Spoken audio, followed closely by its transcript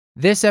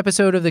This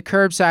episode of the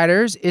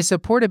Curbsiders is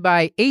supported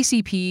by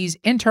ACP's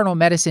Internal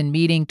Medicine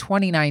Meeting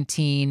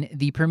 2019,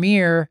 the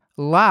premier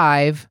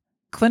live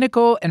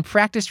clinical and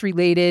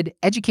practice-related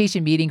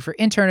education meeting for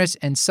internists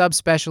and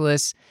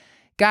subspecialists.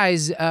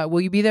 Guys, will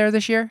you be there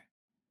this year?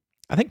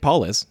 I think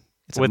Paul is.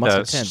 It's with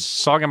a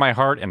song in my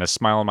heart and a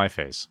smile on my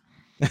face.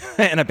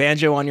 And a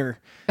banjo on your...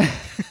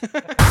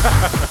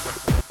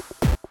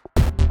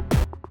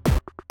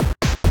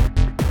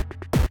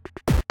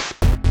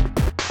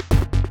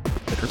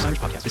 Curbsiders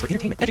podcast is for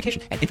entertainment,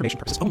 education, and information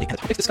purposes only, and the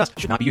topics discussed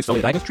should not be used solely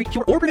to diagnose, treat,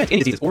 cure, or prevent any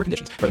diseases or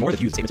conditions. Furthermore, the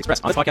views and statements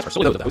expressed on this podcast are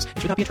solely those of the host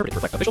and should not be interpreted to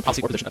reflect official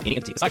policy or position of any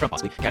entity, aside from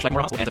possibly Cash Like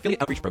More Hospital and affiliate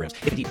outreach programs,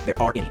 if indeed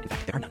there are any. In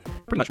fact, there are none.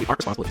 Pretty much, we aren't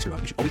responsible if you screw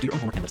up. You should always do your own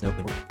homework and let us know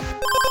when we're wrong.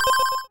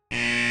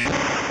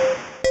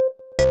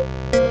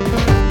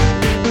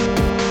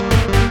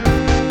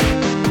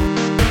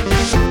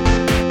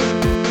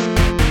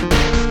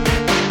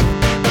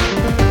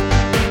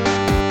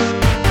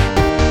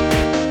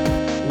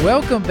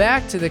 Welcome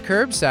back to the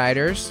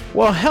Curbsiders.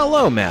 Well,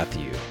 hello,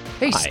 Matthew.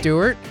 Hey, Hi.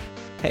 Stuart.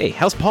 Hey,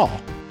 how's Paul?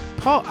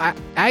 Paul,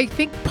 I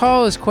think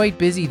Paul is quite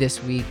busy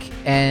this week,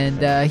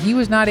 and he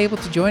was not able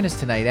to join us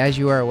tonight, as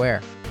you are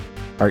aware.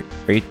 Are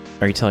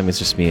you telling me it's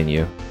just me and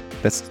you?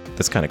 That's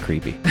kind of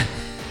creepy.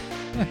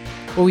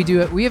 Well,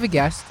 we have a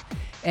guest,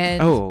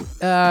 and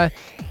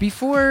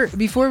before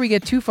we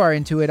get too far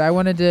into it, I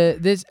wanted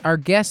to our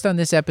guest on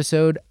this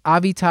episode,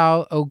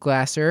 Avital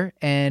Oglasser,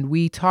 and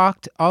we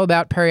talked all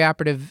about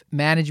perioperative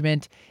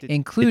management,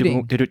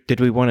 including.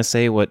 Did we want to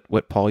say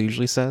what Paul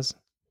usually says?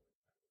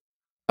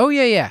 Oh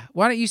yeah.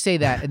 Why don't you say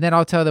that, and then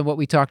I'll tell them what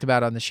we talked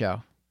about on the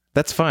show.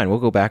 That's fine. We'll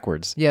go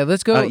backwards. Yeah,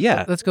 let's go.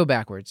 Let's go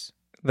backwards.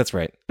 That's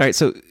right. All right.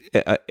 So,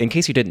 in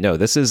case you didn't know,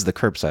 this is the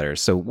Curbsiders.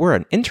 So we're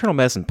an internal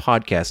medicine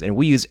podcast, and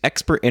we use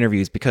expert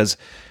interviews because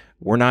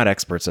we're not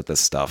experts at this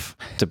stuff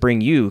to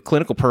bring you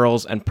clinical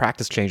pearls and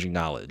practice-changing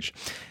knowledge.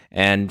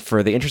 And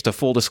for the interest of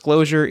full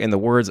disclosure, in the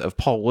words of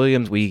Paul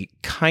Williams, we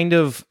kind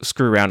of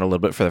screw around a little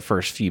bit for the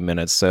first few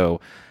minutes.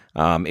 So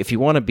if you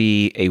want to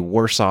be a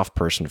worse-off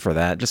person for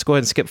that, just go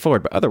ahead and skip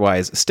forward. But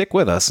otherwise, stick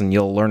with us, and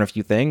you'll learn a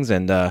few things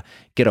and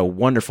get a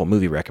wonderful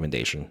movie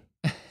recommendation.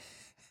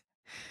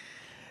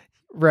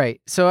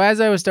 Right. So as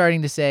I was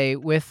starting to say,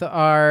 with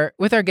our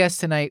guest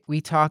tonight, we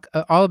talk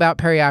all about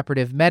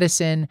perioperative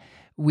medicine.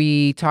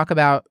 We talk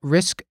about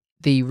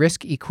the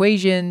risk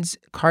equations,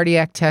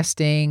 cardiac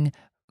testing,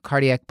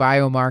 cardiac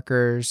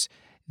biomarkers,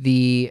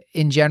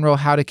 in general,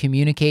 how to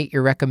communicate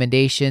your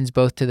recommendations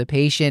both to the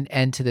patient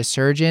and to the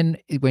surgeon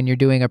when you're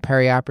doing a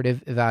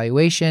perioperative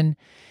evaluation.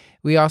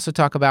 We also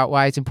talk about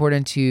why it's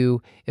important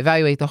to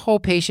evaluate the whole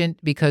patient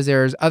because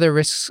there's other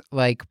risks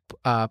like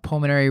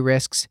pulmonary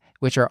risks,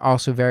 which are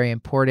also very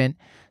important.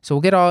 So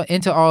we'll get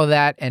into all of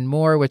that and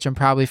more, which I'm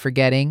probably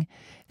forgetting.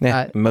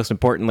 Yeah, most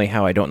importantly,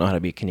 how I don't know how to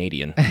be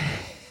Canadian.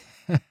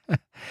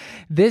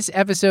 This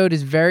episode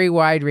is very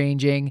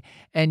wide-ranging,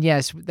 and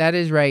yes, that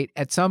is right.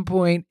 At some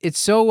point, it's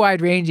so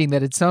wide-ranging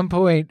that at some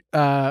point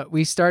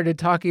we started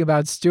talking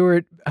about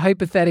Stuart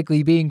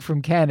hypothetically being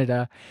from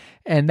Canada,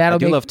 and I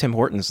love Tim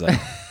Hortons, though.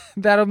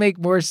 That'll make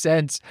more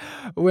sense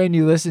when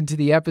you listen to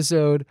the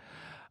episode.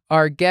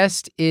 Our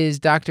guest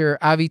is Dr.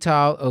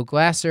 Avital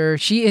Oglasser.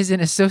 She is an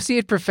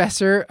associate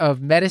professor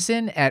of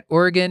medicine at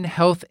Oregon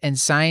Health and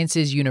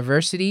Sciences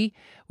University,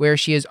 where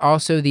she is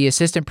also the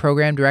assistant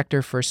program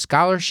director for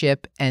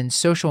scholarship and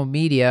social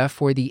media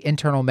for the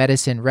internal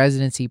medicine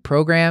residency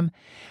program.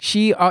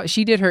 She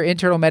did her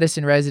internal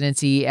medicine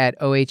residency at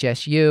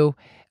OHSU.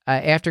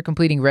 After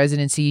completing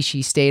residency,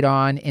 she stayed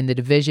on in the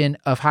Division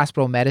of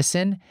Hospital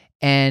Medicine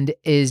and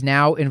is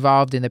now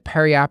involved in the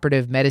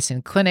Perioperative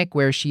Medicine Clinic,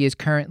 where she is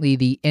currently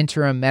the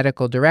interim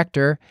medical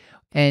director.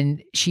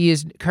 And she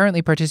is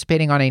currently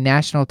participating on a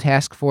national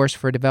task force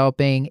for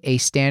developing a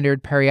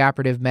standard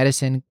perioperative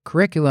medicine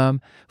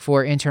curriculum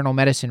for internal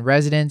medicine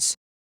residents.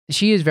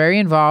 She is very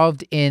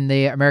involved in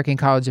the American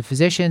College of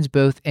Physicians,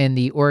 both in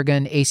the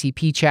Oregon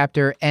ACP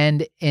chapter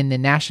and in the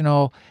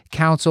National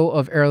Council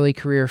of Early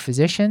Career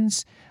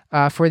Physicians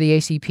for the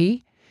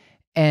ACP.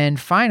 And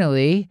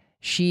finally,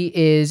 she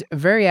is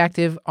very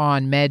active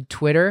on Med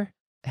Twitter,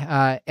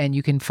 and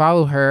you can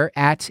follow her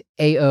at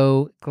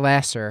AO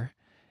Glasser.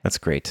 That's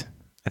great.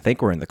 I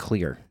think we're in the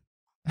clear.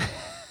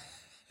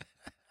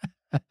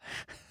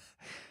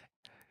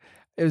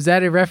 Is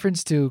that a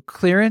reference to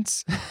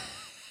clearance?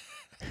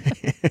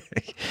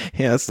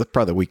 Yeah, that's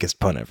probably the weakest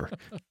pun ever.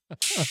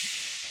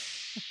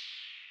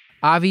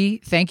 Avi,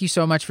 thank you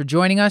so much for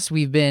joining us.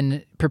 We've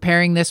been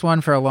preparing this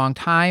one for a long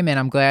time, and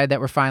I'm glad that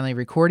we're finally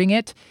recording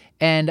it.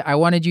 And I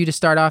wanted you to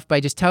start off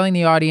by just telling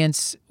the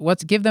audience,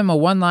 give them a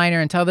one-liner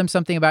and tell them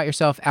something about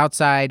yourself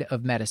outside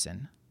of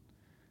medicine.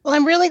 Well,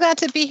 I'm really glad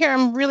to be here.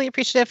 I'm really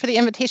appreciative for the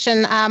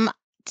invitation.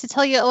 To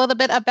tell you a little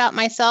bit about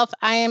myself,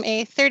 I am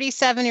a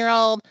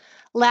 37-year-old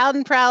loud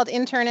and proud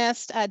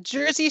internist, a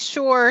Jersey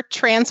Shore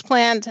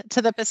transplant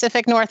to the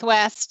Pacific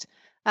Northwest,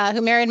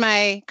 who married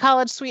my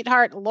college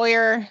sweetheart,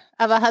 lawyer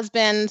of a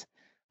husband,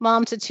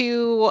 mom to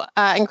two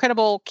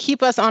incredible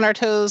keep us on our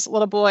toes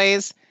little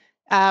boys.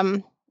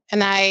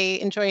 and I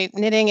enjoy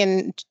knitting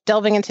and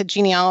delving into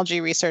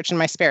genealogy research in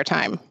my spare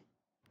time.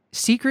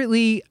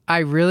 Secretly, I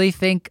really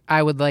think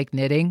I would like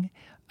knitting.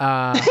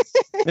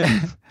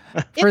 It's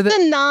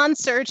the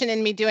non-surgeon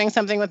in me doing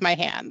something with my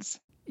hands.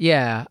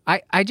 Yeah,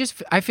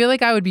 I feel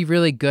like I would be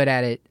really good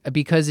at it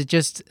because it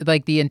just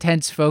like the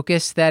intense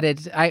focus that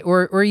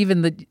or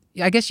even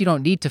I guess you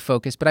don't need to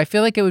focus, but I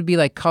feel like it would be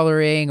like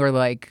coloring or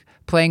like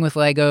playing with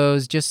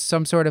Legos, just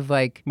some sort of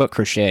like. What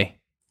crochet?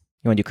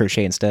 You want to do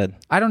crochet instead?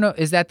 I don't know.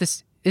 Isn't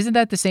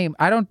that the same?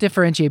 I don't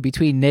differentiate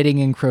between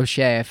knitting and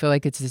crochet. I feel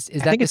like is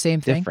that the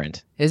same thing?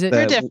 Different. Is it?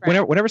 They're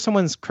different. Whenever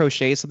someone's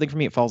crochets something for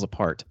me, it falls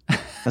apart.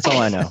 That's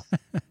all I know.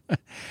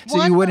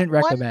 So you wouldn't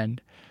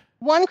recommend?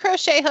 One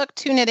crochet hook,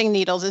 2 knitting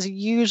needles is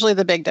usually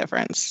the big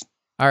difference.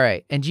 All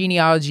right. And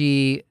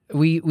genealogy,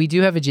 we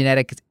do have a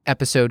genetic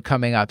episode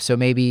coming up, so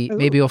maybe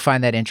you'll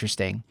find that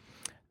interesting.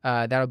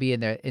 That'll be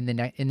in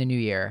the new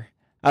year.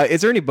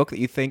 Is there any book that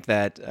you think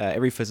that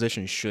every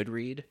physician should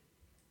read?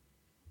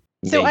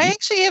 So I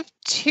actually have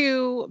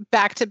 2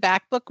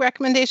 back-to-back book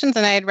recommendations,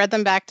 and I had read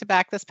them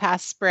back-to-back this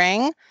past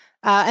spring.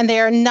 And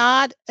they are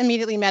not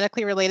immediately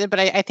medically related, but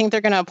I think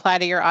they're going to apply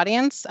to your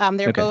audience.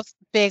 They're both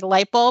big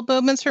light bulb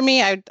moments for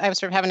me. I was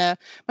sort of having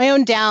my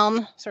own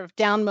down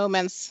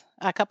moments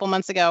a couple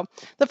months ago.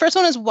 The first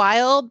one is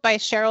Wild by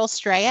Cheryl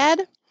Strayed.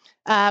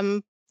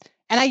 And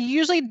I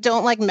usually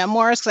don't like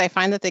memoirs because I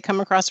find that they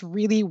come across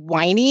really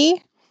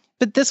whiny.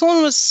 But this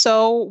one was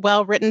so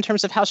well written in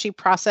terms of how she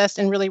processed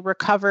and really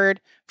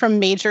recovered from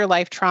major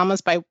life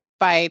traumas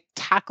by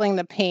tackling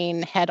the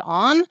pain head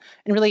on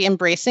and really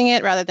embracing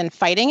it rather than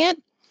fighting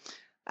it.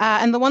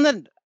 And the one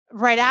that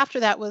right after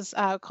that was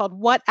called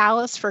What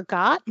Alice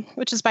Forgot,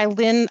 which is by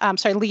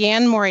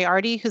Leanne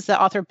Moriarty, who's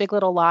the author of Big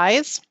Little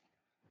Lies.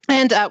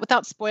 And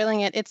without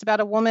spoiling it, it's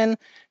about a woman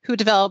who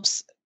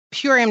develops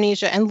pure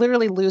amnesia and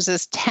literally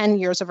loses 10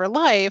 years of her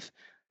life.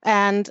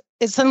 And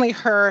it's suddenly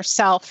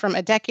herself from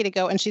a decade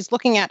ago. And she's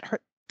looking at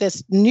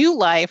this new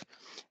life,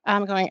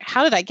 going,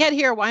 how did I get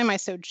here? Why am I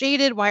so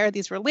jaded? Why are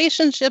these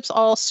relationships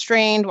all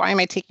strained? Why am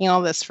I taking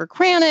all this for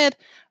granted?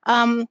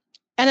 And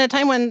at a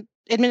time when,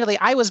 admittedly,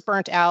 I was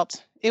burnt out,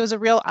 it was a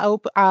real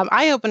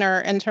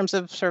eye-opener in terms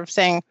of sort of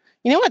saying,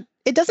 you know what?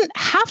 It doesn't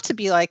have to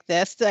be like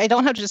this. I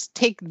don't have to just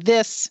take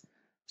this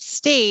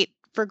state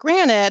for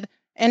granted.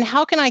 And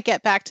how can I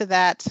get back to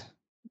that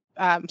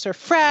sort of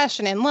fresh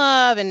and in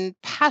love and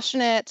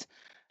passionate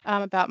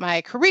about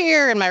my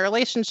career and my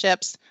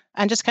relationships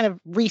and just kind of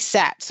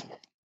reset?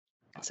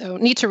 So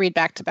need to read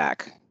back to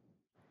back.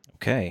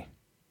 Okay.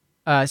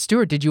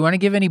 Stuart, did you want to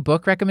give any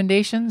book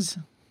recommendations?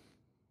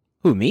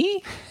 Who,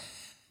 me?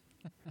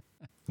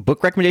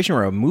 Book recommendation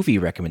or a movie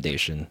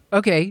recommendation?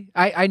 Okay.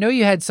 I know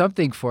you had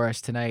something for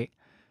us tonight.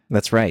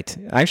 That's right.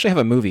 I actually have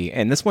a movie,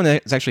 and this one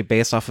is actually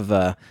based off of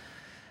a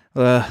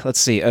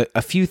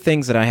few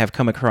things that I have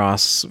come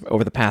across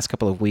over the past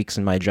couple of weeks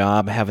in my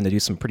job, having to do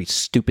some pretty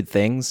stupid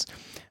things.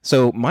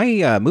 So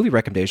my movie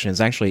recommendation is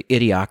actually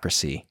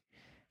Idiocracy.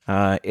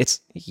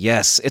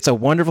 It's a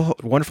wonderful,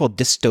 wonderful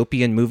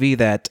dystopian movie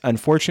that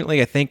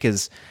unfortunately I think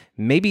is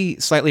maybe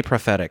slightly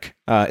prophetic,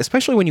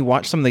 especially when you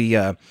watch some of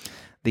the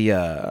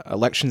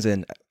elections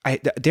in,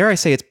 dare I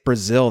say, it's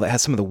Brazil that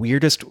has some of the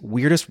weirdest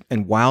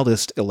and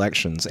wildest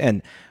elections.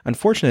 And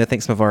unfortunately, I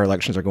think some of our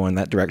elections are going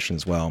that direction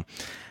as well.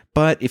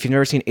 But if you've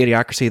never seen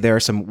Idiocracy, there are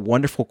some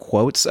wonderful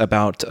quotes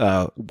about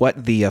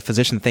what the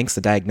physician thinks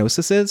the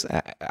diagnosis is.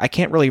 I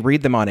can't really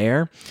read them on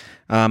air.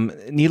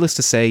 Needless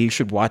to say, you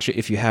should watch it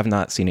if you have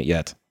not seen it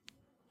yet.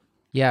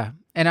 Yeah.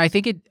 And I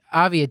think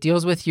it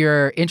deals with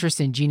your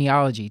interest in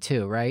genealogy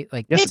too, right?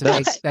 Like that's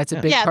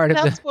a big part of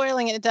it. Without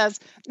spoiling it, it does.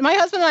 My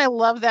husband and I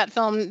love that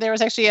film. There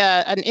was actually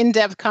an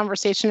in-depth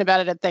conversation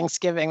about it at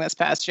Thanksgiving this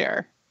past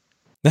year.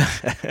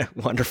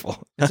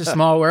 Wonderful. It's a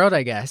small world,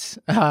 I guess.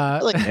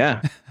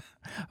 Yeah.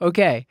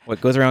 Okay. What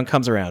goes around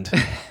comes around.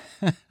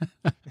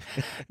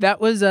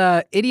 That was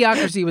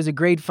Idiocracy was a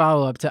great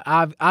follow-up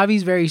to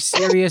Avi's very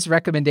serious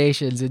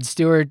recommendations and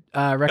Stuart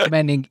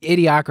recommending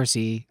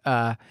Idiocracy.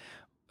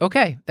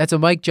 Okay, that's a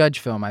Mike Judge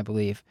film, I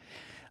believe.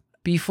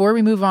 Before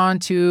we move on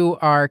to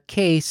our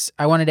case,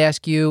 I wanted to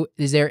ask you,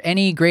 is there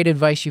any great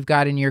advice you've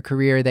got in your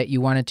career that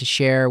you wanted to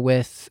share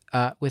with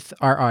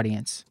our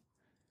audience?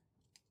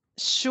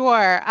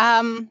 Sure.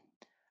 I'm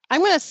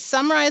going to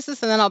summarize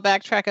this and then I'll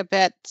backtrack a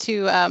bit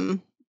to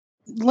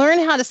learn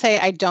how to say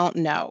I don't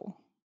know.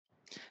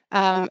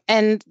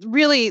 And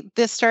really,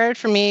 this started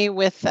for me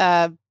with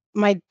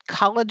my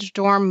college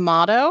dorm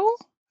motto.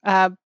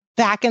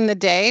 Back in the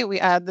day,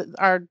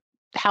 our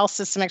house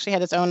system actually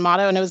had its own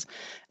motto, and it was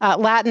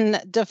Latin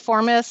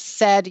deformis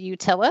sed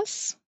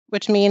utilis,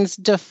 which means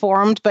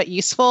deformed but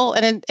useful.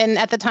 And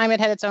at the time, it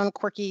had its own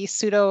quirky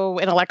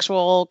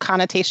pseudo-intellectual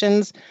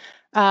connotations.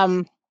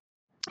 There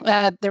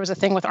was a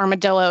thing with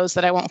armadillos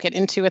that I won't get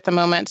into at the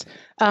moment.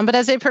 But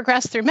as I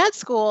progressed through med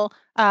school,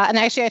 and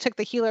actually I took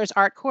the Healer's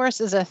Art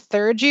course as a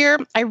third year,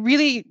 I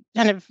really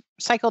kind of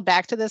cycled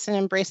back to this and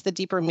embraced the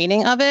deeper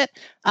meaning of it,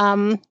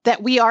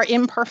 that we are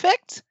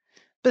imperfect,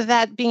 but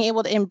that being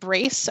able to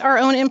embrace our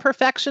own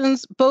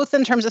imperfections, both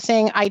in terms of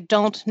saying, I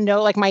don't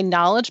know, like my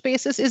knowledge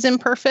basis is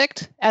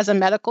imperfect as a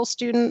medical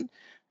student,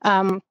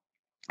 but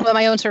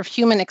my own sort of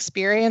human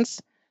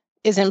experience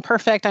is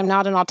imperfect. I'm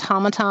not an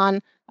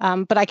automaton,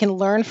 but I can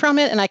learn from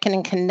it and I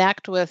can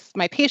connect with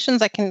my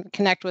patients. I can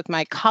connect with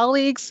my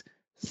colleagues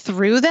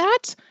through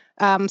that.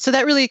 So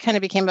that really kind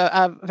of became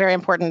a very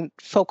important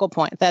focal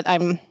point that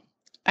I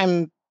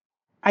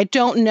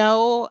don't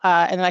know,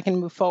 and I can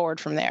move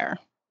forward from there.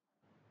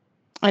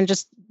 And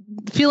just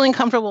feeling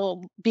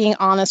comfortable being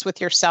honest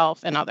with yourself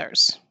and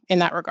others in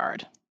that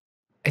regard.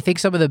 I think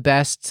some of the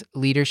best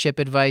leadership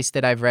advice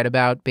that I've read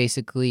about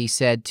basically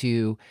said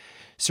to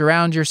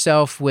surround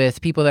yourself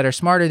with people that are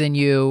smarter than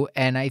you.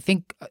 And I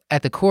think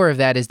at the core of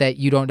that is that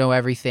you don't know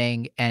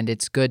everything, and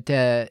it's good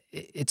to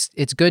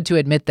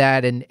admit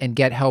that and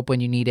get help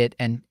when you need it.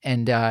 And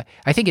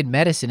I think in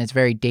medicine it's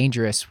very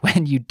dangerous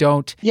when you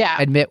don't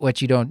admit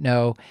what you don't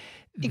know.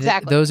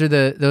 Exactly. Those are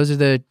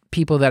the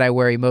people that I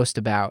worry most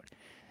about.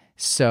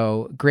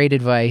 So great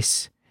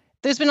advice.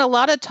 There's been a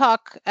lot of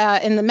talk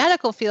in the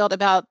medical field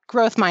about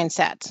growth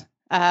mindset.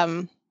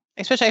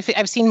 Especially,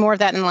 I've seen more of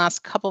that in the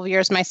last couple of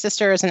years. My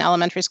sister is an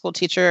elementary school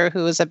teacher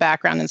who has a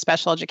background in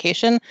special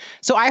education.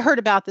 So I heard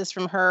about this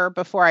from her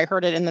before I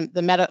heard it in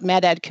the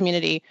med ed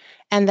community.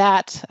 And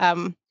that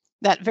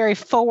very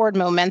forward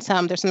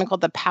momentum, there's something called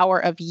the power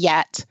of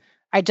yet.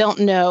 I don't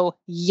know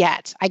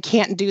yet. I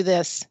can't do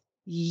this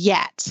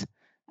yet.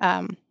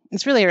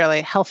 It's really,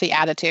 really healthy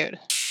attitude.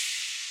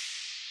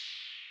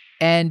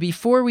 And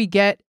before we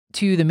get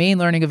to the main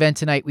learning event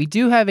tonight, we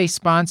do have a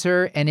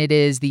sponsor, and it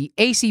is the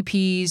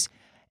ACP's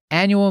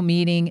annual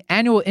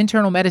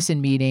internal medicine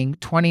meeting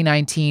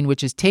 2019,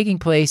 which is taking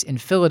place in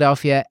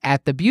Philadelphia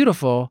at the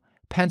beautiful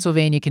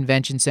Pennsylvania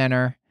Convention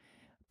Center.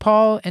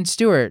 Paul and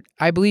Stuart,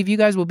 I believe you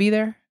guys will be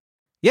there?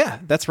 Yeah,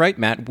 that's right,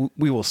 Matt.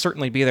 We will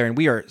certainly be there, and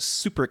we are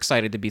super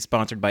excited to be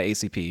sponsored by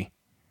ACP.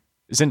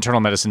 It's Internal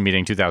Medicine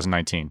Meeting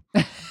 2019.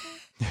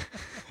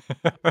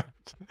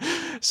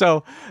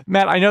 So,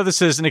 Matt, I know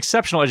this is an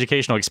exceptional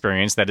educational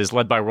experience that is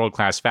led by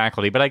world-class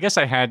faculty, but I guess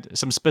I had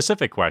some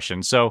specific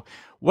questions. So,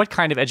 what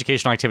kind of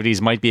educational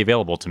activities might be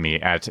available to me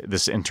at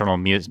this Internal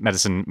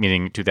Medicine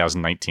Meeting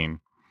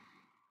 2019?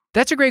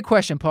 That's a great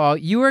question, Paul.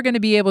 You are going to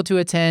be able to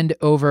attend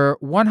over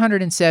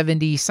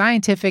 170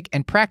 scientific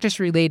and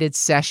practice-related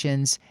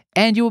sessions,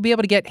 and you will be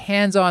able to get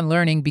hands-on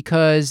learning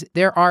because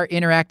there are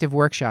interactive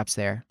workshops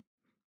there.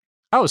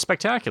 Oh,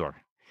 spectacular.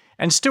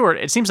 And Stuart,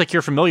 it seems like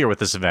you're familiar with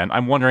this event.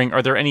 I'm wondering,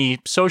 are there any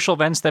social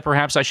events that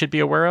perhaps I should be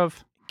aware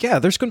of? Yeah,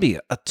 there's going to be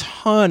a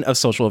ton of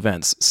social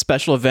events,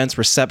 special events,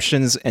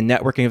 receptions, and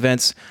networking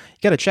events. You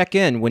got to check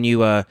in when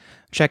you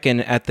check in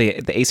at the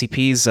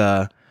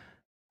ACP's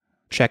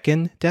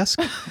check-in desk.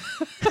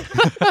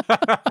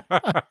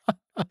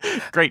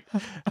 Great.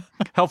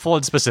 Helpful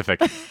and specific.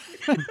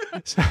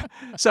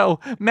 So,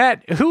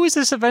 Matt, who is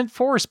this event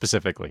for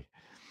specifically?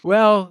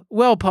 Well,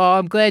 Paul,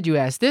 I'm glad you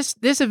asked.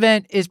 This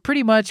event is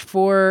pretty much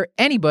for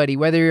anybody,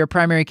 whether you're a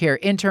primary care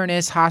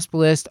internist,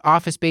 hospitalist,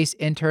 office-based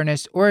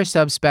internist, or a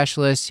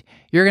subspecialist.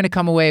 You're going to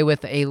come away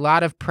with a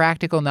lot of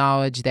practical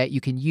knowledge that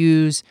you can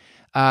use.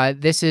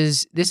 This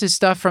is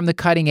stuff from the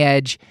cutting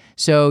edge,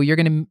 so you're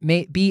going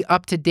to be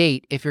up to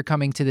date if you're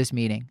coming to this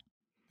meeting.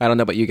 I don't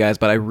know about you guys,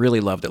 but I really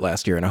loved it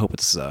last year, and I hope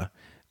it's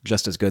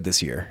just as good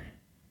this year.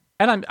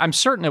 And I'm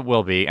certain it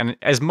will be. And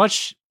as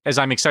much as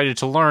I'm excited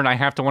to learn, I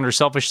have to wonder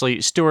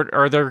selfishly, Stuart,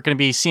 are there going to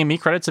be CME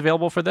credits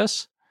available for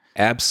this?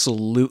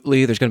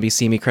 Absolutely. There's going to be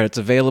CME credits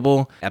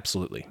available.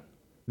 Absolutely.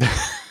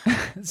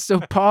 So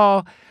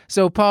Paul,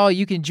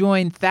 you can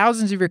join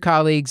thousands of your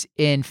colleagues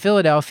in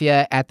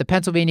Philadelphia at the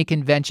Pennsylvania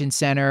Convention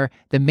Center.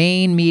 The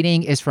main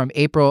meeting is from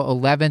April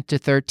 11th to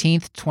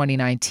 13th,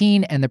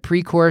 2019, and the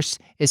pre-course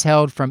is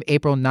held from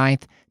April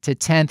 9th to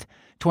 10th,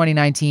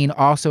 2019,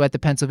 also at the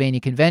Pennsylvania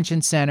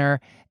Convention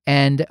Center.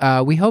 And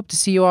we hope to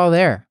see you all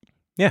there.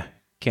 Yeah,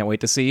 can't wait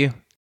to see you.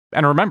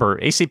 And remember,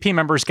 ACP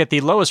members get the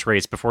lowest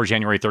rates before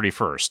January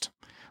 31st.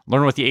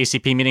 Learn what the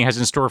ACP meeting has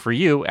in store for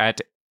you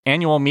at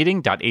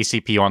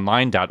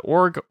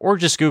annualmeeting.acponline.org or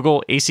just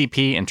Google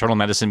ACP Internal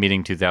Medicine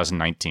Meeting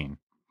 2019.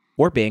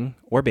 Or Bing.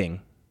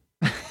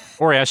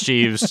 Or Ask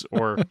Jeeves,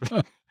 or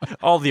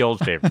all the old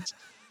favorites.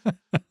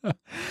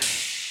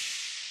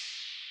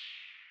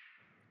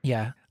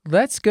 Yeah.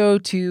 Let's go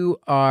to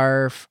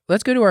our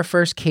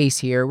first case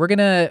here.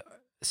 We'll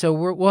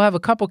have a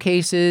couple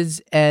cases,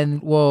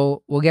 and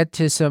we'll get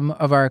to some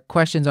of our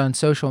questions on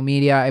social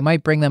media. I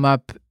might bring them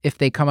up if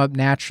they come up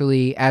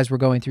naturally as we're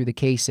going through the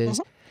cases.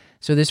 Mm-hmm.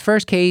 So this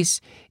first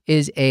case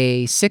is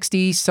a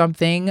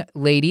 60-something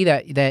lady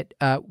that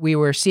we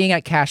were seeing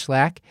at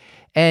Cashlack,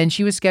 and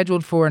she was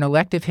scheduled for an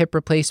elective hip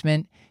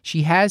replacement.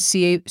 She has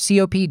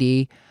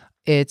COPD,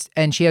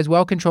 and she has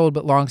well-controlled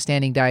but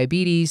long-standing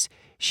diabetes.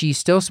 She's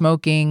still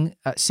smoking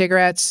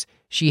cigarettes.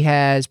 She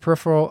has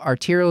peripheral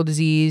arterial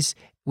disease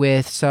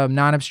with some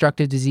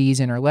non-obstructive disease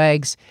in her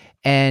legs,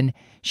 and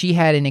She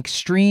had an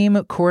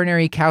extreme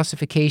coronary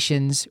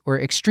calcifications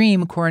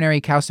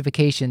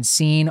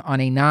seen on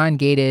a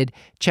non-gated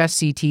chest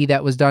CT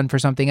that was done for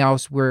something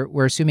else.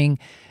 We're assuming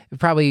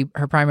probably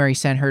her primary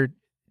sent her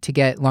to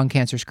get lung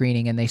cancer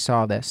screening, and they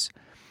saw this.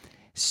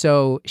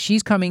 So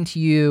she's coming to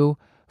you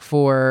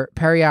for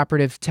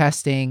perioperative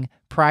testing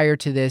prior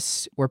to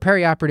this, or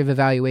perioperative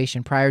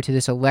evaluation prior to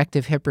this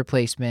elective hip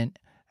replacement.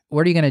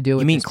 What are you going to do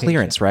with this? You mean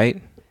clearance,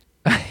 right?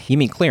 You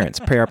mean clearance,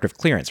 perioperative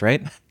clearance,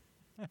 right?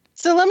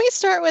 So let me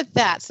start with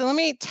that. So let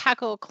me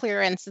tackle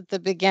clearance at the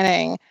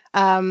beginning.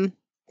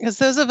 Because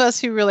those of us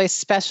who really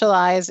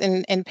specialize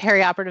in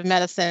perioperative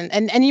medicine,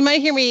 and you might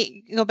hear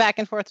me go back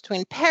and forth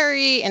between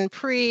peri and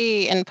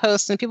pre and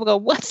post, and people go,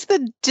 what's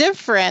the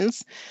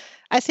difference?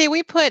 I say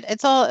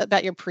it's all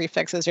about your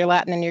prefixes, your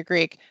Latin and your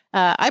Greek.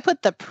 I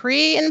put the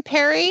pre in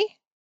peri,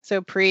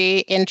 so pre,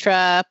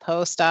 intra,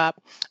 post-op.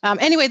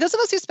 Anyway, those of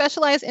us who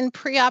specialize in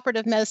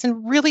preoperative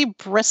medicine really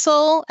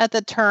bristle at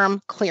the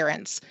term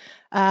clearance.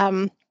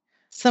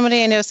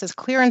 Somebody I know says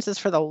clearance is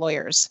for the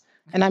lawyers,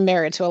 and I'm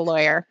married to a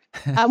lawyer.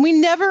 We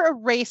never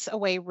erase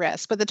away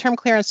risk, but the term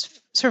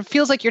clearance sort of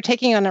feels like you're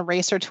taking an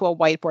eraser to a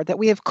whiteboard, that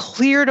we have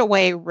cleared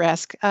away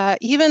risk.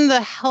 Even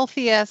the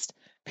healthiest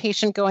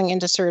patient going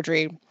into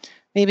surgery,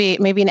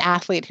 maybe an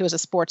athlete who has a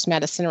sports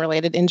medicine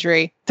related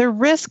injury, the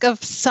risk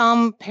of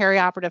some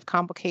perioperative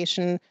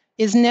complication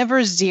is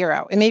never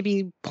zero. It may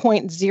be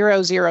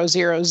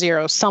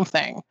 0.0000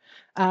 something.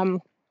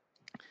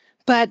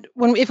 But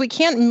if we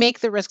can't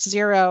make the risk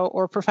zero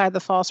or provide the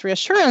false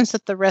reassurance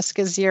that the risk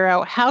is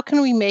zero, how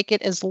can we make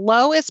it as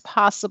low as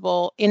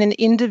possible in an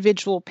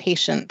individual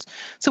patient?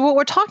 So what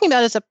we're talking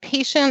about is a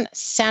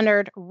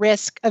patient-centered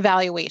risk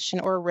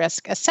evaluation or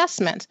risk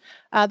assessment.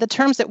 The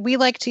terms that we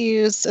like to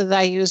use, that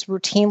I use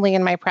routinely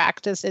in my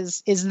practice,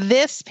 is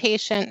this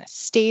patient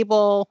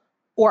stable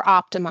or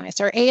optimized?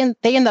 Are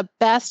they in the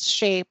best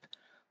shape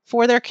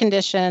for their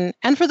condition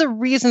and for the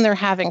reason they're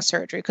having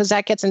surgery? Because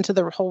that gets into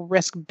the whole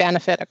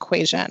risk-benefit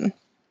equation.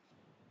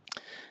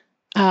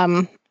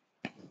 And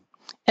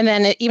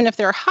then even if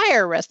they're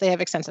higher risk, they have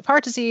extensive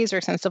heart disease or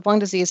extensive lung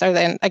disease, are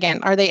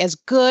they as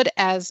good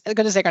as they're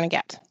going to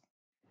get?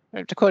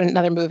 Or to quote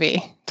another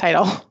movie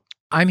title.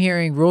 I'm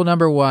hearing rule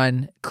number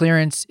 1,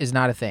 clearance is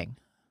not a thing.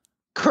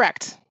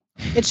 Correct.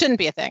 It shouldn't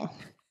be a thing.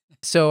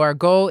 So our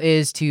goal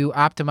is to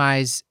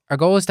optimize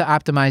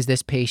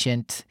this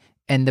patient.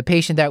 And the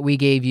patient that we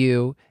gave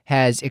you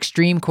has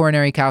extreme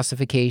coronary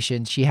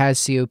calcification. She has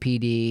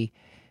COPD.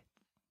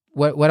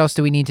 What else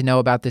do we need to know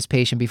about this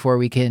patient before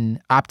we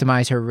can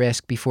optimize her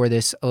risk before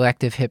this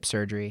elective hip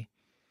surgery?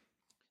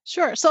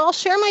 Sure. So I'll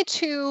share my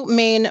 2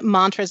 main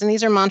mantras, and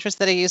these are mantras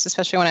that I use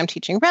especially when I'm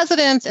teaching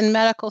residents and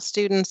medical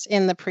students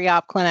in the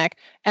pre-op clinic,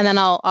 and then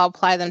I'll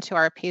apply them to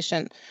our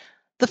patient.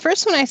 The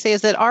first one I say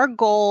is that our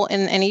goal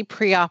in any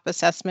pre-op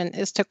assessment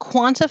is to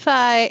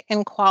quantify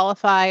and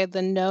qualify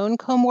the known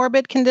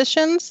comorbid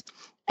conditions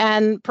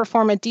and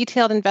perform a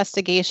detailed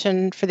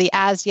investigation for the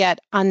as yet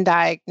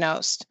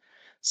undiagnosed.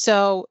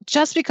 So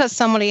just because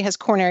somebody has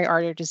coronary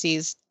artery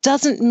disease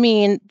doesn't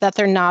mean that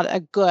they're not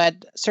a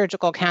good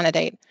surgical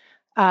candidate.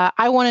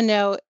 I want to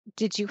know,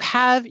 did you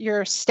have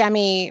your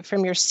STEMI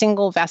from your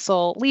single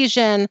vessel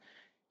lesion?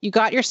 You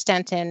got your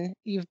stent in,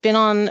 you've been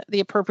on the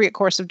appropriate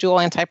course of dual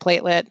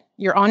antiplatelet,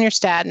 you're on your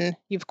statin,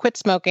 you've quit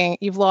smoking,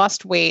 you've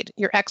lost weight,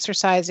 you're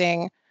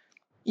exercising,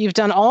 you've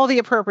done all the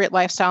appropriate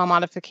lifestyle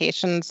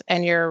modifications,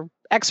 and you're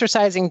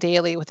exercising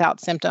daily without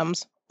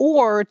symptoms?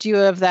 Or do you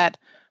have that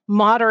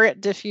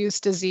moderate diffuse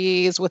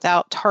disease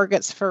without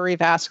targets for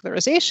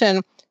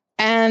revascularization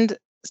and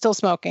still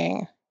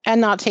smoking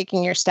and not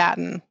taking your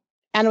statin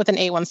and with an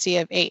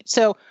A1C of 8?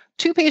 So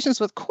 2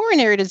 patients with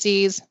coronary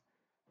disease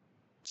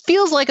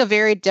feels like a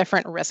very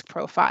different risk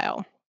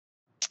profile.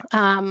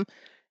 And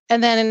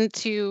then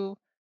to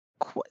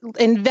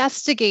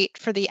investigate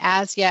for the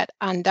as yet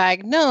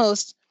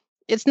undiagnosed,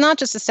 it's not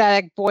just a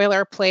static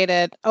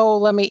boilerplated,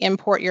 let me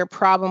import your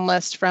problem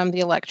list from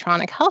the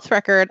electronic health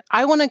record.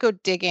 I want to go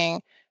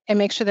digging and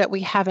make sure that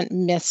we haven't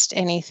missed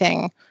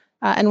anything.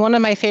 And one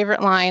of my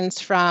favorite lines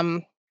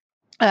from,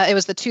 it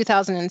was the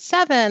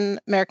 2007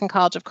 American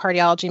College of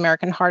Cardiology,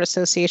 American Heart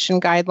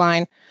Association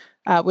guideline,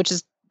 which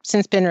has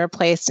since been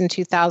replaced in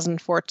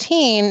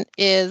 2014,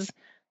 is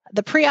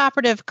the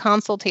preoperative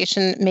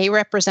consultation may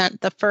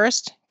represent the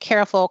first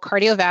careful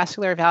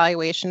cardiovascular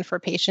evaluation for a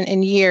patient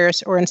in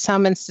years, or in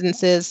some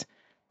instances,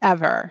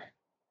 ever.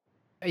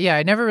 Yeah,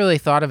 I never really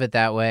thought of it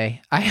that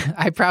way.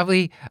 I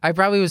probably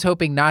was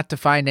hoping not to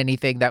find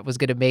anything that was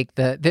going to make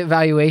the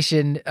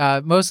evaluation,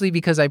 mostly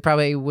because I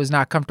probably was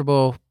not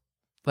comfortable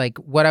like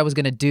what I was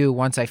going to do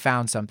once I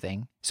found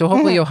something. So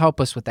hopefully you'll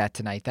help us with that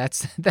tonight.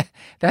 That's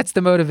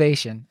the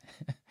motivation.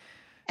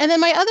 And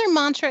then my other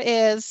mantra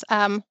is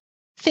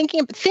think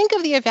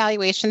of the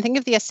evaluation, think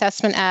of the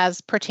assessment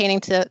as pertaining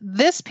to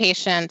this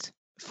patient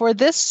for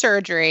this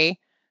surgery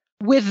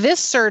with this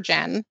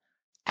surgeon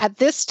at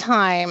this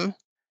time,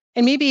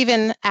 and maybe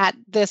even at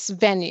this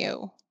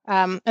venue,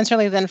 and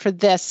certainly then for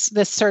this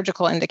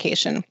surgical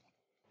indication.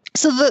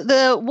 So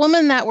the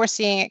woman that we're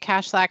seeing at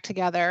Cashlack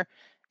together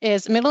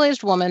is a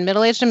middle-aged woman,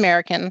 middle-aged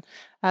American,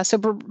 so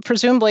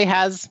presumably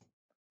has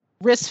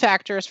risk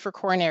factors for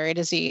coronary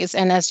disease.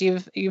 And as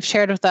you've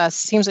shared with us,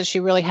 seems that she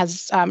really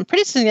has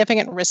pretty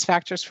significant risk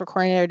factors for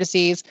coronary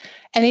disease.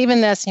 And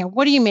even this,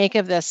 what do you make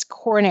of this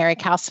coronary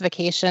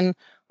calcification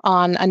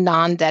on a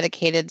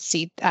non-dedicated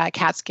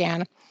CAT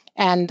scan?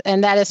 And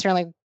that is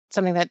certainly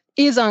something that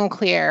is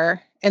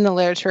unclear in the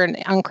literature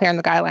and unclear in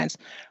the guidelines.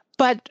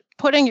 But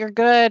putting your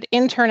good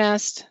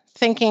internist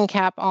thinking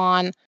cap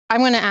on, I'm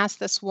going to ask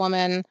this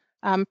woman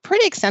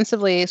pretty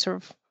extensively sort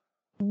of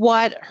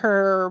what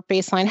her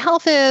baseline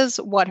health is,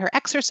 what her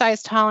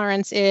exercise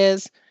tolerance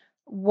is,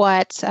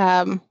 what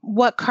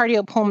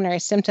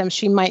cardiopulmonary symptoms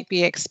she might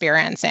be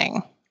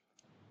experiencing.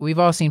 We've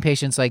all seen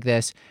patients like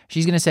this.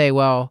 She's going to say,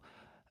 well,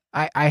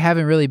 I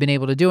haven't really been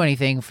able to do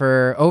anything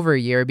for over a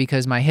year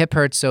because my hip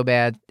hurts so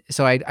bad.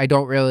 So I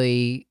don't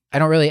really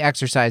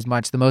exercise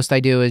much. The most I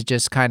do is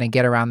just kind of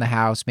get around the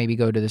house, maybe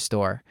go to the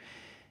store.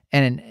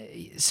 And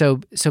so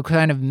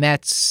kind of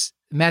Mets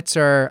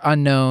are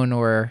unknown,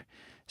 or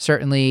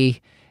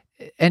certainly,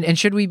 and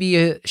should we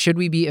be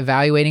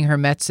evaluating her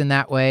Mets in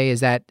that way?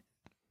 Is that,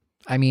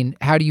 I mean,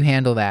 how do you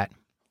handle that,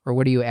 or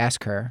what do you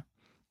ask her?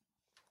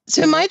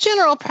 So my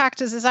general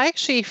practice is I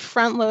actually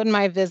front load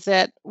my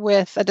visit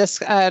with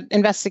a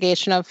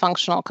investigation of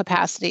functional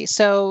capacity.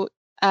 So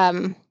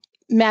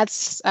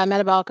Mets,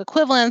 metabolic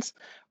equivalence,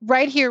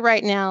 right here,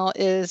 right now,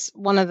 is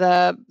one of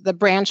the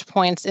branch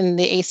points in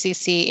the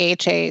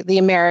ACC-AHA, the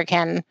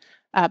American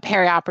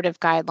perioperative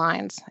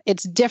guidelines.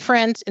 It's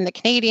different in the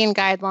Canadian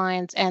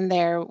guidelines, and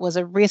there was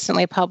a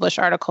recently published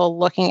article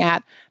looking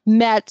at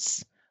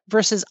Mets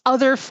versus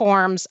other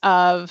forms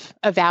of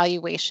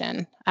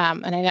evaluation.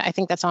 And I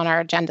think that's on our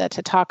agenda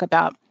to talk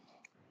about.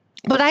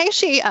 But I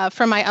actually,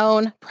 for my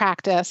own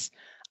practice,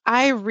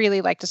 I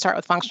really like to start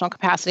with functional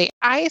capacity.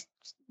 I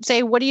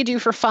say, what do you do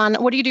for fun?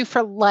 What do you do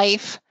for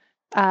life?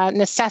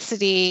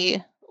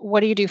 Necessity? What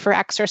do you do for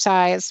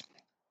exercise?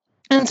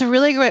 And it's a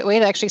really great way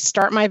to actually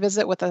start my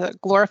visit with a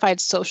glorified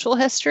social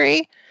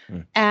history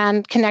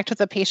and connect with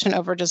the patient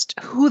over just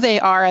who they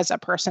are as a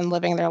person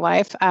living their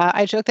life.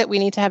 I joke that we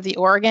need to have the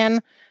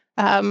Oregon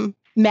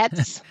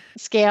Mets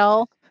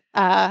scale.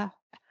 I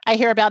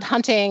hear about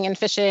hunting and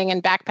fishing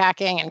and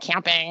backpacking and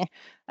camping.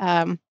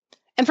 And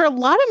for a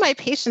lot of my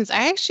patients,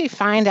 I actually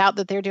find out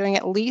that they're doing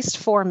at least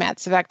 4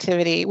 Mets of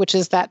activity, which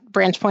is that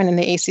branch point in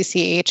the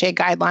ACC-AHA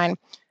guideline,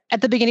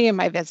 at the beginning of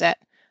my visit.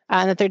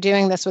 And that they're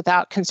doing this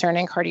without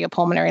concerning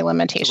cardiopulmonary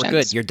limitations. So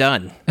we're good. You're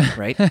done,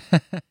 right?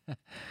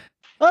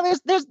 Well,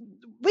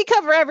 we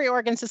cover every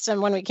organ system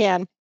when we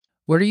can.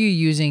 What are you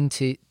using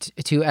to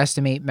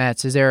estimate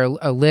Mets? Is there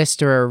a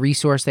list or a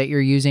resource that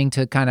you're using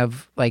to kind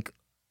of like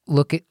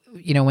look at,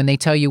 when they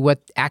tell you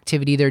what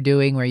activity they're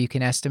doing, where you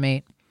can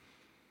estimate?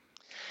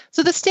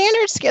 So the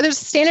standard scale,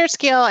 there's a standard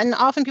scale, and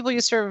often people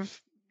use sort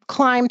of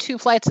climb 2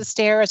 flights of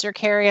stairs or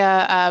carry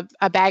a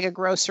bag of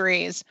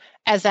groceries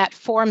as that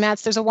 4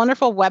 Mets. There's a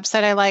wonderful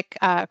website I like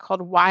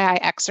called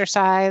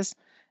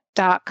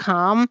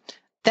whyIexercise.com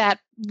that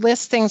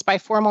lists things by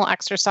formal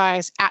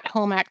exercise,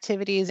 at-home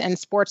activities, and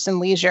sports and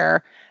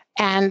leisure,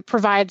 and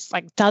provides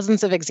like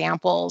dozens of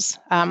examples.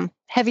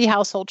 Heavy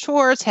household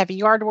chores, heavy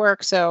yard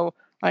work. So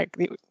like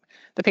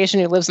the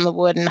patient who lives in the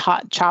wood and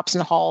hot chops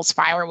and hauls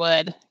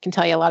firewood can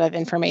tell you a lot of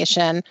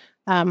information.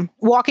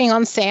 Walking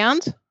on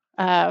sand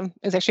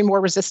is actually more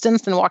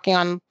resistance than walking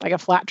on like a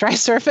flat, dry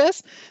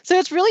surface. So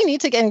it's really neat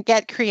to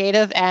get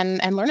creative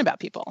and learn about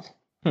people.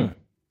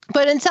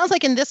 But it sounds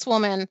like in this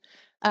woman,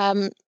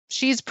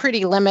 she's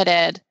pretty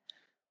limited.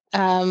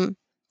 And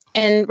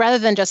rather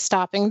than just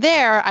stopping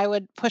there, I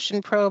would push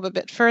and probe a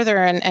bit further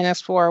and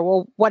explore,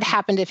 well, what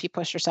happened if you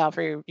pushed yourself,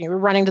 or you were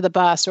running to the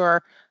bus,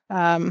 or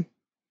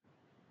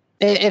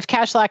if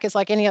Cashlack is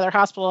like any other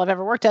hospital I've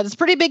ever worked at, it's a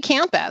pretty big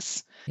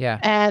campus. Yeah.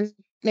 And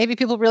maybe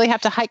people really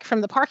have to hike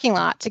from the parking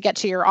lot to get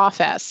to your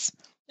office,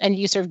 and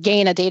you sort of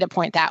gain a data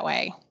point that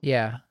way.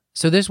 Yeah.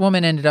 So this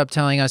woman ended up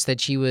telling us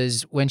that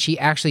when she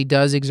actually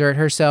does exert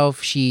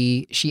herself,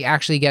 she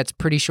actually gets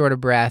pretty short of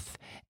breath,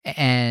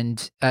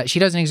 and she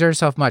doesn't exert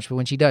herself much, but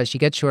when she does, she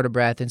gets short of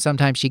breath, and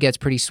sometimes she gets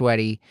pretty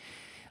sweaty.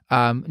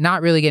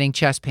 Not really getting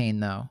chest pain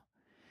though.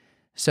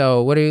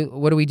 So what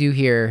do we do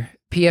here?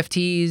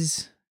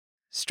 PFTs,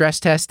 stress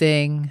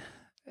testing.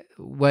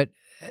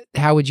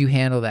 How would you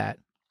handle that?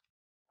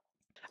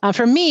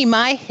 For me,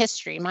 my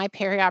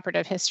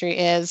perioperative history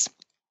is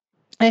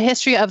a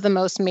history of the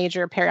most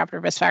major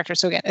perioperative risk factors.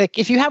 So again, like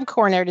if you have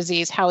coronary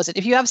disease, how is it?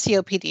 If you have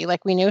COPD,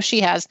 like we know she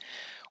has,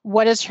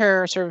 what is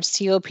her sort of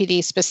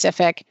COPD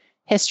specific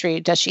history?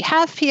 Does she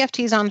have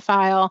PFTs on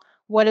file?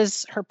 What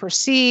is her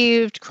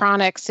perceived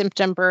chronic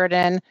symptom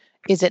burden?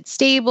 Is it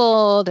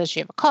stable? Does she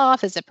have a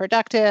cough? Is it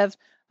productive?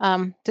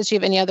 Does she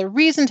have any other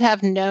reason to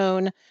have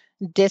known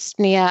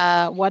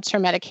dyspnea? What's her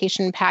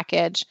medication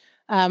package?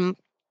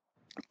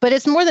 But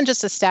it's more than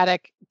just a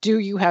static, do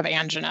you have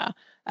angina?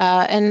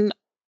 And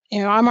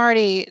I'm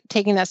already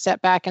taking that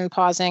step back and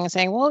pausing and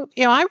saying, well,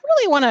 I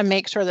really want to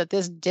make sure that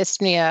this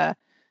dyspnea,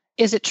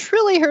 is it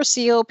truly her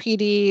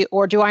COPD,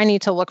 or do I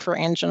need to look for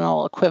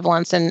anginal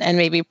equivalents and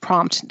maybe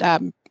prompt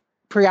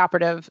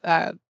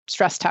preoperative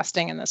stress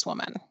testing in this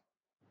woman.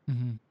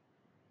 Mm-hmm.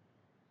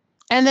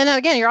 And then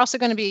again, you're also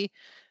going to be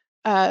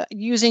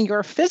using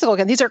your physical.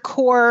 Again, these are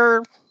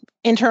core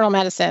internal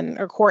medicine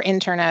or core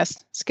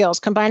internist skills,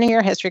 combining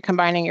your history,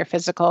 combining your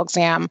physical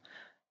exam,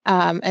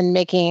 and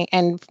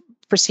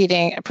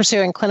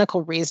pursuing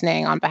clinical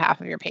reasoning on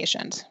behalf of your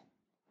patient.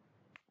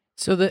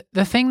 So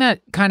the thing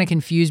that kind of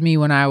confused me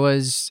when I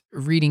was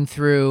reading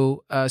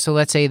through, so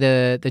let's say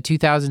the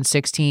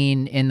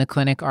 2016 in the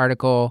clinic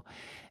article,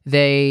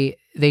 they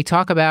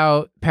talk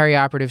about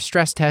perioperative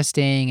stress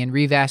testing and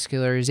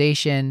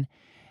revascularization,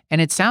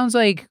 and it sounds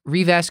like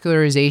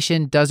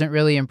revascularization doesn't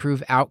really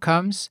improve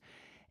outcomes.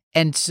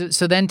 And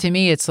so then to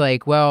me, it's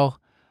like, well,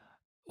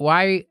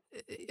 why?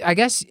 I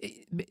guess,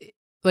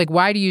 like,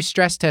 why do you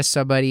stress test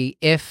somebody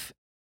if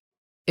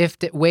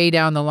way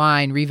down the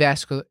line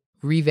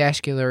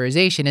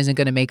revascularization isn't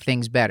going to make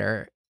things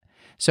better?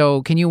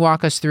 So can you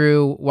walk us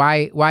through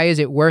why is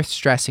it worth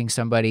stressing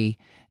somebody,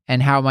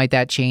 and how might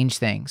that change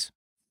things?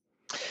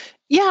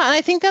 Yeah, and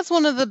I think that's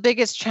one of the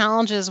biggest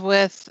challenges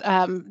with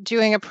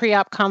doing a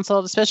pre-op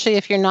consult, especially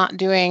if you're not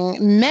doing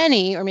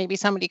many, or maybe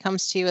somebody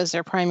comes to you as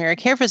their primary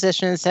care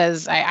physician and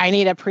says, I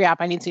need a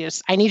pre-op. I need you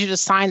to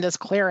sign this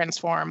clearance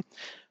form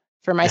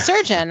for my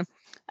surgeon.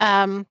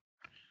 And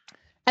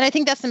I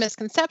think that's the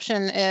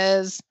misconception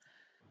is,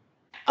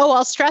 oh,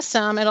 I'll stress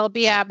them, it'll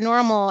be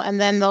abnormal, and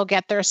then they'll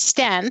get their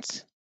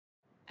stent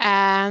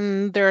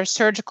and their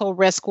surgical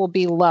risk will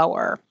be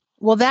lower.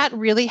 Well, that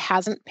really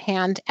hasn't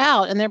panned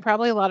out, and there are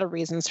probably a lot of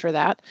reasons for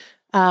that.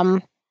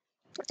 And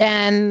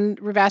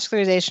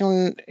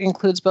revascularization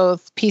includes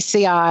both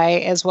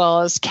PCI as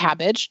well as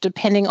CABG,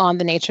 depending on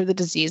the nature of the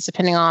disease,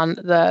 depending on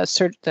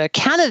the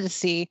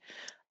candidacy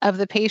of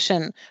the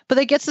patient. But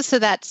that gets us to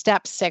that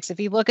step 6.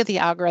 If you look at the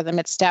algorithm,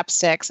 it's step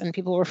 6, and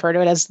people refer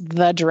to it as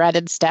the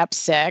dreaded step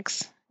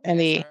 6,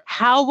 and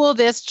how will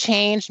this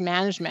change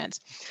management?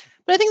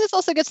 But I think this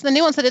also gets to the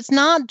nuance that it's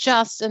not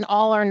just an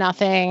all or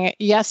nothing,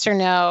 yes or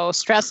no,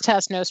 stress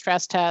test, no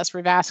stress test,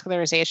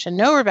 revascularization,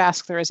 no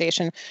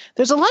revascularization.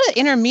 There's a lot of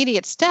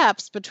intermediate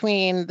steps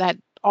between that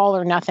all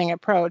or nothing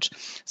approach.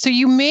 So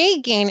you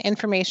may gain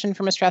information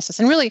from a stress test.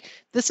 And really,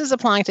 this is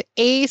applying to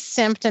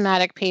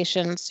asymptomatic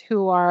patients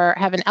who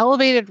have an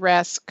elevated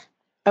risk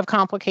of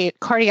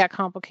cardiac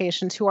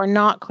complications, who are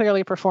not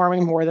clearly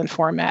performing more than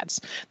 4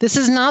 meds. This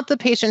is not the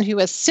patient who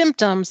has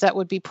symptoms that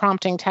would be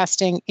prompting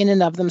testing in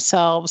and of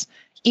themselves,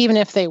 even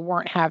if they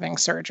weren't having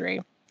surgery.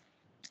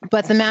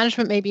 But the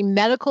management may be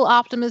medical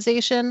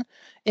optimization.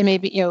 It may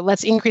be,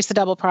 let's increase the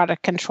double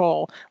product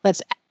control.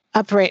 Let's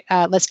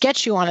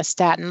get you on a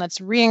statin.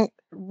 Let's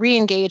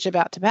re-engage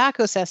about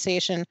tobacco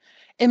cessation.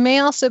 It may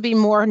also be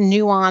more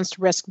nuanced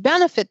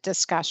risk-benefit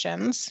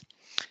discussions.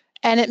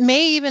 And it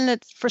may even,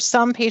 for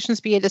some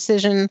patients, be a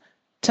decision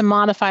to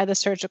modify the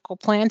surgical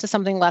plan to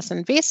something less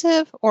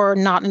invasive or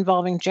not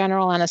involving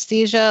general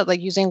anesthesia, like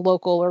using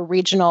local or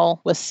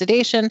regional with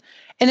sedation.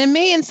 And it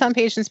may, in some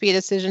patients, be a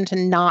decision to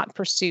not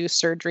pursue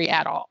surgery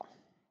at all.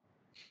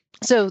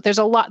 So there's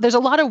a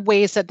lot of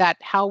ways that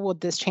how would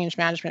this change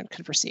management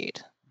could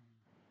proceed.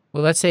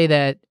 Well, let's say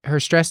that her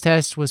stress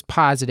test was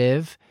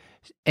positive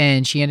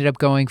and she ended up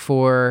going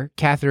for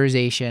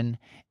catheterization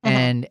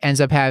and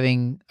ends up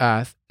having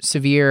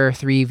severe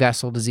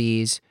 3-vessel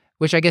disease,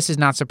 which I guess is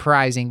not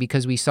surprising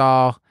because we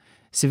saw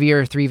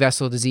severe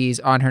 3-vessel disease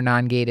on her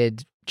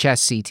non-gated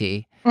chest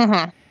CT.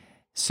 Mm-hmm.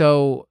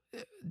 So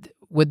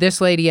would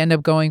this lady end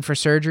up going for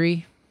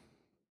surgery?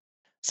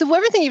 So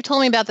everything you've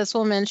told me about this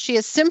woman, she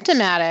is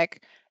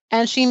symptomatic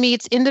and she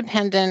meets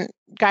independent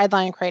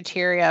guideline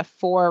criteria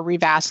for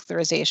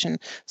revascularization.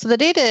 So the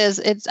data is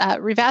it's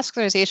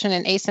revascularization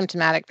in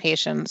asymptomatic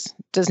patients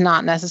does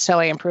not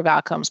necessarily improve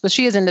outcomes, but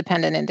she has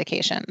independent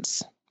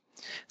indications.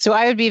 So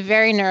I would be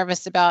very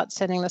nervous about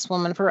sending this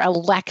woman for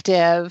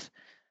elective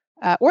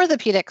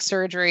orthopedic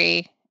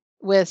surgery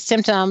with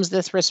symptoms,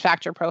 this risk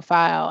factor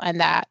profile,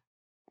 and that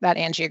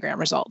angiogram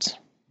result.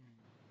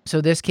 So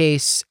this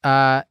case,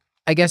 I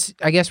guess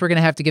we're going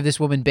to have to give this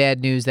woman bad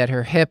news that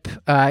her hip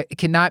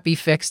cannot be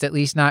fixed, at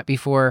least not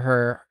before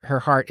her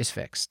heart is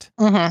fixed.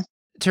 Mm-hmm.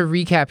 To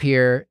recap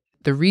here,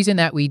 the reason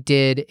that we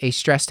did a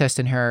stress test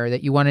in her,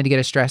 that you wanted to get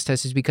a stress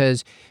test, is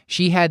because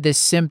she had this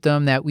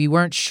symptom that we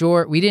weren't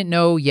sure, we didn't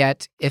know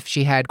yet if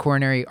she had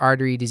coronary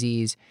artery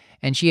disease,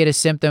 and she had a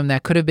symptom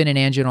that could have been an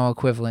anginal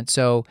equivalent.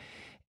 So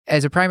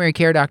as a primary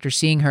care doctor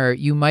seeing her,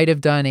 you might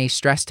have done a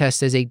stress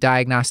test as a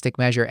diagnostic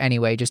measure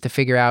anyway, just to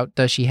figure out,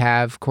 does she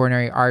have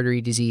coronary artery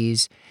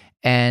disease?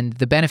 And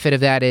the benefit of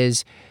that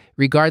is,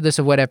 regardless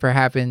of whatever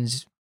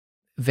happens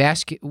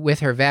with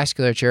her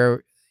vasculature,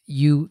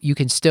 you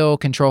can still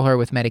control her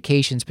with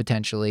medications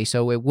potentially.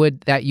 So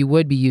you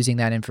would be using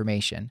that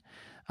information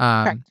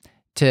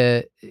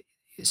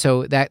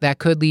so that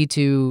could lead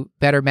to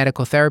better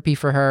medical therapy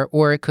for her,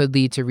 or it could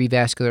lead to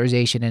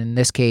revascularization. And in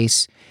this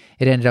case,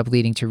 it ended up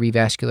leading to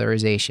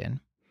revascularization.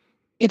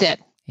 It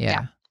did.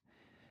 Yeah.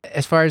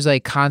 As far as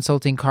like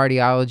consulting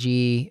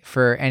cardiology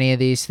for any of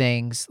these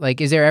things, like,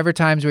 is there ever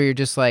times where you're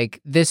just like,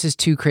 this is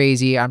too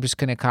crazy, I'm just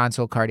going to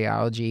consult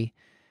cardiology?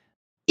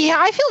 Yeah,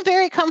 I feel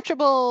very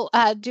comfortable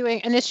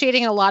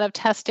initiating a lot of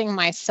testing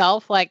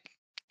myself. Like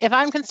if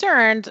I'm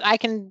concerned, I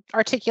can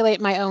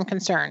articulate my own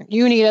concern.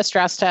 You need a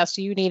stress test.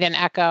 You need an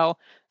echo.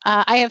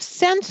 I have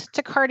sent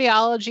to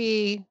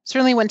cardiology,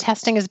 certainly when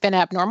testing has been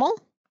abnormal.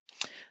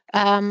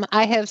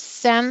 I have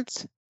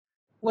sent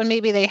when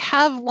maybe they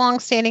have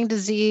longstanding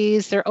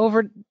disease, they're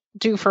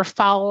overdue for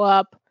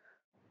follow-up.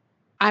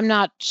 I'm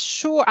not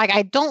sure.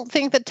 I don't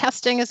think that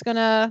testing is going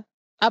to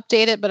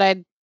update it, but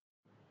I'd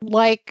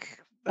like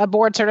a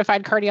board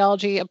certified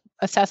cardiology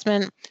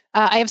assessment.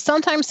 I have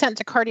sometimes sent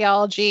to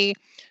cardiology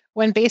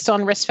when based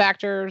on risk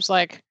factors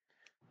like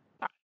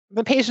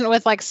the patient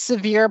with like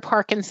severe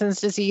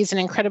Parkinson's disease and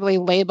incredibly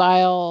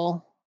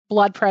labile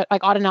blood pressure,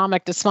 like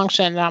autonomic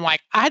dysfunction. And I'm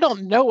like, I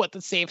don't know what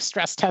the safe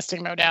stress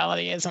testing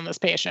modality is on this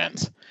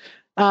patient.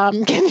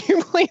 Can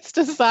you please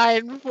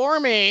decide for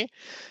me?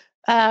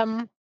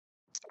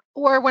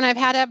 Or when I've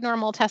had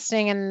abnormal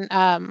testing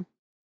and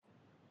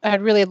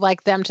I'd really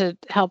like them to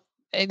help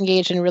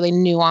engage in really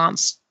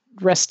nuanced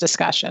risk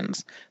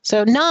discussions.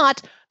 So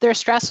not their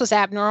stress was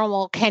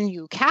abnormal, can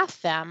you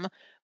cath them?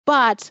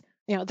 But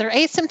they're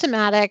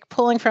asymptomatic,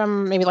 pulling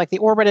from maybe like the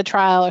Orbita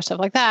trial or stuff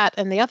like that.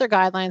 And the other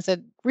guidelines that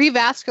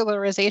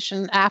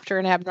revascularization after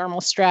an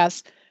abnormal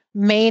stress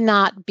may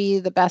not be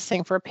the best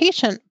thing for a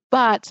patient,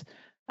 but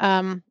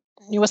can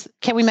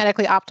we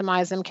medically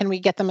optimize them? Can we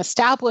get them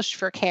established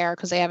for care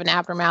because they have an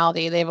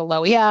abnormality? They have a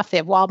low EF, they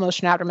have wall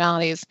motion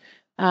abnormalities.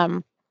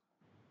 Can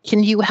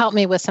you help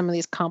me with some of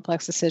these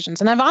complex decisions?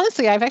 And I've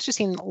actually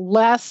seen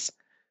less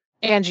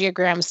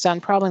angiograms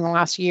done probably in the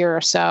last year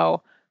or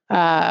so.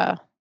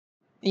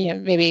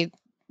 Maybe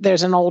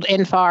there's an old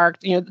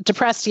infarct,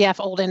 depressed EF,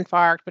 old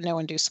infarct, but no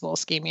inducible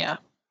ischemia.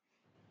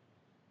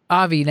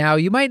 Avi, now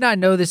you might not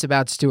know this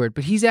about Stuart,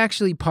 but he's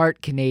actually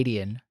part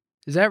Canadian.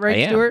 Is that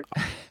right, Stuart?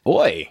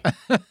 Oi.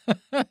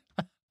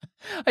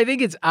 I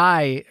think it's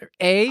A?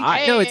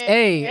 No, it's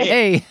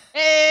A.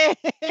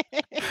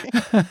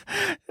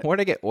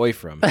 Where'd I get oi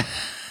from?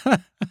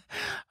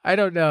 I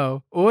don't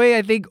know. Oi,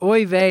 I think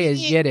oy vey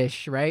is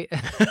Yiddish, right?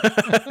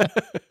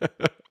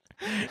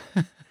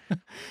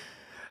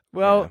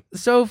 Well, yeah.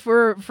 So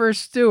for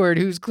Stuart,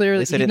 who's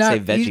clearly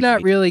he's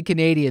not really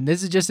Canadian.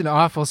 This is just an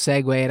awful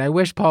segue, and I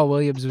wish Paul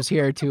Williams was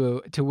here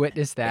to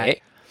witness that.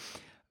 Hey.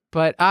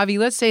 But Avi,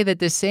 let's say that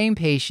this same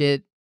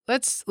patient,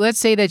 let's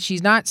say that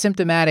she's not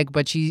symptomatic,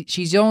 but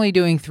she's only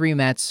doing 3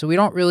 mets, so we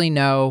don't really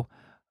know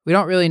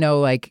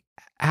like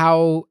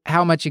how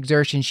much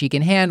exertion she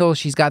can handle.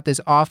 She's got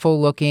this awful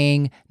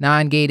looking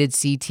non-gated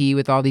CT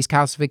with all these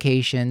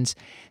calcifications.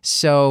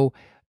 So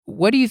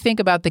what do you think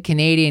about the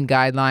Canadian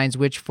guidelines,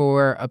 which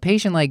for a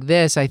patient like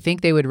this, I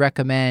think they would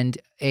recommend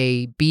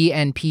a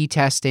BNP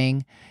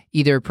testing,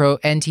 either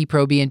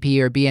NT-proBNP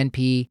or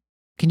BNP.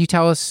 Can you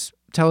tell us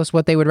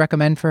what they would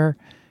recommend for her?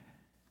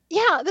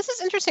 Yeah, this is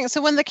interesting.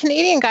 So when the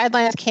Canadian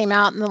guidelines came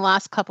out in the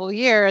last couple of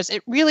years,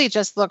 it really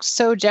just looks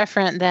so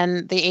different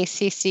than the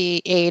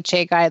ACC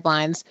AHA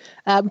guidelines.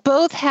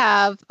 Both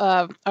have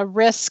a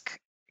risk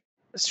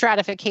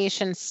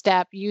stratification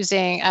step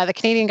using the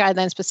Canadian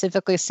guidelines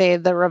specifically say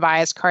the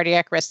revised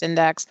cardiac risk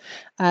index.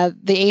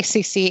 The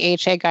ACC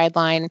AHA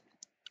guideline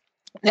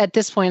at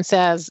this point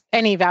says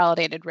any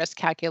validated risk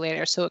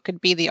calculator. So it could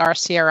be the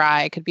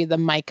RCRI, it could be the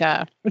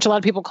MICA, which a lot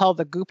of people call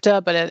the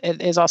Gupta, but it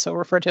is also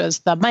referred to as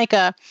the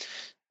MICA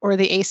or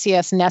the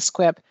ACS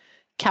NESQIP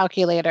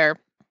calculator.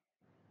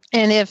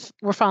 And if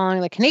we're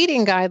following the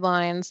Canadian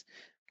guidelines,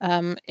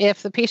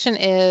 if the patient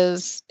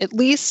is at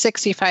least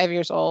 65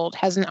 years old,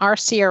 has an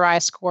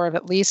RCRI score of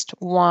at least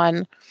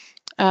 1,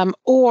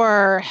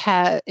 or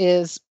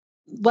is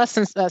less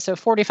than so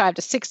 45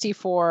 to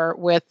 64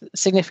 with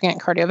significant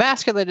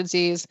cardiovascular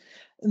disease,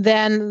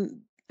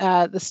 then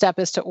the step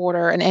is to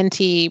order an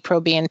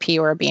NT-proBNP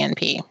or a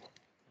BNP.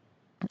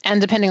 And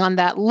depending on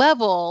that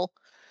level,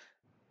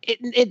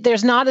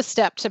 there's not a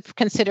step to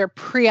consider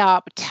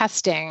pre-op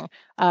testing.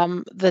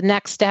 The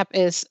next step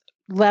is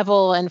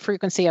level and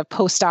frequency of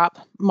post-op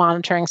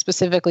monitoring,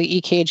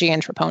 specifically EKG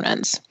and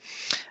troponins.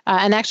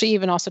 And actually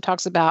even also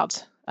talks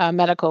about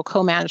medical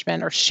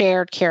co-management or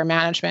shared care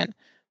management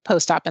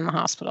post-op in the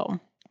hospital.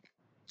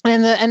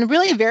 And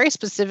really very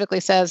specifically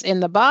says in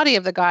the body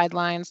of the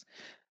guidelines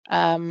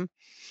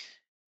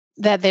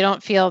that they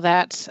don't feel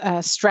that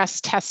stress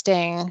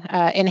testing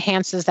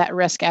enhances that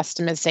risk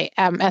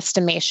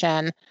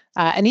estimation,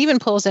 and even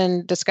pulls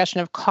in discussion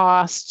of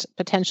cost,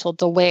 potential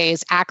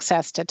delays,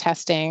 access to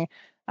testing,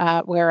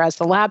 whereas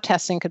the lab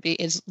testing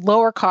is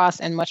lower cost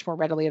and much more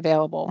readily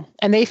available.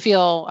 And they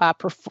feel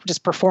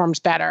just performs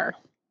better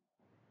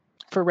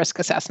for risk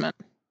assessment.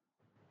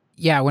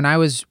 Yeah, when I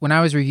was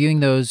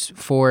reviewing those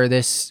for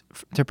this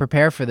to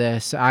prepare for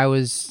this, I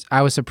was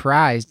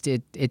surprised.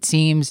 It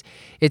seems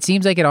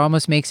like it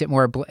almost makes it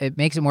more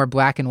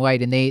black and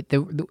white. And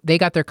they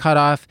got their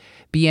cutoff.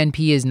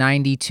 BNP is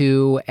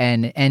 92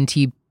 and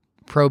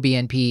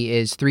NT-proBNP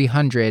is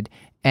 300,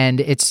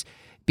 and it's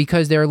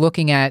because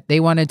they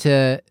wanted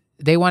to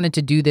they wanted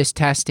to do this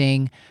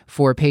testing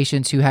for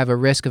patients who have a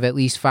risk of at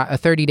least a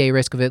 30-day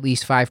risk of at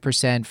least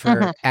 5%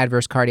 for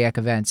adverse cardiac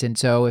events. And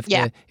so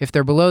if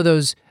they're below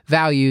those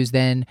values,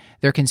 then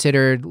they're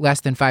considered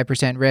less than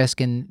 5%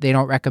 risk, and they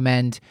don't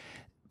recommend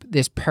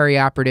this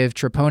perioperative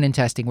troponin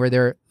testing where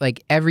they're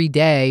like every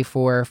day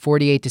for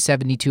 48 to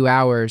 72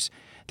 hours,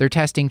 they're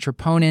testing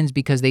troponins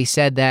because they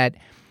said that,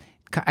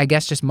 I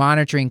guess, just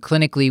monitoring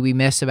clinically, we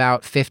miss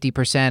about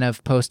 50%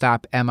 of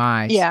post-op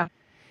MIs. Yeah.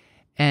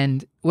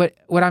 And what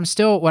I'm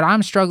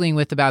struggling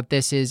with about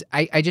this is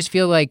I just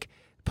feel like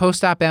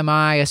post-op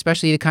MI,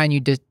 especially the kind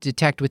you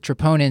detect with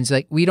troponins,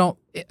 like we don't,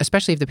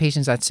 especially if the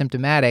patient's not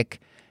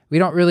symptomatic, we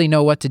don't really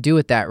know what to do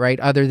with that, right?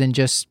 Other than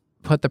just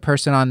put the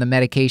person on the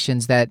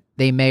medications that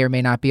they may or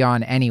may not be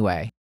on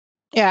anyway.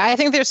 Yeah, I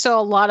think there's still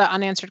a lot of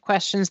unanswered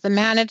questions. The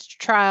managed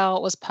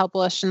trial was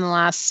published in the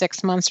last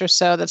 6 months or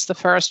so. That's the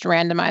first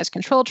randomized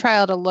control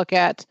trial to look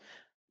at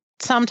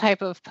some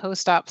type of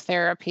post-op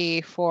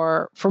therapy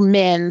for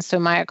men, so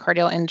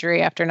myocardial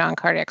injury after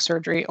non-cardiac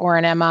surgery or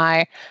an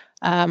MI,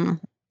 and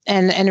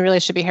really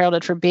should be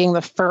heralded for being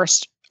the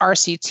first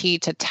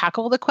RCT to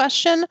tackle the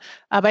question.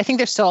 But I think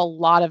there's still a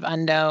lot of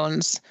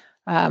unknowns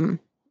and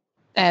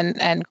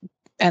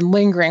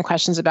lingering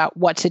questions about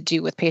what to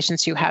do with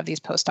patients who have these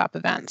post-op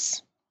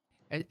events.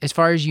 As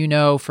far as you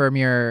know from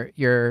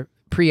your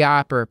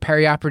pre-op or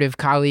perioperative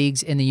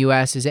colleagues in the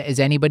U.S., is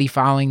anybody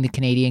following the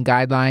Canadian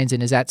guidelines,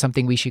 and is that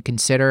something we should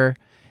consider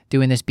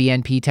doing this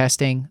BNP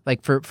testing?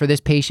 Like for this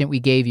patient we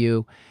gave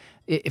you,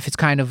 if it's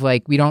kind of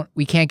like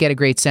we can't get a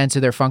great sense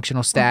of their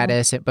functional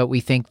status, but we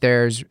think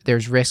there's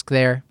risk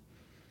there.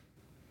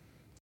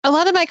 A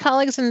lot of my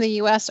colleagues in the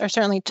U.S. are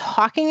certainly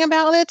talking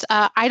about it.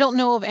 I don't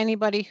know of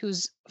anybody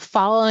who's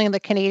following the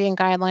Canadian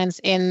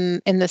guidelines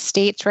in the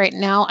States right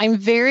now. I'm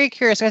very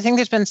curious. I think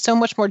there's been so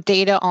much more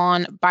data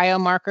on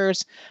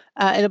biomarkers.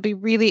 It'll be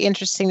really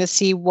interesting to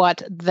see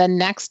what the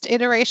next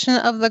iteration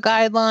of the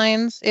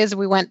guidelines is.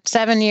 We went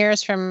 7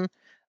 years from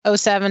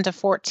 2007 to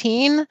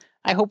 2014.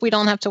 I hope we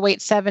don't have to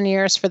wait 7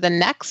 years for the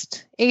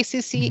next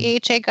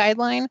ACC-AHA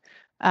guideline.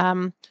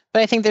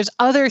 But I think there's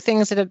other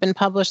things that have been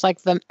published,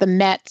 like the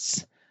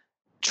METS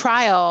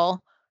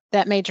trial,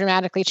 that may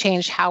dramatically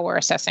change how we're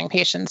assessing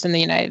patients in the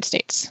United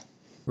States.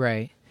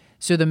 Right.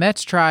 So the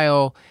METS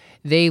trial,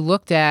 they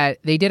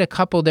did a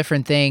couple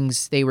different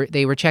things. They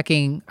were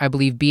checking, I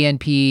believe,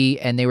 BNP,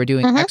 and they were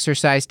doing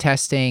exercise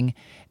testing,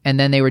 and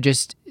then they were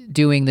just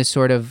doing this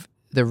sort of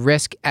the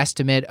risk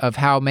estimate of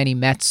how many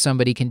METs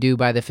somebody can do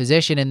by the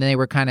physician, and they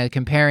were kind of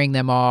comparing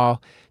them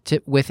all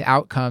with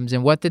outcomes.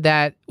 And what did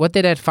that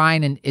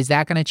find, and is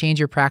that going to change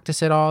your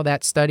practice at all,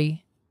 that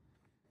study?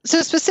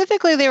 So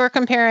specifically, they were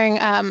comparing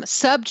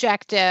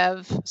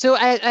subjective. So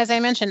as I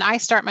mentioned, I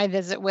start my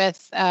visit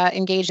with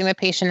engaging the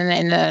patient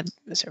in a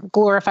sort of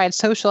glorified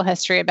social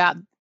history about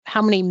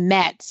how many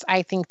METs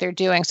I think they're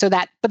doing.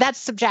 But that's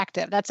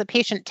subjective. That's a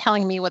patient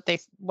telling me what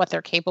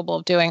they're capable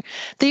of doing.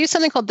 They use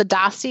something called the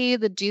DASI,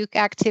 the Duke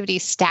Activity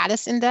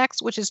Status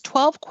Index, which is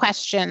 12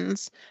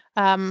 questions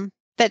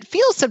that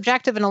feels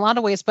subjective in a lot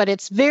of ways, but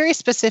it's very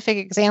specific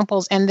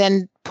examples, and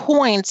then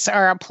points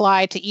are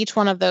applied to each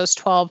one of those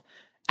 12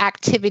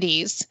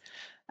 activities,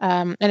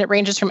 and it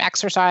ranges from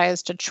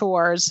exercise to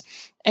chores,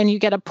 and you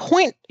get a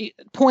point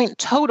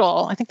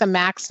total. I think the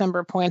max number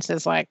of points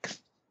is like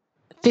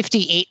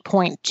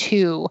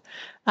 58.2.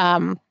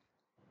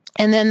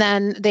 And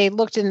then they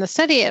looked in the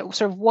study at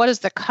sort of what is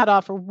the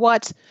cutoff, or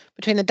what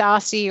between the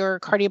DASI or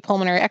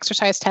cardiopulmonary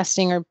exercise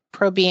testing or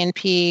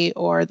pro-BNP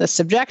or the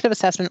subjective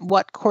assessment,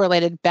 what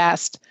correlated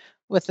best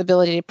with the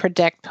ability to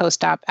predict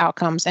post-op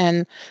outcomes.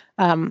 And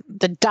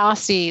the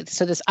DASI,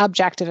 so this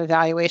objective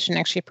evaluation,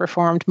 actually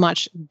performed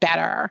much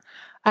better.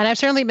 And I've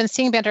certainly been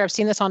seeing better. I've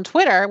seen this on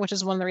Twitter, which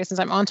is one of the reasons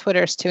I'm on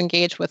Twitter, is to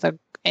engage with an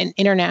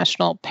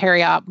international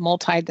peri-op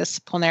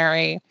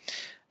multidisciplinary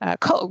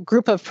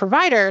group of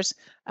providers.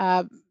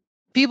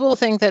 People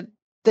think that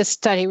this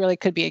study really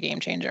could be a game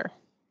changer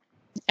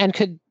and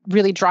could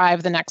really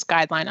drive the next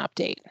guideline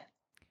update.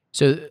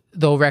 So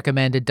they'll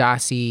recommend a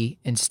DASI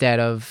instead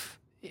of...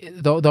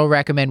 They'll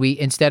recommend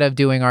instead of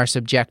doing our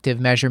subjective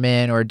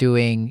measurement or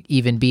doing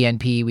even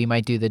BNP, we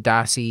might do the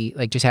DASI,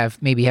 like just have,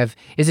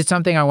 is it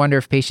something, I wonder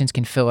if patients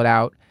can fill it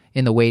out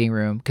in the waiting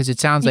room? Because it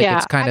sounds like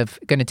it's kind of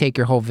going to take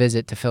your whole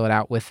visit to fill it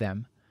out with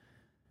them.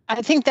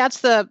 I think that's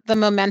the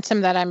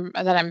momentum that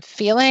I'm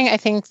feeling. I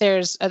think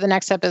there's the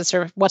next step is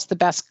sort of what's the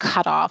best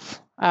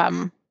cutoff.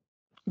 But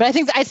I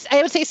think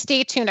I would say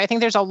stay tuned. I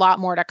think there's a lot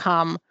more to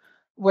come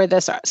where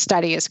this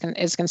study is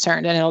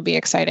concerned, and it'll be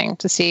exciting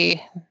to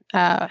see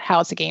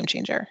how it's a game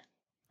changer.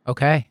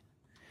 Okay.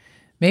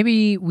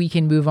 Maybe we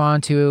can move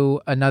on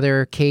to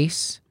another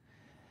case.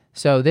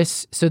 So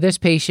this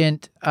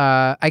patient,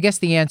 I guess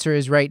the answer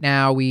is right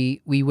now you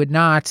would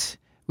not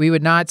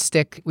use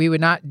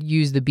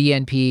the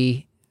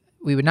BNP.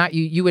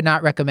 You would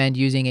not recommend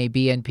using a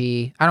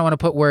BNP. I don't want to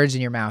put words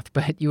in your mouth,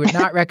 but you would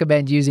not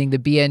recommend using the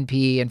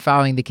BNP and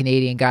following the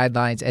Canadian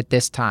guidelines at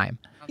this time.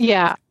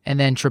 Yeah. And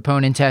then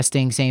troponin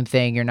testing, same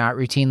thing. You're not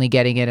routinely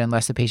getting it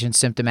unless the patient's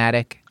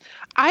symptomatic.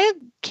 I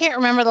can't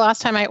remember the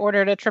last time I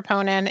ordered a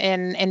troponin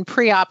in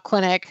pre-op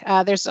clinic.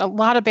 There's a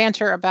lot of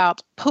banter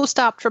about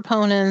post-op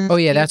troponins. Oh,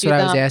 yeah, that's what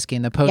I was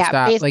asking. The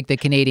post-op, Yeah, like the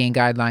Canadian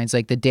guidelines,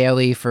 like the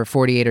daily for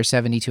 48 or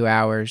 72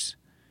 hours.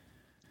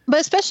 But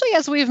especially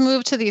as we've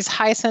moved to these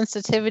high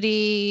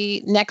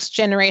sensitivity next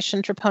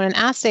generation troponin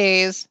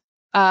assays,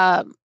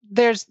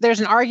 there's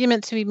an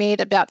argument to be made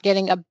about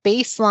getting a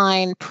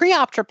baseline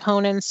pre-op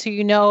troponin, so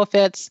you know if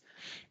it's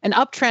an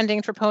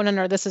uptrending troponin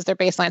or this is their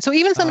baseline. So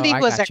even somebody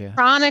who has a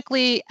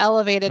chronically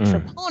elevated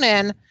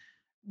troponin,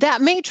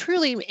 that may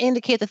truly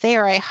indicate that they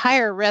are a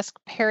higher risk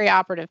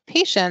perioperative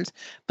patient.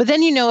 But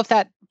then you know if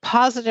that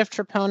positive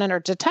troponin or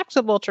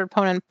detectable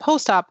troponin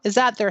post-op, is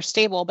that their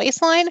stable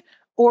baseline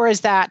or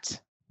is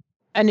that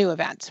a new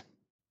event?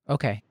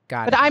 Okay,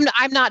 got it. But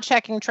I'm not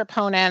checking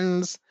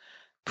troponins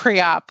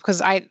pre-op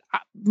because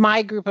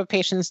my group of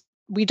patients,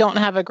 we don't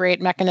have a great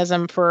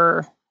mechanism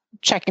for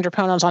checking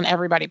troponins on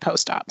everybody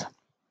post-op.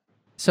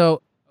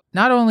 So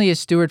not only is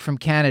Stuart from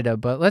Canada,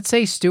 but let's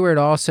say Stuart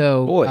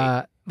also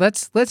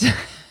let's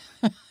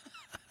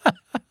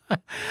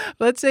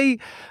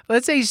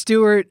say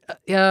Stuart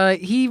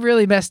he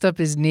really messed up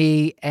his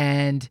knee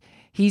and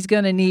he's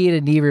gonna need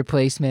a knee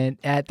replacement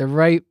at the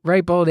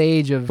ripe old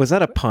age of. Was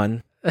that a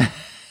pun?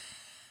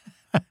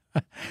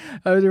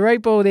 The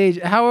ripe old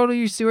age. How old are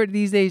you, Stuart,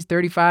 these days?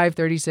 35,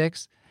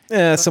 36?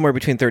 Somewhere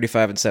between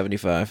 35 and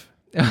 75.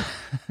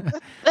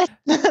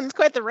 That's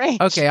quite the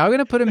range. Okay, I'm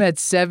gonna put him at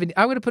 70.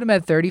 I'm gonna put him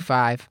at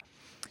 35.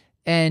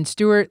 And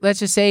Stuart, let's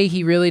just say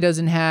he really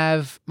doesn't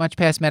have much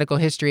past medical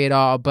history at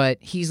all, but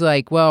he's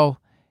like, well,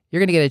 you're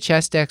gonna get a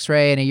chest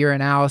X-ray and a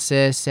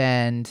urinalysis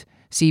and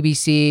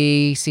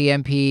CBC,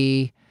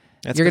 CMP.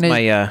 That's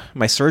because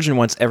my surgeon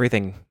wants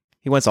everything.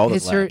 He wants all the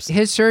labs.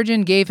 His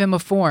surgeon gave him a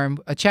form,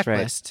 a checklist.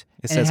 Right.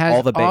 It says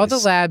all the base. all the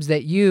labs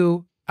that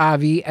you,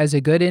 Avi, as a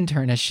good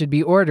internist, should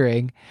be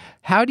ordering.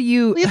 How do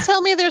you... Please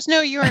tell me there's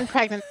no urine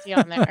pregnancy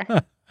on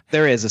there.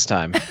 There is this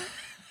time.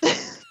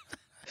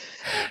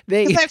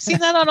 Because I've seen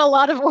that on a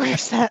lot of order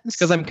sets. It's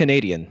because I'm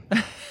Canadian.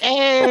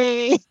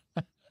 Hey.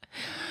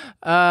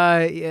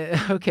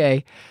 Yeah,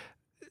 okay.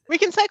 We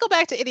can cycle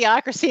back to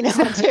idiocracy now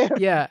too.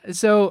 Yeah.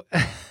 So,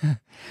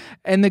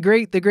 and the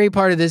great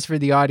part of this for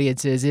the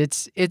audience is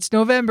it's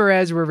November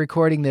as we're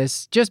recording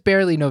this, just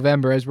barely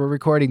November as we're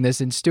recording this,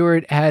 and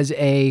Stuart has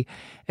a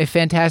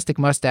fantastic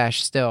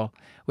mustache still,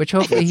 which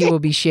hopefully he will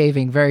be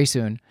shaving very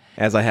soon.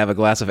 As I have a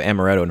glass of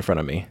amaretto in front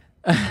of me.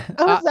 Oh,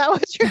 is that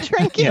what you're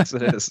drinking? Yes,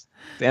 it is.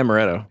 The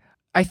amaretto.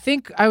 I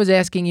think I was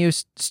asking you,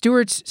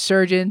 Stuart's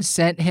surgeon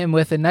sent him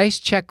with a nice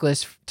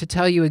checklist to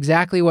tell you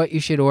exactly what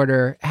you should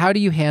order. How do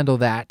you handle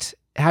that?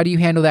 How do you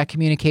handle that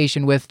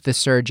communication with the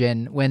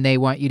surgeon when they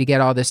want you to get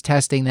all this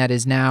testing that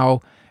is now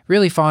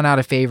really fallen out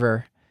of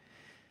favor?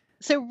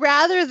 So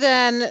rather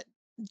than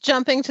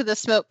jumping to the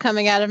smoke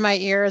coming out of my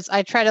ears,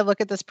 I try to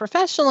look at this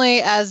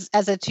professionally as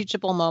a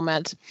teachable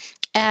moment.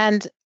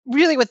 And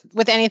really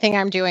with anything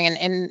I'm doing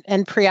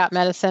in pre-op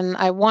medicine,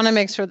 I want to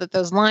make sure that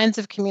those lines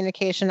of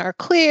communication are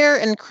clear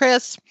and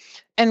crisp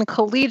and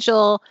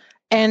collegial.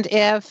 And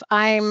if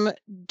I'm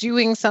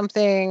doing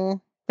something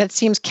that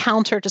seems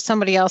counter to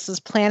somebody else's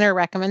plan or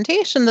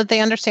recommendation, that they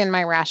understand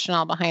my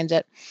rationale behind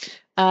it.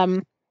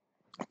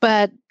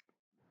 But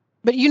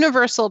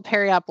universal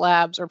peri-op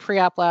labs or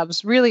pre-op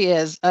labs really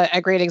is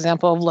a great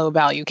example of low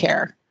value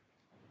care.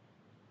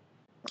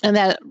 And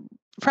that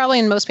probably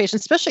in most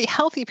patients, especially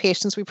healthy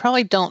patients, we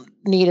probably don't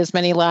need as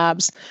many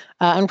labs.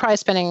 I'm probably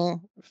spending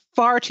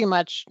far too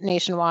much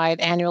nationwide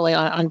annually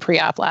on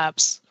pre-op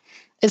labs,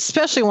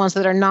 especially ones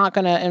that are not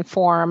going to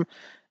inform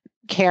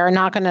care,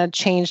 not going to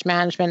change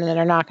management, and that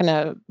are not going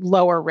to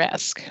lower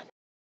risk.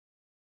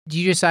 Do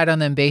you decide on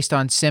them based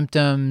on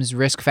symptoms,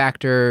 risk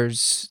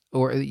factors,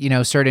 or,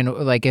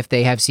 certain, like if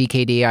they have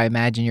CKD, I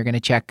imagine you're going to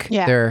check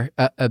their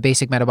a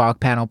basic metabolic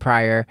panel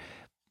prior.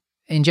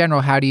 In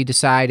general, how do you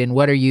decide, and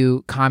what are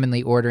you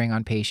commonly ordering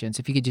on patients?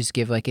 If you could just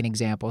give like an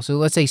example. So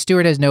let's say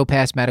Stuart has no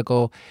past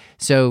medical.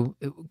 So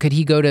could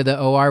he go to the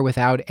OR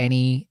without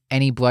any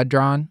blood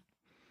drawn?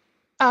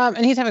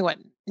 And he's having what?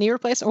 Knee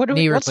replacement?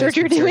 What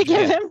surgery did we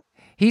give him?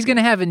 He's going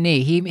to have a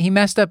knee. He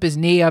messed up his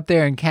knee up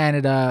there in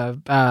Canada.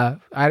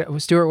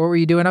 Stuart, what were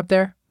you doing up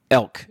there?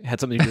 Elk. It had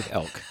something to do with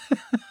elk.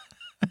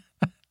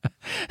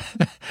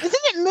 Isn't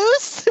it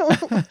moose?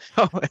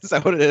 Oh, is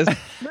that what it is?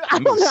 I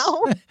don't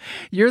know.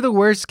 You're the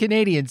worst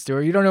Canadian,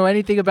 Stuart. You don't know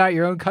anything about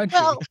your own country.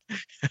 Well,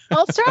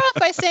 I'll start off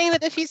by saying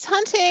that if he's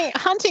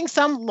hunting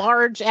some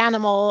large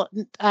animal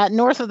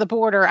north of the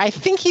border, I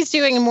think he's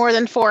doing more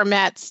than 4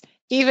 Mets,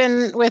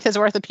 even with his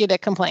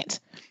orthopedic complaint.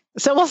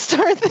 So we'll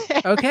start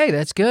there. Okay,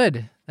 that's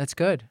good. That's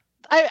good.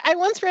 I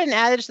once read an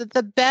adage that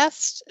the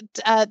best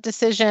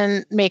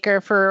decision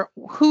maker for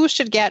who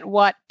should get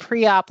what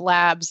pre-op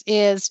labs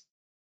is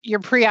your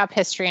pre-op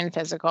history and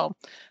physical.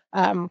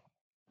 And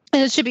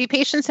it should be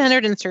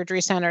patient-centered and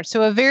surgery-centered.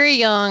 So a very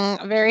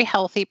young, very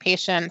healthy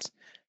patient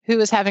who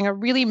is having a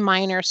really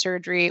minor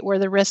surgery where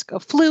the risk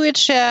of fluid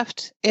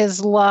shift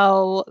is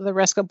low, the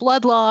risk of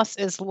blood loss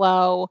is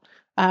low,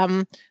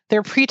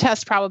 their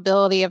pretest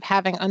probability of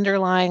having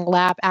underlying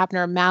lab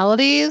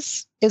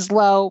abnormalities is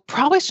low,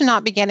 probably should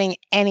not be getting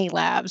any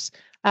labs.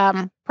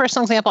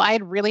 Personal example, I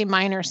had really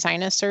minor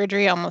sinus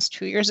surgery almost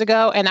 2 years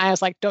ago, and I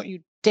was like, don't you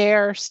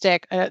dare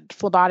stick a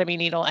phlebotomy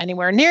needle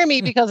anywhere near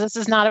me because this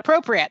is not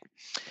appropriate.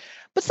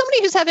 But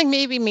somebody who's having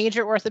maybe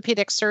major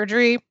orthopedic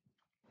surgery,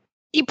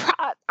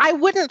 I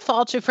wouldn't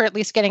fault you for at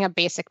least getting a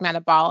basic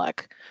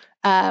metabolic.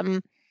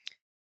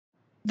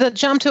 The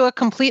jump to a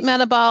complete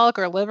metabolic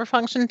or liver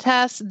function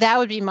test, that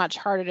would be much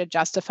harder to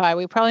justify.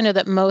 We probably know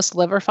that most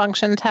liver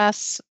function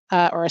tests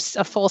or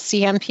a full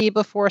CMP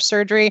before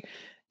surgery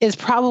is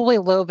probably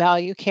low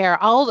value care.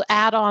 I'll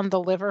add on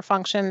the liver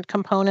function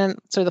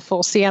component, so the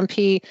full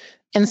CMP,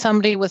 in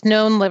somebody with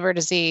known liver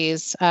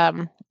disease,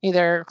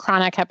 either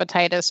chronic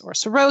hepatitis or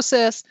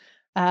cirrhosis,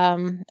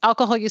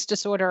 alcohol use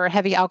disorder or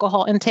heavy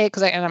alcohol intake,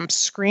 because I'm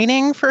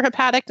screening for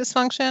hepatic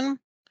dysfunction.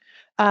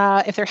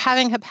 If they're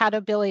having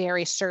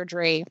hepatobiliary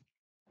surgery,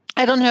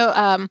 I don't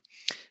know,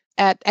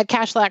 at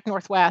Cashlack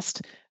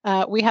Northwest,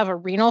 we have a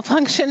renal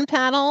function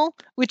panel,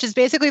 which is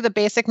basically the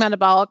basic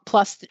metabolic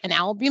plus an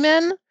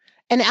albumin.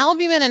 And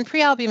albumin and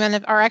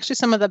prealbumin are actually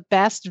some of the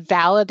best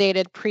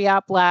validated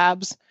pre-op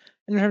labs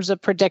in terms of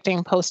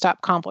predicting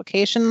post-op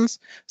complications.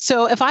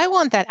 So if I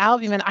want that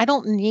albumin, I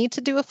don't need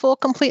to do a full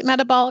complete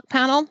metabolic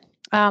panel.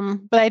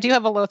 But I do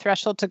have a low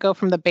threshold to go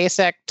from the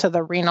basic to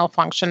the renal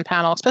function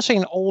panel, especially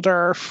in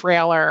older,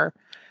 frailer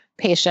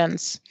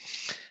patients.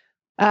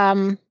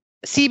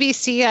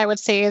 CBC, I would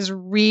say, is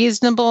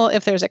reasonable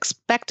if there's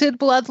expected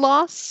blood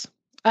loss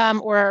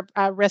or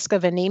a risk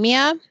of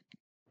anemia.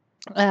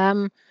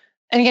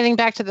 And getting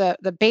back to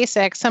the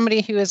basics,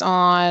 somebody who is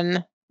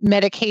on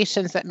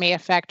medications that may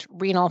affect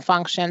renal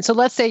function. So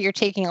let's say you're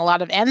taking a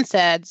lot of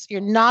NSAIDs,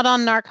 you're not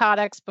on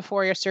narcotics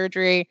before your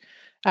surgery.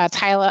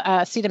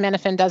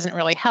 Acetaminophen doesn't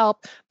really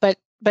help, but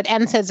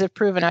NSAIDs have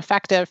proven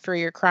effective for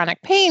your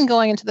chronic pain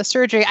going into the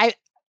surgery.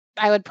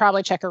 I would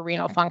probably check a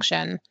renal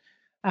function.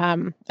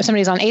 If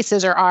somebody's on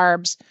ACEs or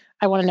ARBs,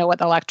 I want to know what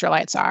the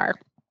electrolytes are.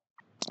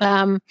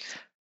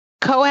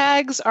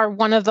 Coags are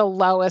one of the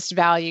lowest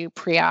value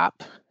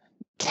pre-op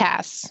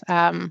tests.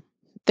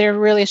 There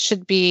really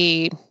should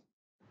be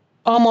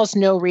almost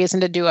no reason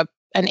to do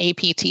an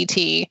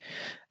APTT.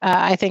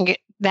 I think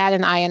that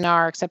and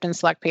INR, except in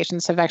select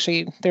patients, have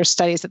actually, there's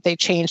studies that they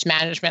changed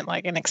management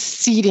like an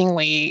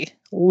exceedingly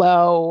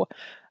low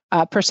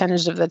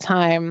percentage of the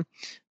time.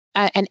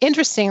 And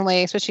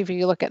interestingly, especially if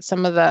you look at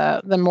some of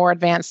the more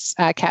advanced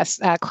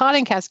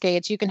clotting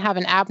cascades, you can have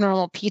an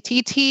abnormal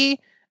PTT,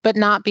 but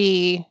not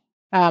be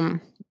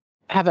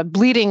have a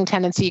bleeding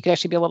tendency. You could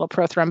actually be a little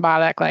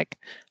prothrombotic, like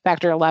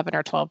factor 11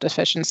 or 12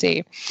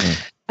 deficiency.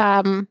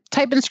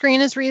 Type and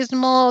screen is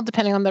reasonable,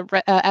 depending on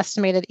the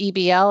estimated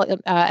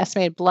EBL,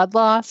 estimated blood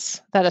loss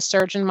that a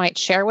surgeon might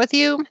share with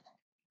you.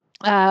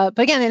 But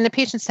again, in a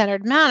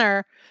patient-centered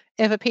manner,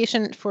 if a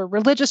patient for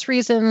religious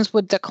reasons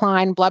would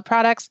decline blood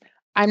products,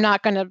 I'm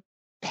not going to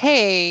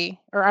pay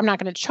or I'm not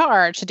going to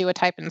charge to do a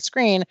type and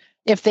screen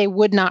if they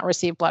would not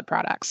receive blood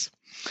products.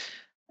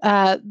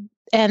 And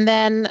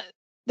then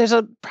there's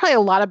probably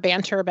a lot of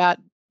banter about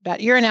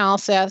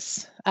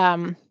urinalysis.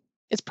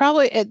 It's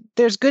probably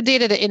there's good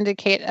data to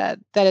indicate that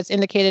it's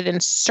indicated in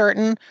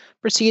certain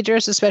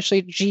procedures,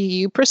 especially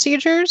GU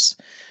procedures.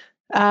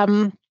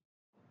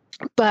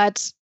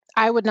 But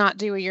I would not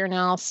do a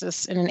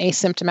urinalysis in an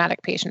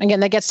asymptomatic patient. Again,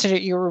 that gets to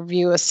your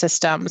review of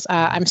systems.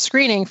 I'm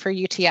screening for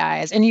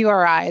UTIs and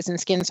URIs and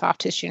skin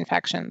soft tissue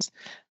infections.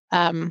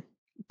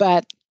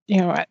 But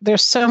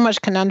there's so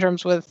much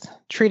conundrums with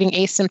treating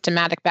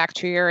asymptomatic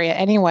bacteriuria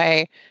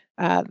anyway,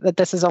 that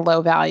this is a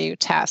low value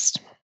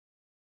test.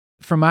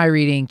 From my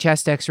reading,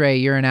 chest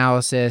x-ray,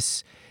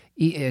 urinalysis,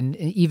 and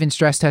even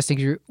stress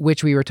testing,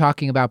 which we were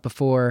talking about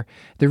before,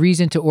 the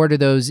reason to order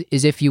those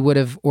is if you would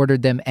have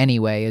ordered them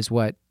anyway, is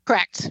what?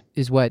 Correct.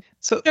 Is what?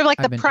 So they're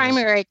like the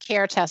primary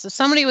care test. If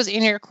somebody was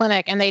in your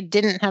clinic and they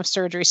didn't have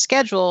surgery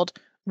scheduled,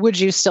 would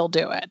you still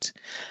do it?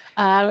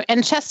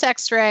 And chest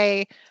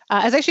x-ray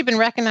has actually been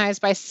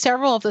recognized by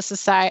several of the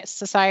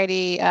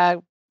society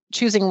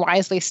choosing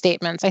wisely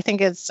statements. I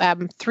think it's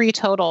 3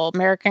 total.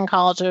 American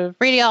College of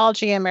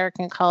Radiology,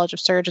 American College of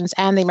Surgeons,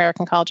 and the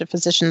American College of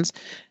Physicians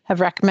have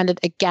recommended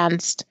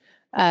against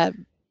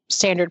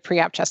standard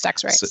pre-op chest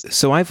x-rays.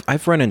 So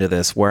I've run into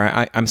this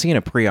where I'm seeing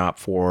a pre-op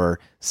for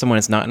someone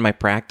that's not in my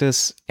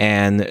practice,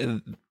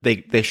 and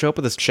they show up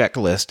with this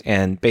checklist,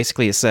 and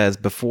basically it says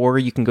before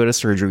you can go to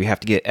surgery, you have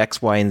to get X,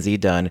 Y, and Z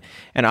done.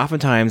 And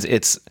oftentimes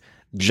it's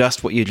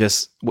just what you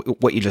just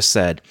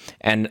said.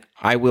 And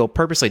I will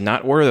purposely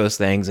not order those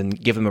things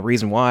and give them a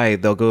reason why.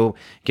 They'll go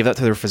give that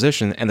to their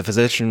physician, and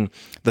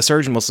the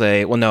surgeon will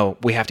say, well, no,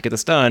 we have to get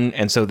this done.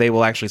 And so they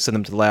will actually send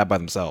them to the lab by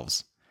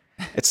themselves.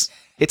 It's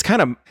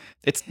and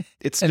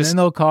just, then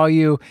they'll call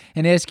you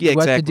and ask you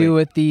what to do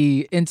with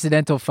the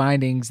incidental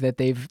findings that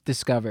they've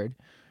discovered.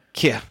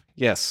 Yeah.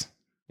 Yes.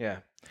 Yeah.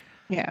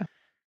 Yeah.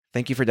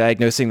 Thank you for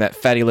diagnosing that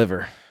fatty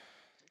liver.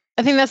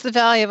 I think that's the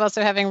value of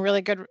also having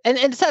really good,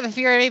 and stuff. If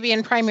you're maybe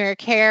in primary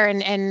care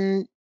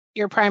and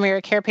your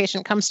primary care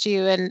patient comes to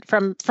you, and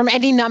from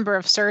any number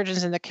of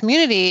surgeons in the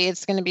community,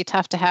 it's going to be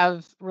tough to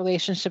have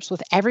relationships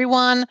with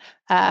everyone.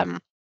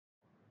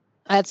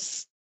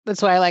 That's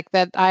why I like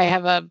that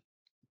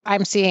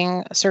I'm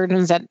seeing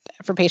surgeons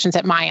for patients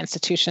at my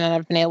institution, and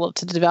I've been able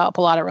to develop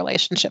a lot of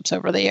relationships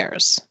over the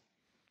years.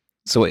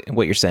 So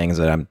what you're saying is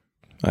that I'm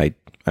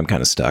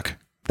kind of stuck.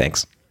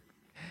 Thanks.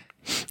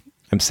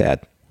 I'm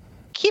sad.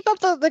 Keep up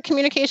the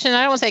communication.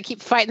 I don't want to say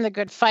keep fighting the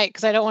good fight,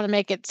 because I don't want to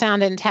make it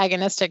sound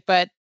antagonistic,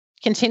 but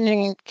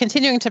continuing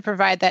to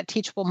provide that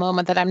teachable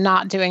moment that I'm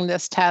not doing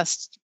this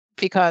test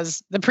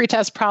because the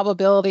pretest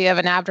probability of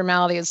an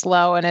abnormality is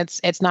low, and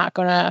it's not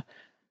going to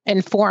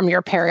inform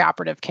your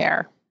perioperative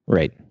care.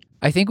 Right.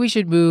 I think we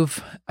should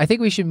move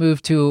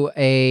to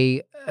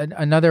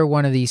another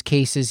one of these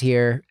cases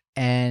here,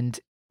 and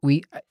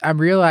I'm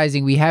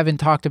realizing we haven't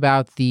talked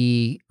about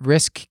the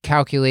risk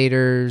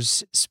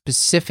calculators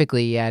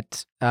specifically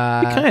yet. We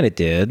kind of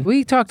did.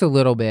 We talked a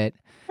little bit.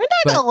 We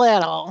talked a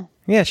little.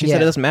 Yeah, she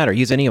said it doesn't matter.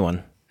 Use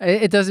anyone.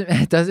 It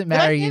doesn't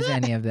matter. Use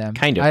any of them.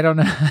 Kind of. I don't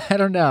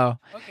know.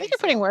 I think you're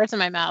putting words in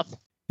my mouth.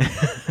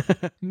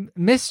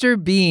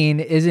 Mr. Bean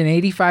is an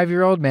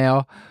 85-year-old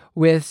male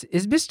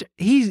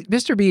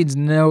Mr. Bean's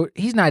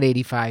he's not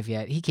 85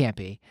 yet. He can't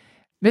be.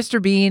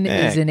 Mr. Bean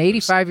is an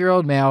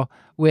 85-year-old male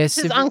with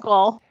his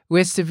uncle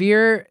with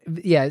severe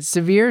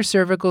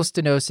cervical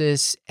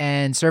stenosis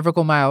and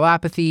cervical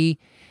myelopathy.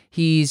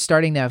 He's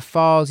starting to have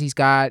falls. He's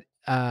got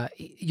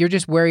you're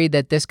just worried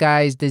that this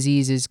guy's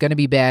disease is going to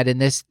be bad,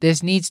 and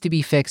this needs to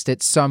be fixed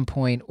at some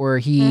point, or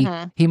he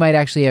might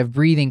actually have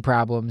breathing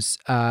problems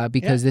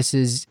because this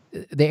is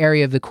the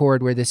area of the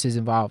cord where this is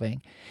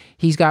involving.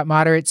 He's got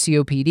moderate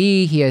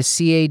COPD. He has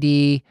CAD.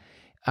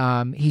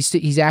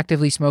 He's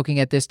actively smoking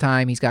at this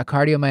time. He's got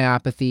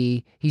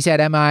cardiomyopathy. He's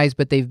had MIs,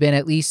 but they've been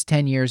at least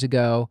 10 years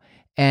ago,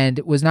 and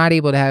was not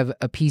able to have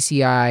a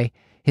PCI.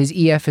 His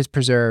EF is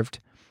preserved.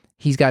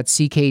 He's got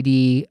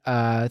CKD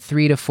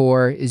 3 to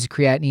 4. His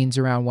creatinine's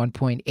around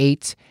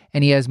 1.8,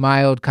 and he has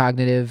mild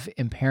cognitive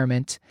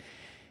impairment.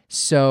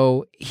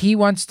 So he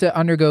wants to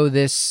undergo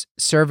this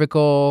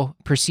cervical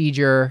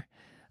procedure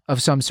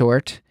of some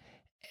sort.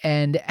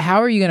 And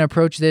how are you going to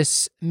approach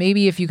this?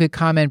 Maybe if you could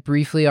comment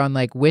briefly on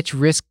like which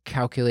risk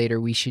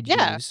calculator we should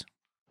use.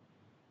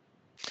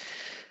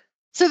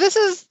 So this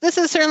is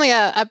certainly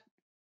a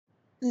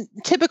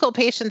typical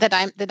patient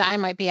that I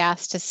might be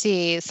asked to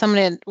see,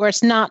 someone where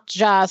it's not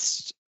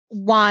just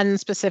one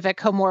specific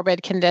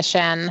comorbid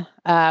condition,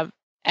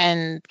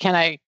 and can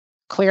I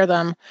clear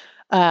them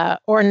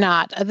or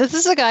not. This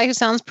is a guy who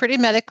sounds pretty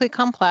medically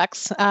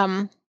complex,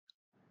 and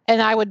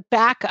I would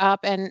back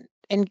up and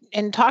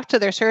talk to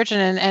their surgeon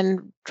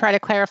and try to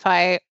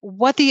clarify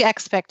what the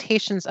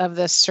expectations of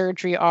this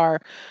surgery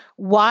are.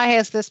 Why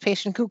is this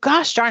patient, who,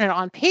 gosh darn it,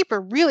 on paper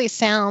really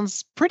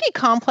sounds pretty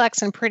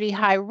complex and pretty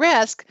high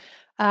risk,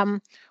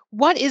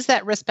 what is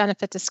that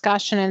risk-benefit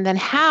discussion? And then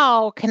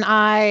how can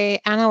I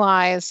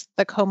analyze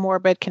the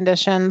comorbid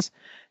conditions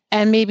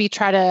and maybe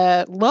try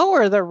to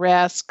lower the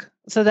risk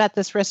so that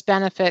this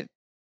risk-benefit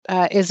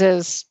is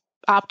as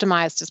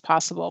optimized as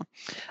possible?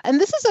 And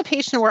this is a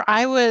patient where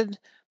I would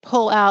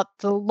pull out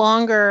the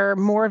longer,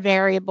 more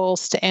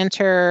variables to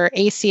enter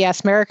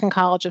ACS, American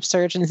College of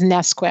Surgeons,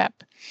 NSQIP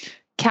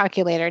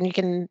calculator. And you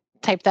can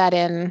type that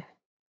in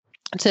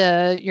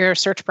to your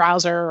search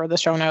browser or the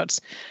show notes.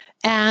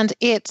 And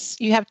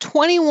you have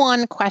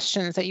 21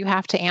 questions that you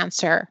have to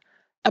answer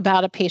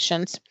about a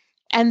patient.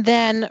 And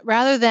then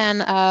rather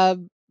than a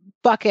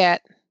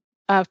bucket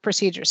of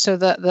procedures, so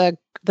the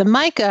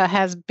MICA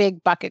has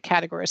big bucket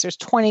categories. There's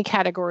 20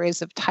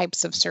 categories of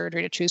types of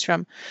surgery to choose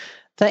from.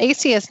 The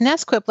ACS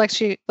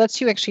NSQIP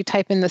lets you actually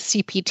type in the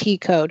CPT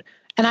code.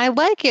 And I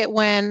like it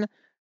when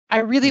I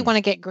really want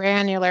to get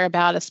granular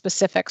about a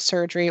specific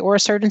surgery, or a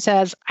surgeon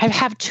says, I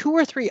have 2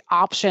 or 3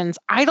 options.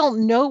 I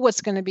don't know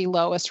what's going to be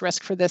lowest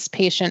risk for this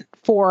patient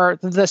for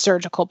the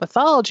surgical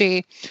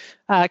pathology.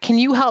 Can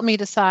you help me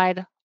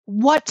decide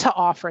what to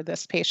offer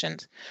this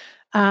patient?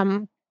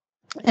 And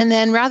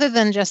then rather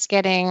than just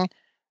getting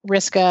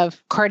risk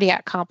of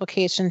cardiac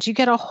complications, you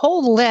get a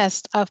whole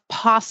list of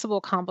possible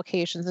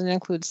complications, and it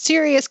includes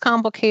serious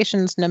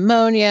complications,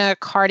 pneumonia,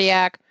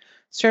 cardiac,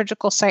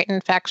 surgical site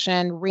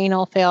infection,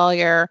 renal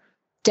failure,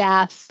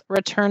 death,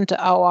 return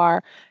to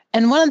OR.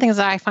 And one of the things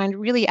that I find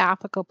really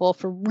applicable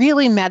for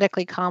really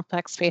medically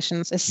complex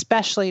patients,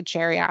 especially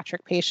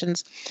geriatric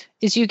patients,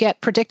 is you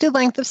get predicted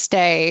length of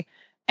stay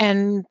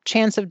and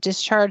chance of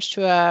discharge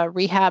to a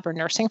rehab or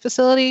nursing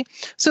facility.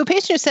 So a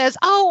patient who says,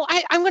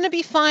 I'm going to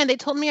be fine. They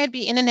told me I'd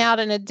be in and out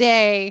in a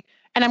day,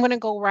 and I'm going to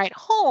go right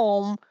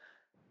home,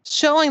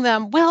 showing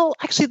them, well,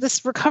 actually,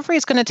 this recovery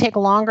is going to take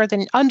longer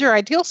than, under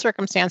ideal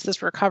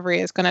circumstances, recovery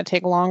is going to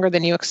take longer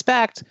than you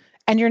expect,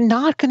 and you're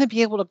not going to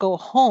be able to go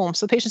home.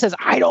 So the patient says,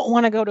 I don't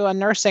want to go to a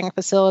nursing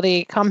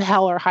facility come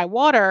hell or high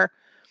water.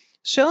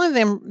 Showing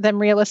them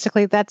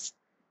realistically, that's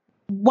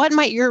what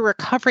might your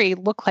recovery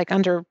look like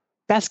under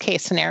best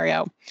case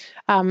scenario,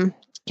 can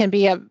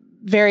be a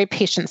very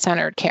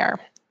patient-centered care.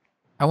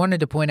 I wanted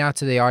to point out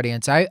to the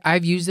audience,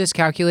 I've used this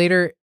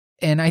calculator,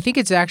 and I think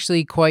it's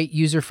actually quite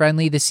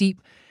user-friendly.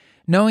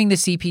 Knowing the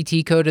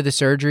CPT code of the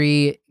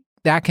surgery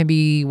that can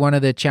be one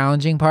of the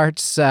challenging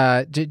parts,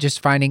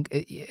 just finding,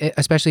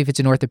 especially if it's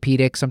an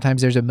orthopedic,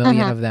 sometimes there's a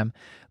million of them.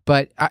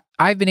 But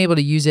I've been able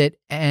to use it,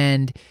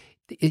 and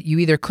you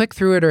either click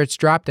through it or it's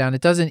drop down.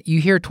 It doesn't,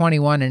 you hear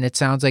 21 and it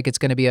sounds like it's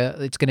going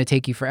to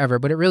take you forever,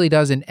 but it really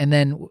doesn't. And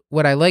then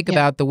what I like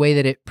about the way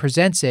that it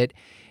presents it,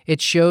 it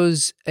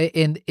shows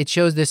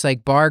this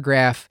like bar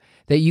graph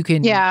that you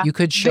could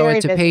show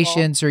it to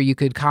patients, or you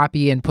could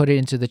copy and put it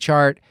into the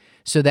chart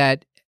so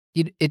that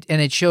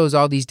it shows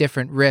all these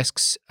different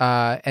risks,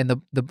 and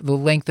the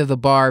length of the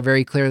bar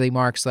very clearly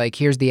marks like,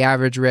 here's the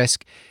average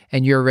risk,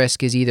 and your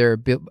risk is either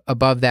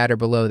above that or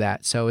below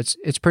that. So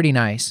it's pretty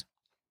nice.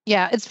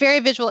 Yeah, it's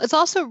very visual. It's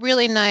also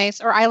really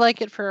nice, or I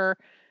like it for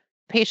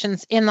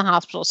patients in the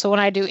hospital. So when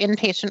I do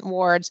inpatient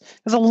wards,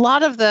 because a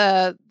lot of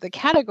the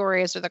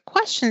categories or the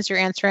questions you're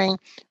answering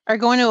are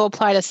going to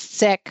apply to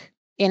sick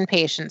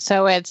inpatients.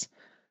 So it's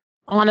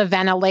on a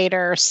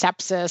ventilator,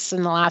 sepsis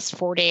in the last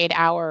 48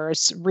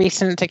 hours,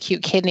 recent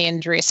acute kidney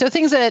injury. So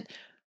things that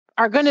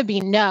are going to be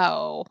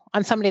no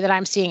on somebody that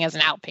I'm seeing as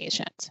an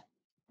outpatient.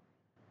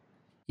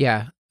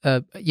 Yeah.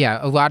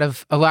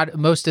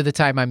 Most of the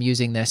time I'm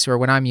using this, or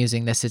when I'm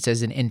using this, it's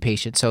as an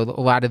inpatient. So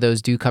a lot of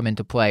those do come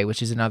into play,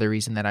 which is another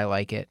reason that I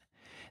like it.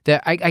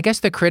 I guess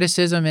the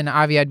criticism, and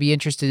Avi, I'd be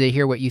interested to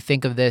hear what you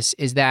think of this,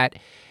 is that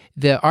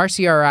the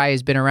RCRI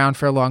has been around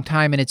for a long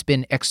time, and it's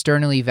been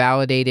externally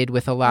validated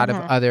with a lot of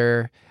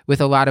other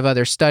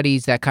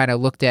studies that kind of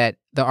looked at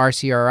the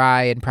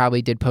RCRI and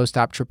probably did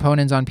post-op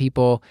troponins on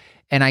people.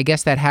 And I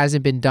guess that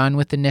hasn't been done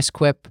with the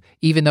NSQIP,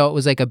 even though it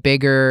was like a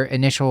bigger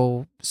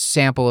initial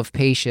sample of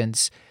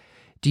patients.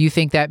 Do you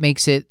think that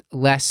makes it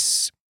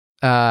less,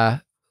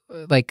 less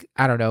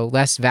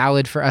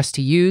valid for us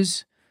to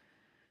use?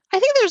 I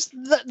think there's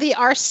the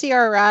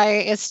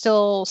RCRI is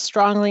still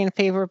strongly in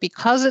favor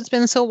because it's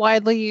been so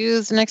widely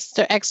used and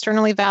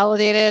externally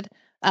validated.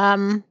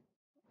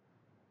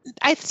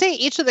 I'd say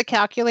each of the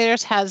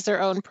calculators has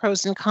their own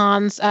pros and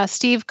cons.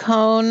 Steve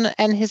Cohn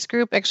and his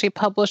group actually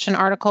published an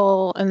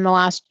article in the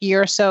last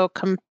year or so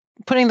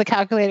putting the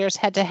calculators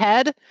head to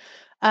head.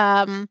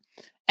 And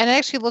it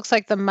actually looks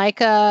like the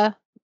MICA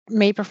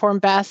may perform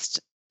best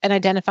in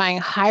identifying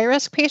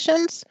high-risk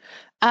patients.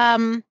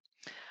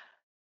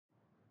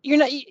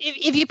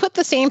 If you put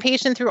the same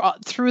patient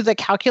through the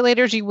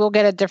calculators, you will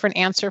get a different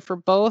answer for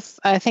both.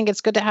 I think it's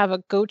good to have a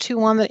go-to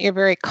one that you're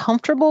very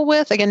comfortable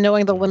with, again,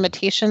 knowing the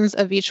limitations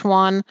of each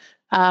one.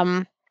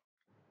 But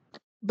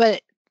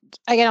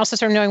again, also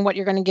sort of knowing what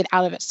you're going to get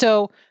out of it.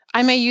 So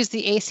I may use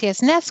the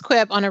ACS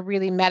NSQIP on a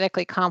really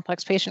medically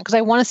complex patient because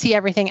I want to see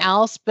everything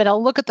else, but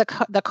I'll look at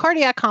the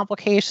cardiac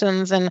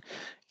complications, and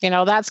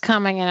that's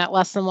coming in at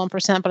less than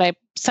 1%, but I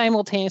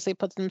simultaneously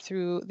put them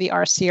through the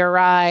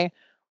RCRI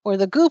or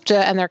the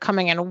Gupta, and they're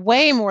coming in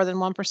way more than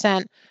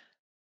 1%.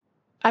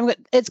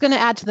 It's going to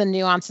add to the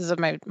nuances of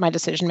my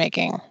decision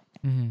making.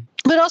 Mm-hmm.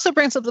 But it also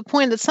brings up the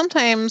point that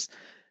sometimes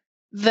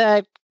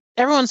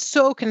everyone's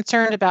so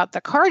concerned about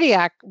the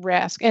cardiac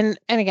risk, and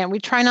again, we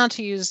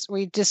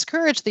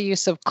discourage the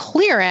use of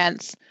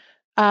clearance.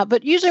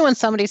 But usually when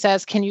somebody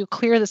says, can you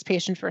clear this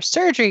patient for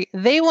surgery,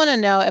 they want to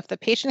know if the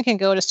patient can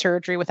go to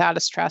surgery without a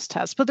stress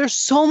test. But there's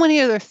so many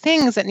other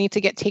things that need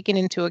to get taken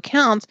into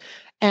account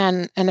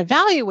and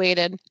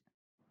evaluated.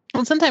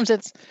 And sometimes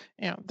it's,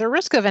 the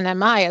risk of an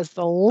MI is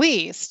the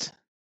least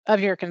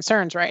of your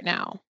concerns right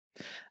now.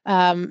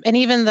 And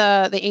even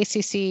the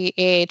ACC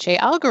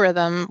AHA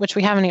algorithm, which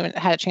we haven't even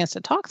had a chance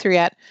to talk through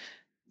yet,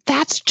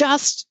 that's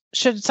just,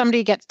 should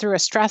somebody get through a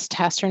stress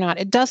test or not?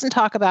 It doesn't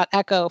talk about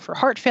echo for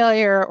heart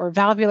failure or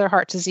valvular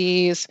heart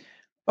disease.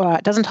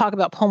 It doesn't talk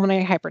about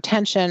pulmonary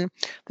hypertension.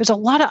 There's a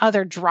lot of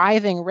other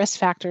driving risk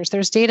factors.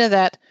 There's data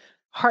that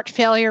heart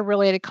failure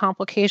related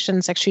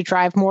complications actually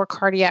drive more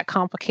cardiac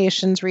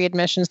complications,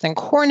 readmissions than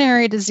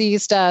coronary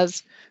disease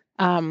does.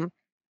 And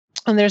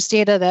there's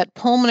data that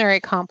pulmonary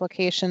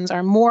complications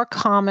are more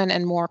common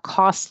and more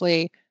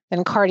costly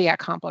than cardiac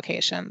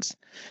complications.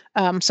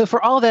 So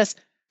for all this,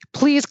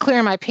 please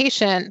clear my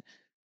patient.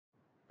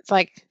 It's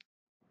like,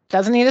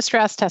 doesn't need a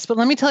stress test, but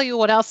let me tell you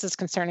what else is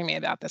concerning me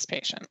about this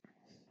patient.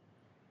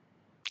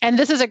 And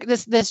this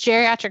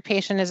geriatric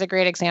patient is a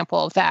great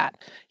example of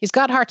that. He's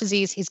got heart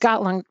disease, he's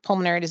got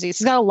pulmonary disease,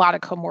 he's got a lot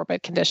of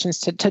comorbid conditions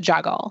to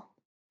juggle.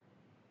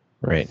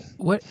 Right.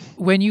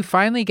 When you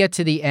finally get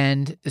to the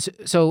end,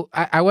 so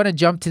I want to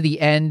jump to the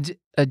end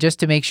just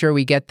to make sure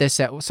we get this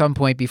at some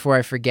point before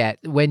I forget.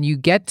 When you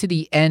get to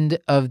the end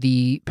of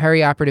the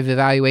perioperative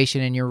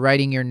evaluation and you're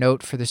writing your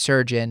note for the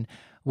surgeon,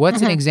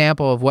 what's an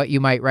example of what you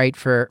might write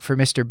for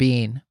Mr.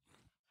 Bean,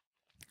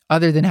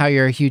 other than how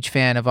you're a huge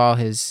fan of all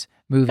his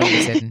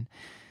movies and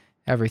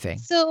everything?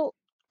 So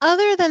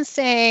other than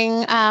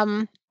saying,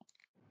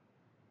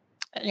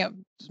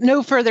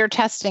 no further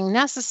testing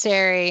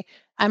necessary,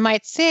 I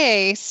might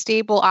say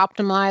stable,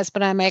 optimized,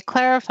 but I might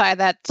clarify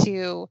that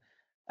to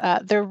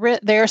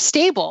they're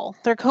stable.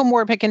 Their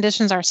comorbid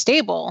conditions are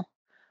stable,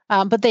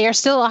 but they are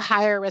still a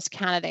higher risk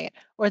candidate,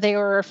 or they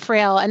were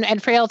frail.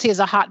 And frailty is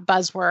a hot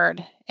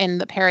buzzword in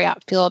the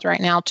periop field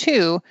right now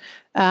too.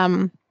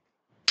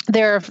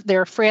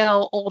 they're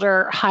frail,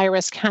 older,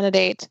 high-risk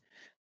candidate,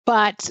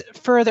 but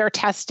further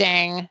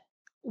testing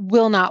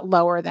will not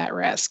lower that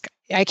risk.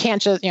 I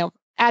can't just,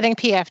 adding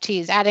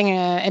PFTs, adding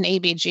an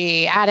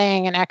ABG,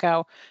 adding an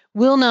echo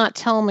will not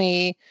tell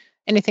me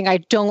anything I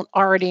don't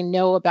already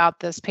know about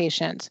this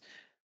patient.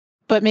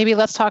 But maybe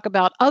let's talk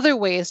about other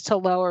ways to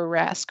lower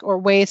risk or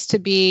ways to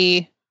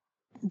be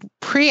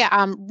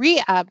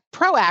proactive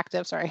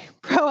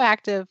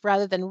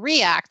rather than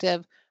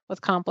reactive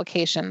with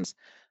complications.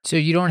 So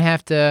you don't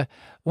have to,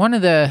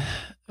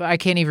 I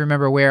can't even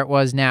remember where it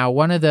was now.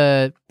 One of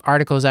the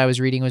articles I was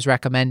reading was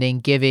recommending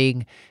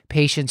giving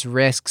patients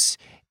risks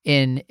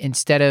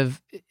instead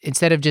of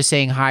just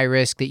saying high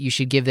risk, that you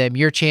should give them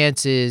your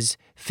chances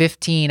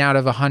 15 out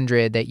of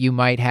 100 that you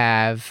might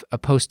have a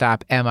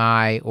post-op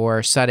MI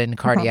or sudden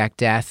cardiac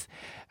death.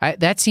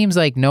 That seems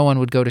like no one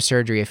would go to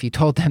surgery if you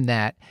told them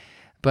that.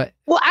 But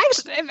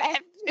if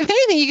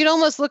anything, you could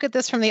almost look at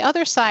this from the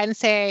other side and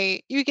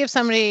say, you give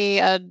somebody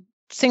a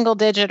single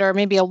digit or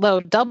maybe a low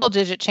double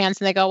digit chance,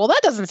 and they go, well,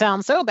 that doesn't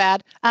sound so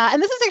bad.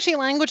 And this is actually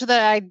language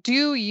that I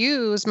do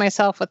use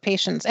myself with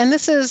patients. And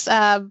this is,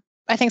 I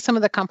think, some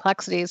of the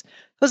complexities.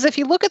 Because if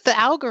you look at the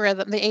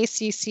algorithm, the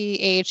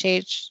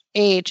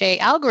ACC-AHA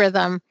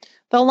algorithm,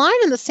 the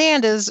line in the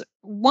sand is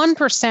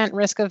 1%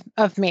 risk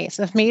of MACE,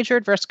 of major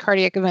adverse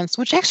cardiac events,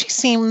 which actually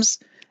seems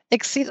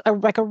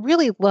like a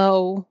really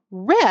low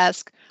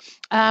risk.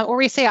 Or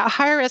we say a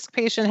high risk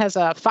patient has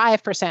a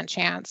 5%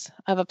 chance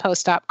of a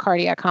post-op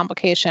cardiac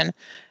complication.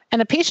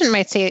 And a patient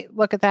might say,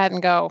 look at that and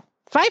go,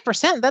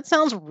 5%, that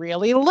sounds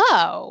really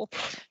low.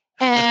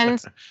 And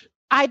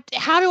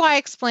how do I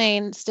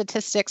explain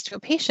statistics to a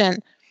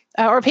patient?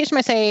 Or a patient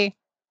might say,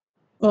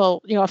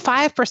 well, a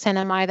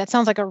 5% MI, that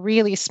sounds like a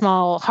really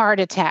small heart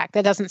attack.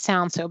 That doesn't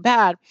sound so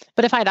bad.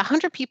 But if I had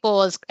 100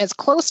 people as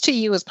close to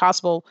you as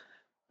possible,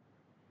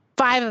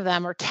 5 of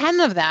them or 10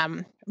 of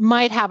them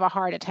might have a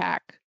heart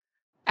attack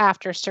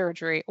after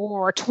surgery,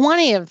 or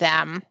 20 of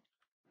them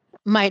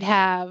might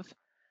have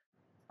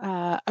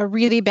a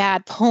really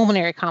bad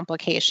pulmonary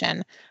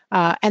complication.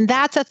 And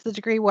that's at the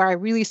degree where I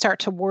really start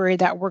to worry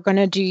that we're going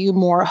to do you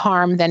more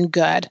harm than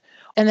good.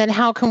 And then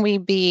how can we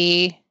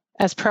be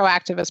as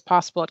proactive as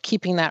possible at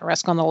keeping that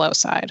risk on the low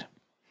side?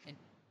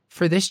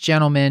 For this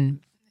gentleman,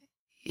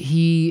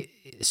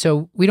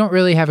 so we don't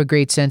really have a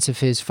great sense of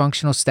his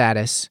functional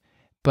status,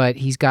 but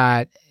he's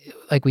got,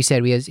 like we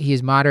said, he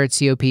has moderate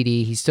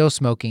COPD. He's still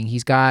smoking.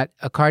 He's got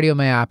a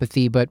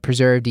cardiomyopathy, but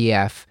preserved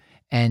EF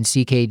and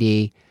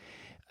CKD.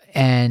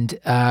 And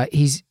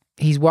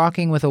he's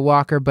walking with a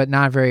walker, but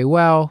not very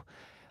well.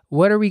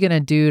 What are we going to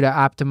do to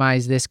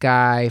optimize this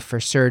guy for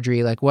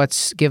surgery? Like,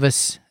 give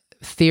us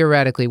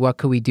theoretically, what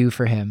could we do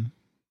for him?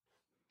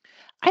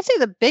 I'd say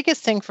the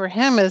biggest thing for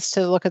him is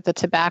to look at the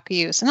tobacco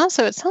use. And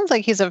also, it sounds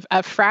like he's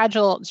a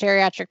fragile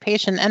geriatric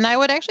patient. And I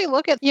would actually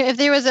look at, if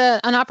there was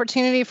an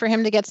opportunity for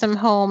him to get some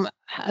home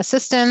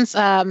assistance,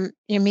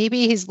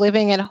 maybe he's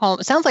living at home.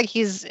 It sounds like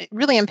he's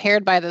really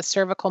impaired by the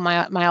cervical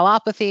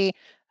myelopathy.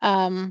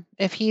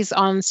 If he's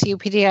on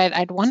COPD,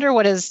 I'd wonder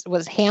what his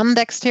hand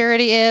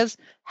dexterity is,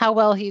 how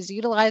well he's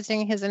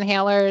utilizing his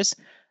inhalers.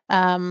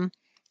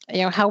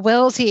 How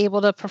well is he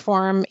able to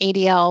perform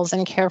ADLs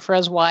and care for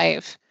his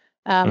wife?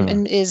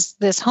 And is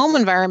this home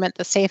environment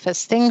the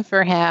safest thing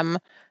for him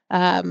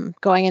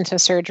going into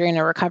surgery in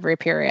a recovery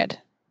period?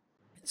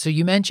 So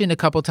you mentioned a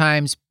couple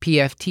times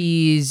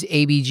PFTs,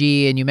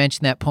 ABG, and you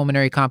mentioned that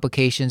pulmonary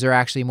complications are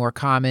actually more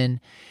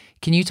common.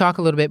 Can you talk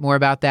a little bit more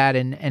about that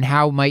and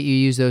how might you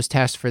use those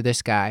tests for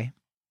this guy?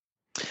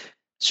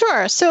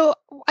 Sure. So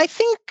I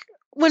think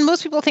when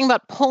most people think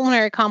about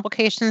pulmonary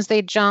complications,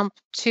 they jump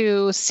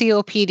to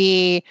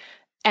COPD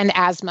and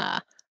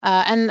asthma.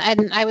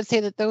 And I would say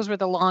that those were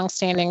the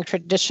longstanding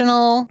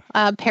traditional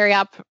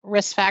periop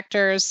risk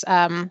factors,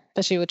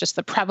 especially with just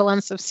the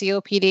prevalence of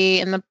COPD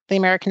in the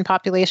American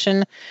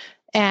population.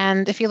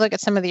 And if you look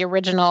at some of the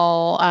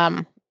original,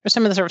 or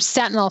some of the sort of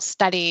sentinel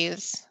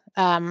studies,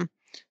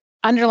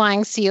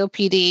 underlying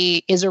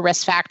COPD is a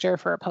risk factor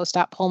for a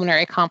post-op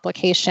pulmonary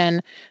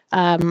complication.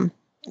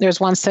 There's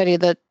one study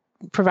that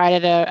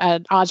provided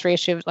an odds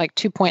ratio of like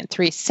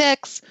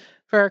 2.36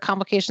 for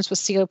complications with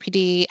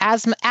COPD.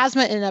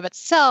 Asthma in and of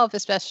itself,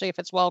 especially if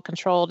it's well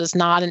controlled, is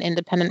not an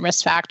independent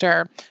risk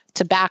factor.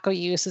 Tobacco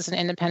use is an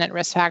independent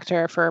risk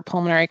factor for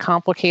pulmonary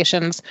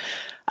complications.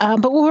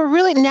 But we're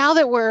really, now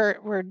that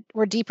we're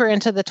deeper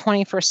into the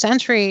 21st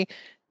century,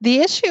 the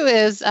issue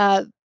is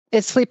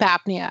it's sleep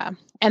apnea.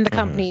 And the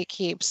company it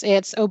keeps.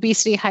 It's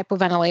obesity,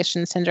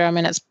 hypoventilation syndrome,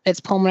 and it's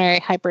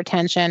pulmonary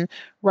hypertension,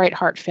 right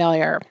heart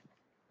failure.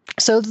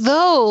 So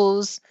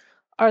those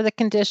are the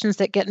conditions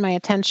that get my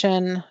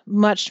attention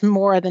much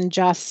more than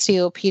just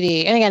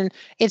COPD. And again,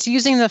 it's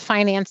using the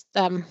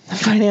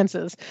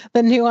finances,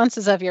 the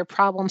nuances of your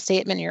problem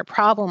statement, your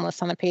problem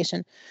list on a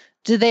patient.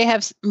 Do they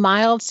have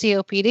mild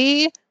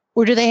COPD,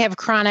 or do they have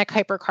chronic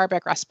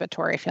hypercarbic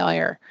respiratory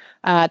failure?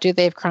 Do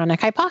they have chronic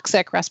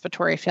hypoxic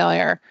respiratory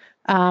failure?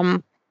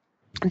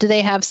 Do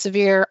they have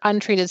severe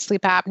untreated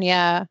sleep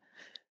apnea,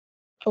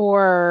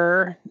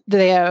 or do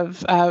they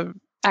have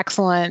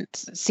excellent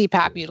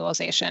CPAP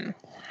utilization.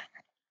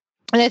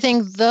 And I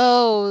think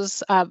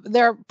those,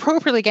 they're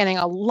appropriately getting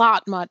a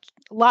lot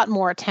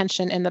more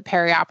attention in the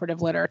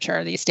perioperative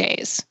literature these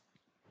days.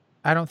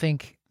 I don't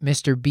think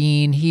Mr.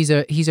 Bean, he's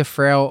a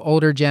frail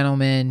older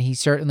gentleman. He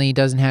certainly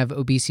doesn't have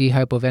obesity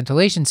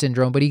hypoventilation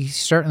syndrome, but he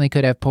certainly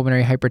could have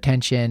pulmonary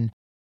hypertension.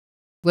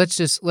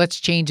 Let's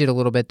change it a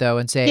little bit though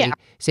and say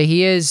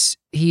he is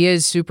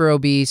super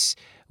obese.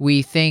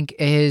 We think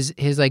his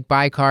like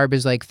bicarb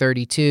is like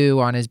 32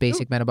 on his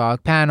basic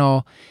metabolic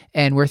panel,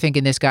 and we're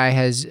thinking this guy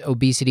has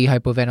obesity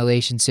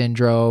hypoventilation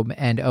syndrome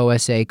and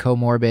OSA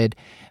comorbid.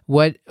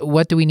 What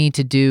do we need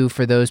to do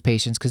for those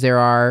patients? Because there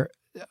are,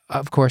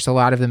 of course, a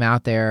lot of them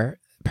out there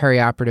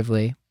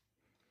perioperatively.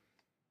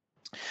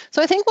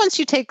 So I think once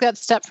you take that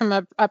step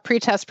from a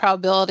pretest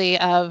probability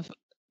of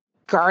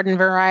garden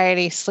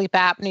variety sleep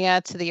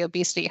apnea to the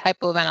obesity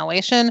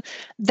hypoventilation,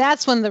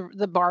 that's when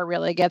the bar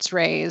really gets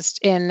raised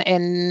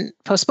in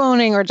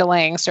postponing or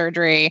delaying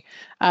surgery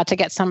to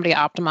get somebody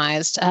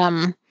optimized.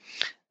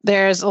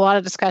 There's a lot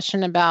of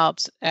discussion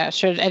about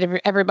should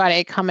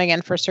everybody coming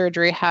in for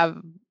surgery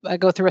have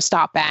go through a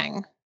stop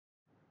bang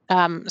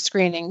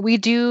screening.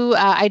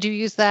 I do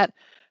use that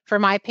for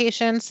my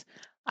patients.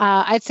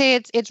 I'd say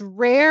it's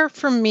rare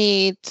for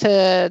me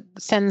to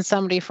send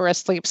somebody for a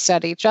sleep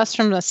study just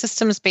from the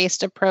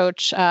systems-based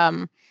approach.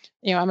 Am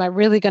I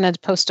really going to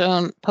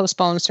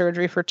postpone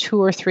surgery for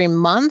 2 or 3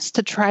 months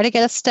to try to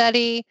get a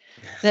study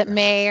that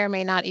may or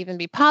may not even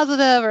be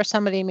positive, or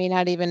somebody may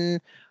not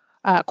even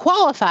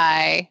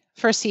qualify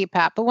for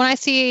CPAP? But when I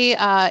see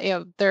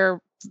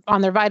they're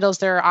on their vitals,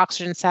 their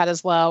oxygen sat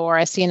is low, or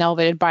I see an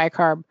elevated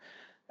bicarb,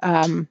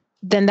 then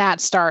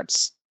that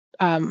starts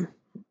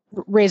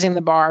raising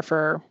the bar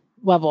for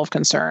level of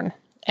concern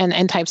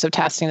and types of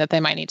testing that they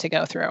might need to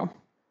go through.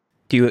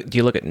 Do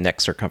you look at neck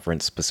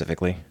circumference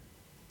specifically?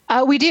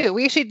 We do.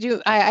 We actually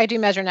do. I do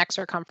measure neck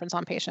circumference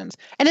on patients.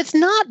 And it's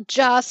not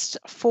just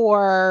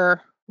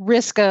for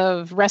risk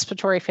of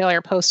respiratory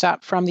failure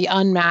post-op from the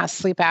unmasked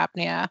sleep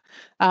apnea.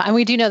 And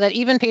we do know that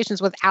even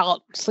patients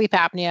without sleep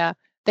apnea,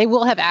 they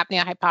will have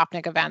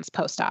apnea-hypopneic events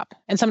post-op.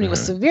 And somebody with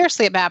severe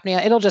sleep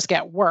apnea, it'll just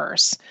get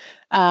worse.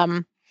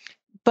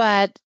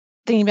 But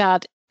thinking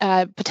about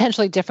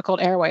potentially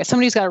difficult airway.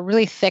 Somebody who's got a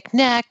really thick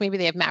neck, maybe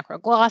they have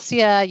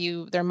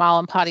macroglossia, their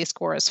Mallampati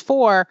score is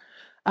 4,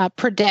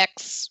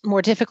 predicts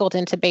more difficult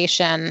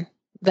intubation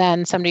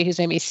than somebody who's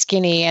maybe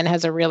skinny and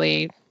has a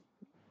really,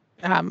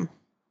 patent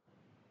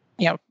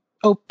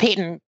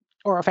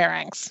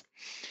oropharynx.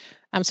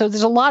 So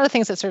there's a lot of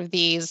things that sort of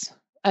these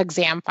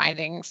exam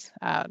findings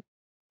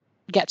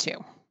get to,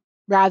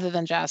 rather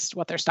than just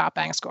what their stop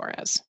bang score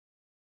is.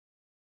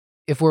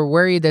 If we're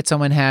worried that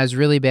someone has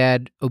really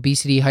bad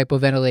obesity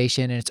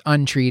hypoventilation and it's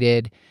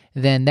untreated,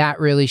 then that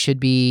really should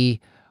be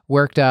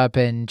worked up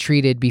and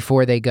treated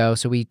before they go.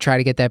 So we try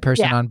to get that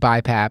person on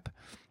BiPAP.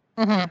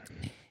 Mm-hmm.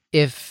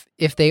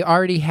 If they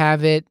already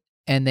have it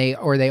and they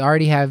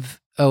already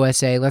have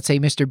OSA, let's say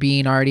Mr.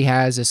 Bean already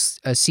has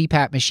a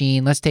CPAP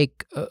machine. Let's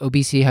take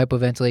obesity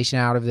hypoventilation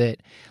out of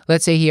it.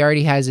 Let's say he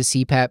already has a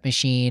CPAP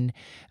machine.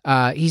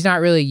 He's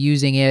not really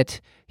using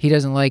it. He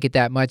doesn't like it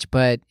that much,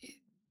 but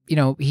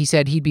he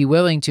said he'd be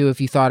willing to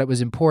if you thought it was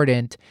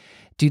important.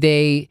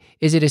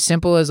 Is it as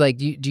simple as like,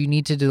 do you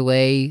need to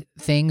delay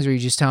things, or you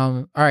just tell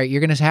them, all right, you're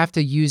going to have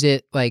to use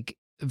it like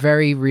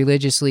very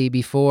religiously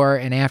before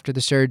and after the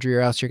surgery,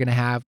 or else you're going to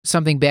have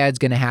something bad's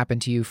going to happen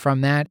to you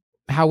from that?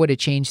 How would it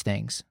change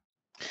things?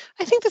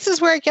 I think this is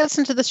where it gets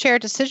into the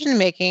shared decision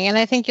making. And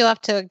I think you'll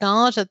have to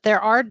acknowledge that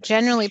there are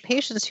generally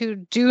patients who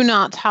do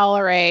not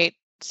tolerate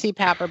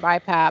CPAP or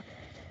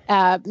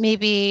BiPAP.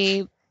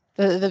 Maybe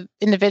the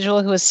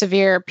individual who has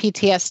severe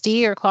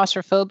PTSD or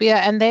claustrophobia,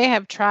 and they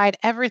have tried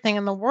everything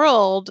in the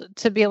world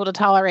to be able to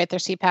tolerate their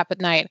CPAP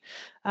at night.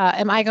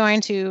 Am I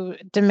going to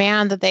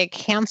demand that they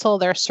cancel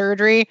their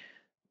surgery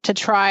to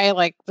try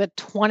like the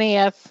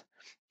 20th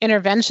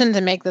intervention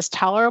to make this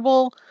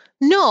tolerable?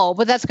 No,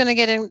 but that's going to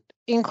get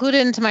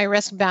included into my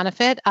risk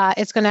benefit.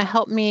 It's going to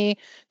help me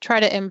try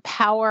to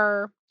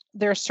empower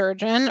their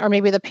surgeon, or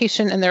maybe the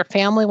patient and their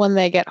family when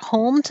they get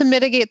home, to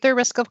mitigate their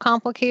risk of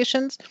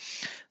complications.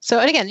 So,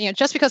 and again,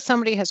 just because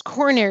somebody has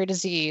coronary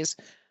disease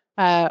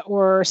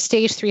or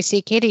stage 3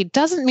 CKD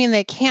doesn't mean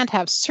they can't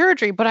have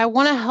surgery, but I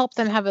want to help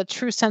them have a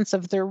true sense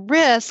of their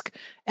risk.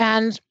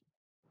 And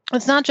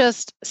it's not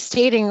just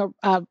stating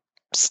a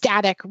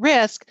static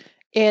risk,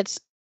 it's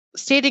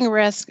stating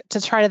risk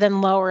to try to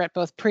then lower it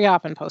both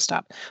pre-op and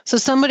post-op. So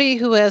somebody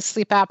who has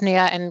sleep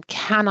apnea and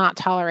cannot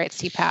tolerate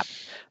CPAP,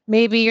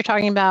 maybe you're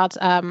talking about,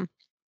 again,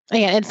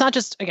 it's not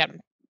just,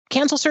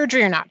 cancel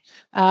surgery or not.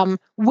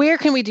 Where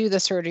can we do the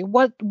surgery?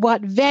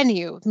 What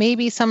venue?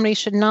 Maybe somebody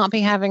should not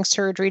be having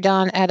surgery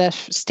done at a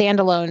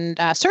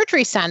standalone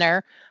surgery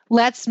center.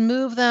 Let's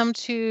move them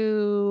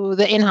to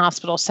the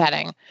in-hospital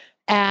setting.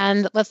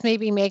 And let's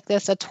maybe make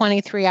this a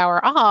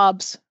 23-hour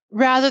OBS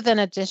rather than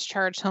a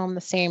discharge home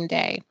the same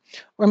day.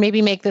 Or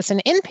maybe make this an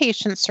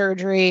inpatient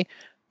surgery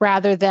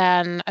rather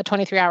than a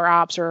 23-hour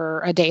OBS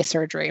or a day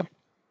surgery.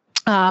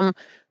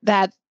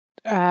 That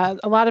A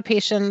lot of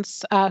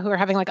patients who are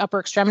having like upper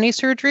extremity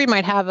surgery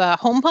might have a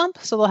home pump,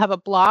 so they'll have a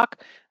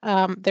block.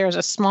 There's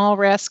a small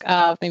risk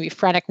of maybe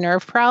phrenic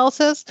nerve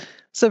paralysis.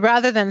 So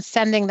rather than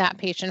sending that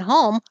patient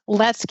home,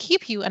 let's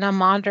keep you in a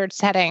monitored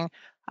setting.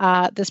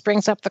 This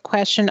brings up the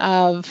question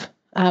of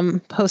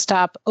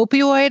post-op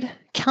opioid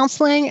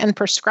counseling and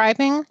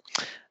prescribing.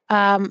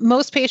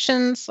 Most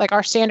patients, like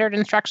our standard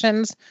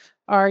instructions,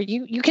 are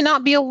you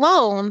cannot be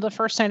alone the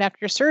first night after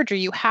your surgery.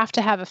 You have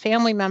to have a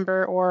family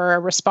member or a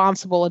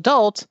responsible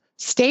adult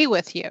stay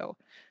with you.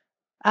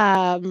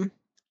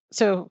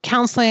 So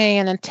counseling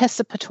and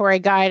anticipatory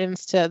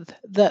guidance to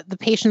the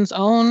patient's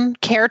own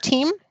care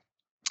team,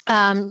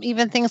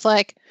 even things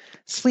like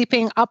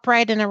sleeping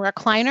upright in a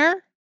recliner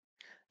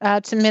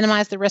to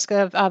minimize the risk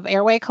of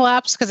airway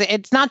collapse, because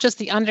it's not just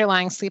the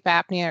underlying sleep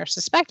apnea or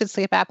suspected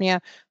sleep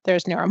apnea.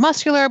 There's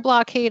neuromuscular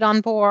blockade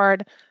on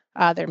board.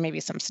 There may be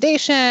some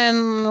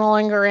sedation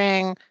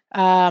lingering.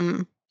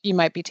 You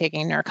might be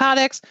taking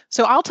narcotics.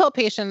 So I'll tell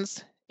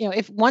patients,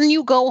 if when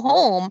you go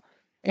home,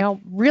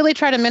 really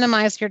try to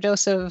minimize your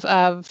dose of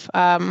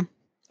a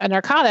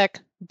narcotic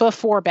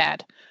before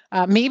bed.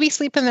 Maybe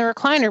sleep in the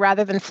recliner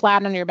rather than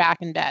flat on your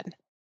back in bed.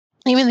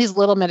 Even these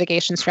little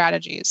mitigation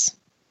strategies.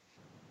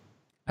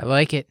 I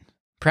like it.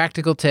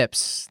 Practical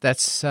tips.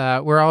 That's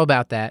we're all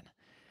about that.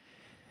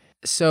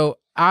 So,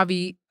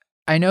 Avi,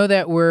 I know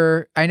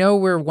we're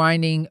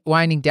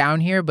winding down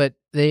here, but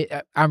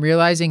I'm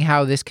realizing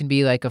how this can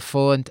be like a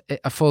full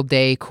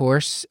day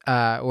course,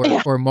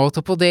 or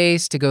multiple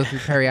days to go through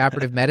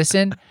perioperative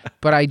medicine.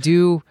 But I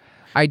do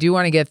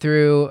want to get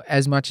through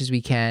as much as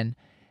we can.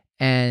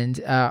 And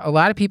a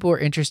lot of people are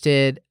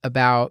interested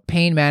about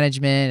pain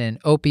management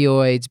and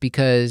opioids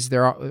because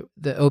the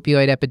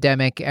opioid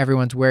epidemic.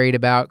 Everyone's worried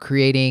about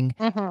creating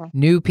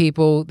new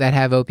people that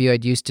have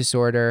opioid use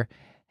disorder.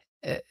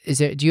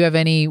 Do you have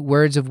any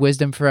words of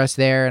wisdom for us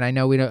there? And I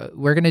know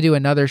we're going to do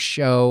another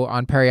show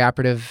on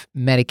perioperative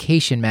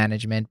medication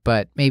management,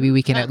 but maybe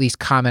we can at least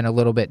comment a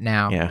little bit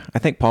now. Yeah, I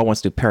think Paul wants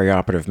to do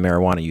perioperative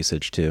marijuana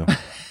usage too.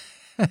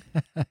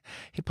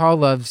 Paul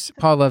loves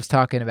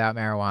talking about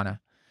marijuana.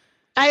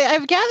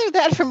 I've gathered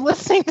that from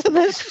listening to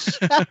this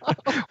show.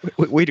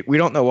 we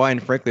don't know why,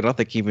 and frankly, I don't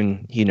think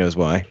even he knows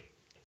why.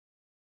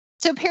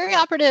 So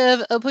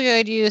perioperative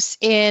opioid use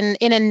in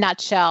a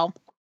nutshell.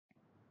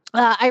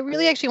 I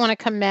really actually want to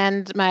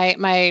commend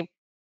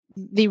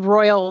the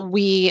royal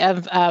we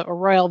of or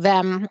royal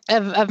them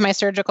of my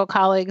surgical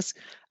colleagues,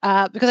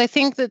 because I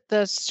think that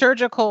the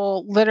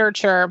surgical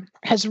literature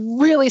has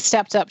really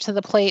stepped up to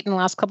the plate in the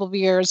last couple of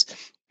years,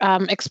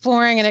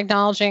 exploring and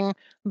acknowledging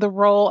the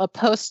role of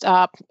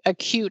post-op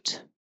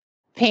acute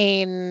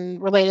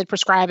pain-related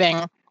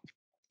prescribing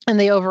in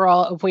the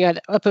overall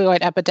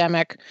opioid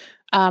epidemic.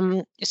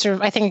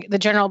 I think the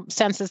general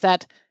sense is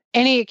that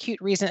any acute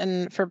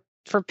reason for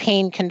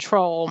pain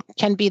control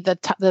can be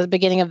the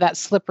beginning of that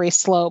slippery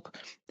slope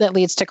that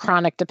leads to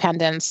chronic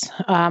dependence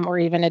or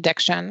even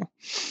addiction.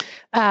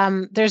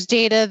 There's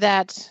data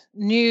that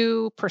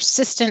new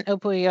persistent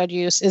opioid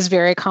use is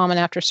very common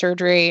after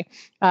surgery,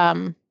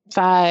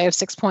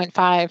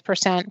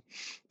 6.5%,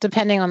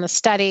 depending on the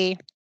study.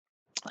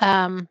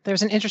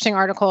 There's an interesting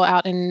article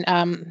out in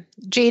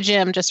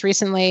JGIM just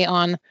recently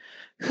on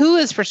who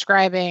is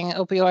prescribing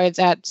opioids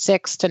at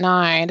 6 to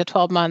 9 to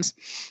 12 months.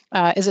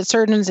 Is it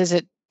surgeons? Is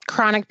it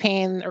chronic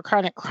pain or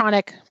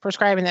chronic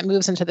prescribing that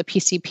moves into the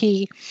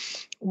PCP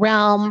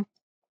realm?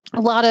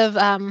 A lot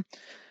of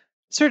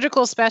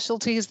surgical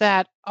specialties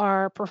that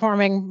are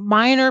performing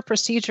minor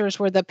procedures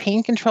where the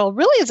pain control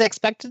really is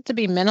expected to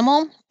be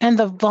minimal, and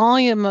the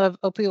volume of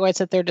opioids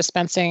that they're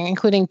dispensing,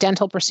 including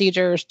dental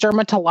procedures,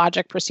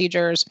 dermatologic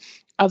procedures,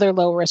 other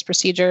low-risk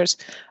procedures,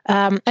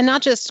 and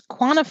not just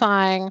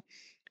quantifying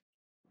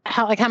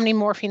how many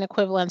morphine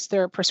equivalents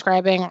they're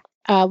prescribing,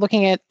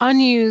 looking at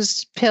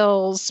unused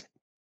pills,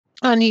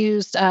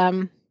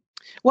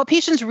 what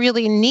patients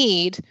really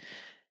need,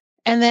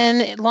 and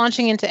then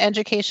launching into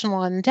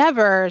educational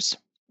endeavors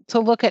to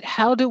look at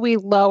how do we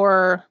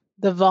lower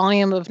the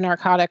volume of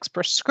narcotics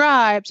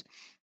prescribed.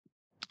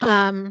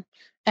 And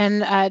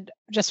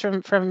just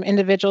from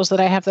individuals that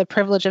I have the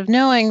privilege of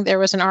knowing, there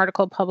was an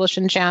article published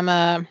in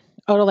JAMA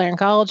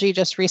Otolaryngology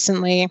just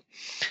recently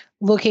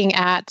looking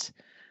at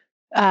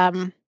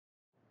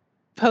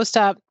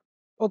post-op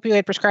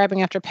opioid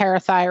prescribing after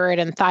parathyroid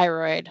and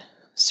thyroid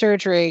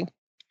surgery,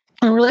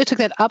 and really took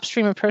that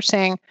upstream approach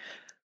saying,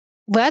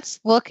 let's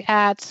look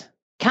at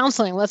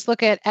counseling, let's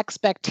look at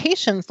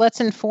expectations,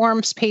 let's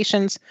inform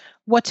patients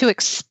what to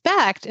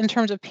expect in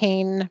terms of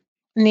pain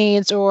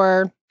needs,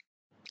 or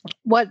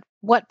what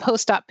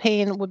post-op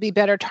pain would be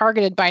better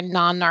targeted by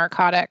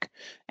non-narcotic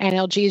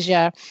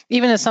analgesia,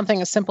 even as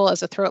something as simple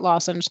as a throat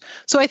lozenge.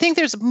 So I think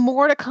there's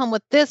more to come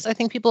with this. I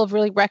think people have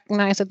really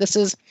recognized that this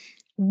is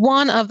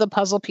one of the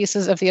puzzle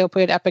pieces of the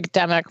opioid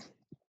epidemic,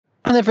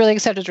 and they've really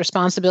accepted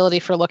responsibility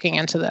for looking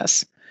into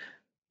this.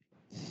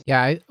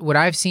 Yeah, what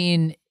I've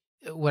seen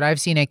at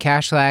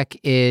Cashlack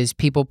is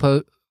people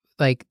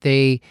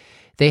they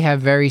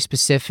have very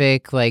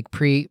specific, like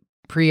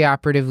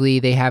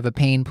preoperatively they have a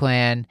pain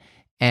plan,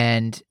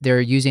 and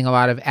they're using a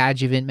lot of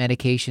adjuvant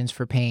medications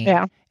for pain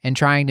Yeah. and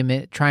trying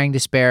to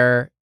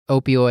spare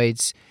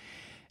opioids.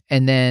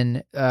 And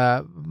then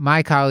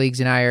my colleagues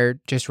and I are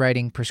just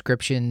writing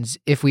prescriptions.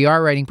 If we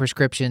are writing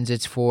prescriptions,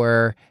 it's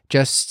for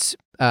just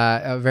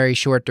a very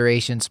short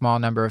duration, small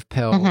number of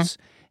pills,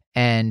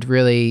 and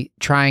really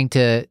trying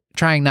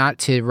not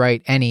to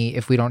write any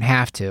if we don't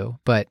have to.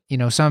 But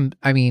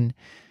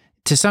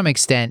to some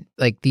extent,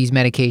 like these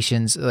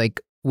medications,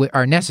 like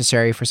are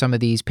necessary for some of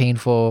these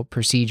painful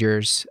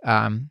procedures.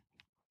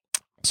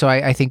 So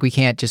I think we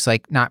can't just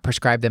like not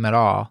prescribe them at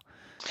all.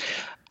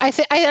 I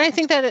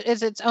think that it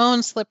is its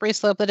own slippery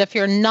slope, that if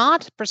you're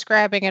not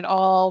prescribing at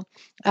all,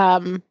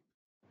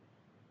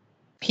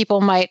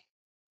 people might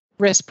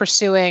risk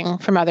pursuing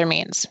from other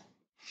means.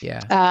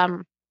 Yeah.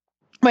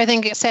 But I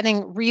think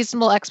setting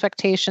reasonable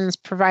expectations,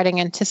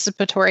 providing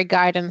anticipatory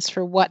guidance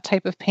for what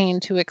type of pain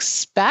to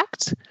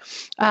expect,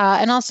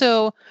 and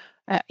also,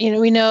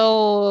 we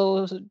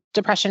know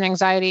depression,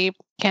 anxiety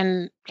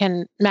can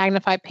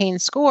magnify pain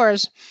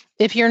scores.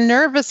 If you're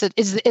nervous,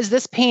 is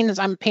this pain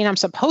I'm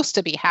supposed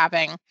to be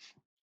having?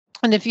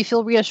 And if you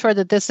feel reassured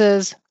that this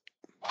is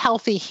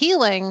healthy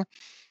healing,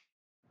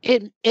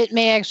 it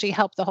may actually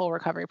help the whole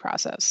recovery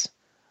process.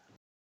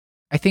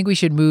 I think we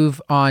should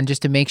move on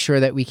just to make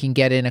sure that we can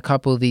get in a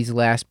couple of these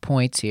last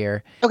points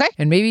here. Okay.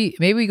 And maybe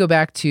we go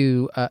back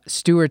to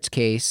Stuart's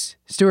case.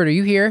 Stuart, are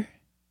you here?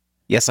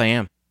 Yes, I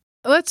am.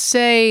 Let's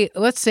say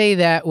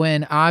that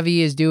when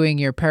Avi is doing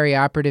your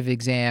perioperative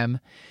exam,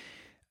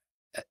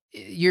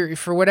 you're,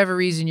 for whatever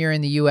reason, you're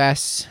in the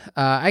U.S.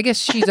 I guess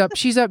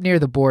she's up near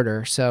the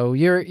border. So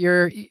you're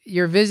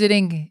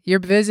visiting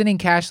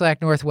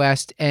Cashlack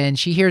Northwest, and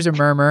she hears a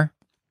murmur.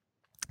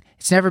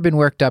 It's never been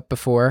worked up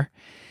before.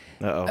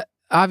 Uh-oh.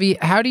 Avi,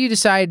 how do you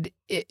decide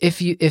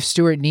if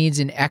Stuart needs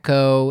an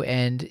echo,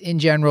 and in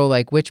general,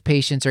 like which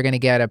patients are going to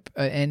get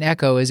an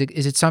echo? Is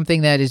it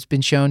something that has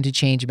been shown to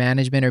change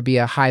management or be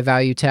a high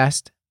value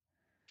test?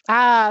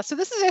 So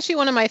this is actually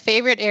one of my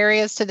favorite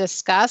areas to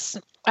discuss.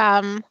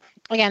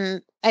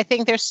 Again, I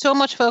think there's so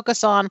much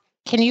focus on,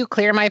 can you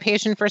clear my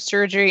patient for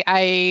surgery?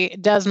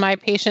 Does my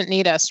patient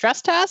need a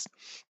stress test?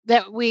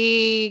 That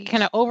we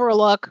kind of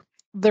overlook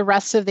the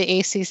rest of the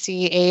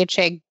ACC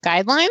AHA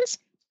guidelines.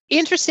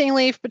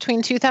 Interestingly,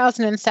 between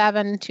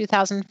 2007 and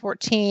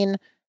 2014,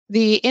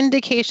 the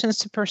indications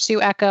to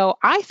pursue echo,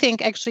 I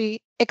think,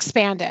 actually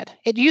expanded.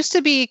 It used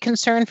to be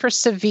concerned for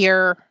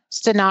severe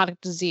stenotic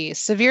disease,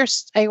 severe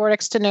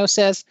aortic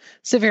stenosis,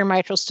 severe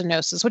mitral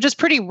stenosis, which is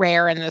pretty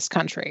rare in this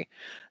country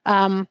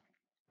in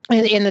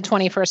the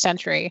 21st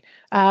century.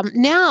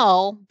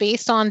 Now,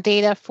 based on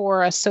data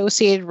for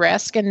associated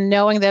risk and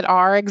knowing that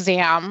our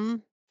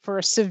exam for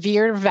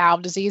severe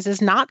valve disease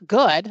is not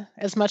good,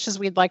 as much as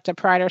we'd like to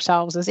pride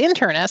ourselves as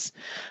internists,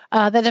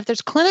 that if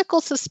there's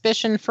clinical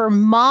suspicion for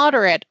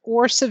moderate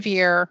or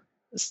severe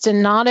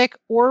stenotic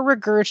or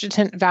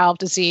regurgitant valve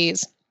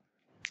disease,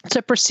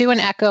 to pursue an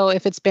echo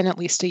if it's been at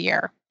least a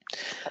year.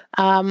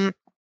 And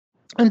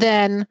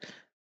then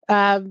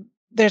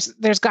there's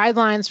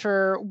guidelines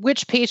for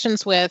which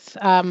patients with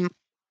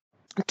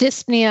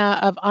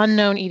dyspnea of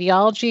unknown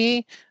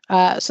etiology,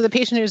 so the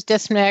patient who's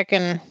dyspneic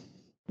and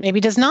maybe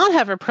does not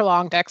have a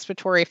prolonged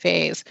expiratory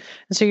phase.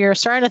 And so you're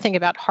starting to think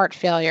about heart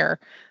failure.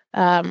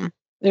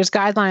 There's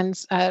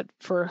guidelines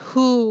for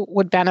who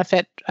would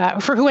benefit,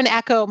 for who an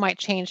echo might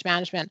change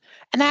management.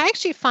 And I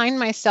actually find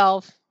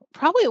myself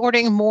probably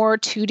ordering more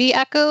 2D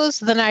echoes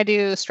than I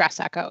do stress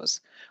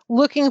echoes,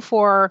 looking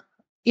for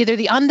either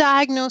the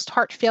undiagnosed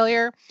heart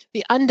failure,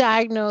 the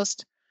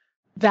undiagnosed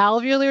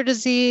valvular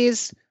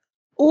disease,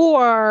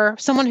 or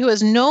someone who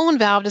has known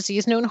valve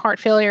disease, known heart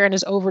failure, and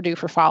is overdue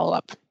for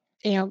follow-up.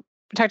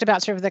 We talked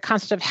about sort of the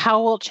concept of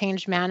how will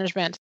change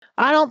management.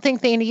 I don't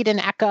think they need an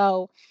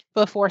echo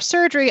before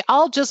surgery.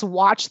 I'll just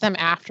watch them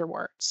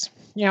afterwards.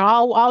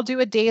 I'll do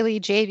a daily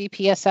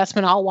JVP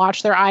assessment. I'll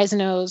watch their eyes and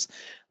nose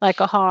like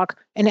a hawk.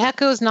 An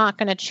echo is not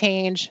going to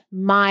change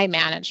my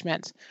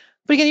management.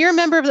 But again, you're a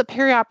member of the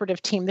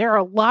perioperative team. There are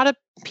a lot of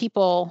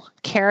people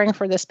caring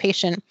for this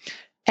patient.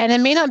 And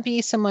it may not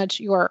be so much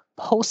your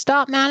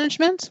post-op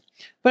management,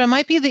 but it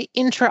might be the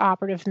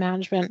intraoperative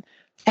management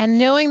and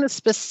knowing the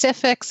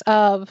specifics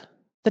of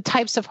the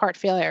types of heart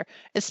failure,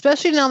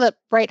 especially now that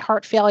right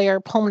heart failure,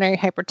 pulmonary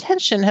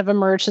hypertension have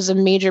emerged as a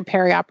major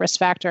periop risk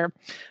factor.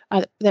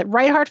 That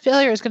right heart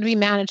failure is going to be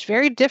managed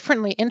very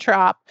differently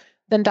intra-op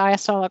than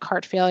diastolic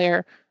heart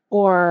failure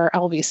or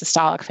LV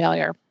systolic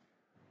failure.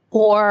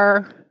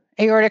 Or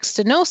aortic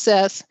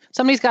stenosis,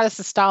 somebody's got a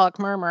systolic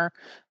murmur,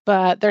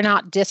 but they're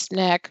not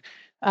dyspneic.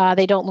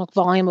 They don't look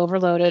volume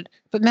overloaded.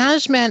 But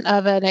management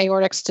of an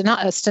aortic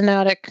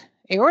stenotic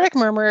aortic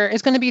murmur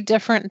is going to be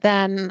different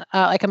than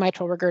like a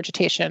mitral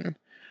regurgitation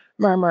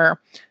murmur.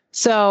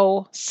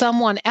 So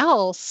someone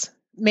else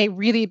may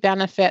really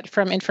benefit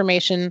from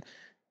information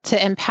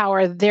to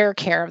empower their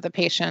care of the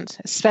patient,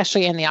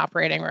 especially in the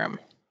operating room.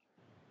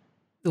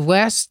 The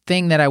last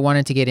thing that I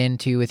wanted to get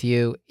into with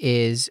you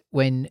is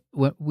when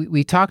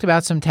we talked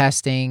about some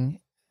testing.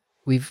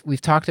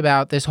 We've talked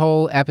about, this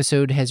whole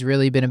episode has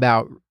really been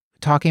about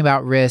talking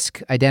about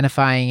risk,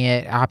 identifying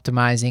it,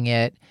 optimizing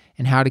it,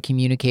 and how to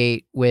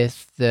communicate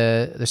with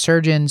the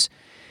surgeons.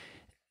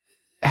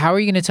 How are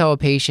you going to tell a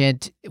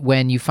patient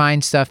when you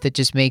find stuff that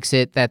just makes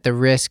it that the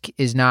risk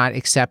is not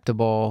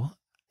acceptable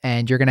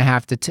and you're going to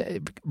have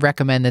to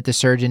recommend that the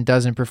surgeon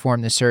doesn't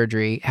perform the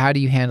surgery? How do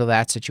you handle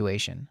that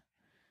situation?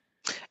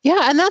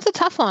 Yeah, and that's a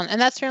tough one. And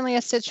that's certainly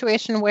a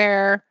situation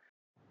where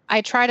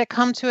I try to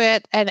come to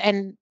it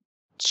and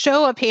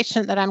show a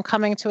patient that I'm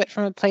coming to it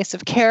from a place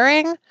of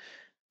caring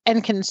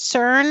and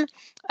concern.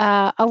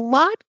 A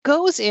lot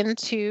goes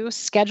into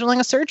scheduling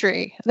a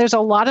surgery. There's a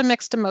lot of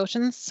mixed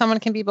emotions. Someone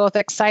can be both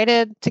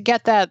excited to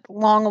get that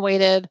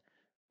long-awaited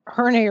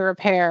hernia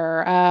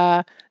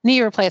repair,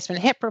 knee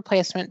replacement, hip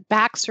replacement,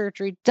 back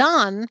surgery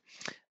done.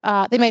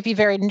 They might be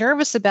very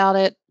nervous about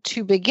it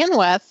to begin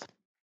with.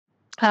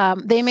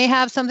 They may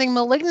have something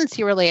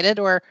malignancy related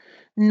or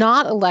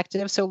not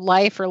elective, so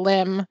life or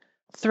limb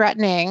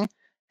threatening.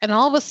 And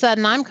all of a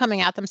sudden I'm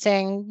coming at them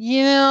saying,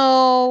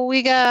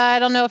 I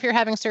don't know if you're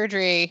having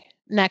surgery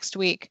next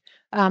week.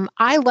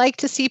 I like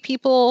to see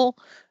people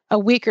a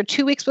week or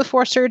 2 weeks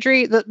before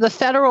surgery. The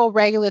federal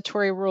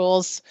regulatory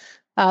rules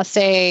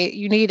say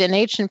you need an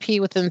H&P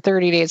within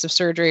 30 days of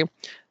surgery.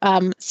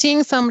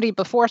 Seeing somebody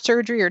before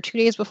surgery or 2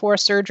 days before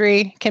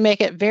surgery can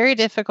make it very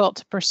difficult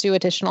to pursue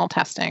additional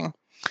testing.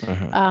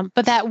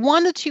 But that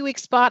 1 to 2 week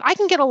spot, I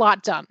can get a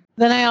lot done.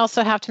 Then I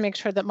also have to make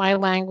sure that my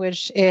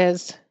language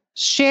is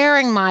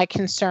sharing my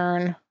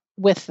concern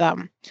with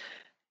them.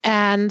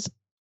 And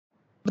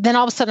then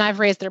all of a sudden I've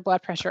raised their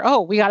blood pressure.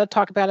 Oh, we got to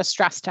talk about a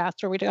stress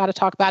test, or we got to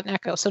talk about an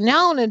echo. So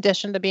now in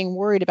addition to being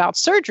worried about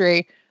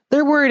surgery,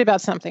 they're worried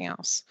about something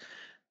else.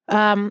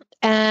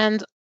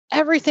 And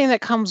everything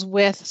that comes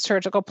with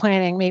surgical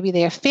planning, maybe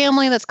they have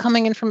family that's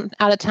coming in from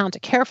out of town to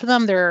care for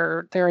them.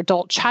 Their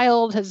adult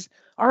child has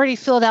already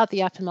filled out the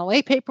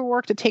FMLA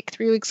paperwork to take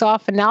 3 weeks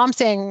off. And now I'm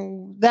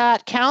saying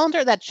that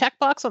calendar, that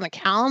checkbox on the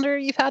calendar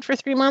you've had for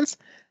 3 months,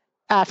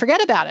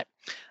 forget about it.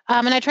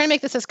 And I try to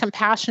make this as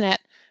compassionate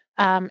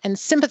and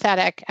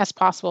sympathetic as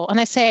possible. And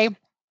I say,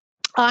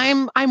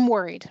 I'm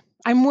worried.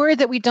 I'm worried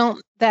that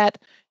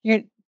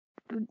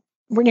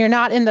you're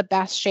not in the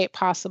best shape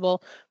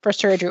possible for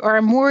surgery, or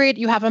I'm worried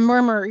you have a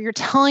murmur, or you're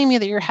telling me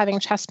that you're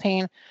having chest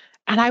pain.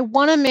 And I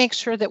want to make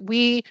sure that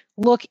we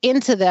look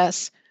into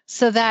this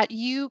so that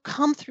you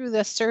come through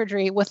this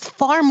surgery with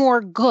far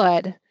more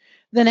good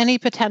than any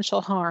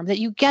potential harm, that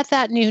you get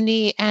that new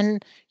knee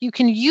and you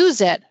can use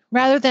it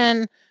rather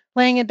than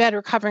laying in bed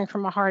recovering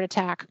from a heart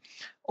attack.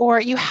 Or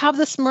you have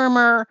this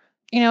murmur,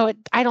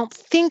 I don't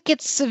think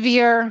it's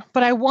severe,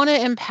 but I want to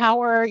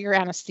empower your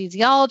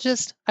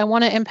anesthesiologist. I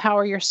want to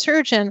empower your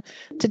surgeon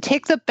to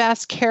take the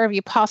best care of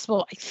you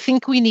possible. I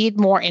think we need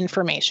more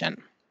information.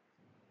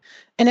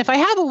 And if I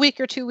have a week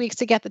or 2 weeks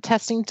to get the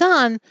testing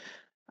done,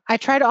 I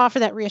try to offer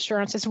that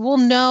reassurance as we'll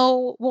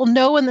know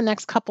in the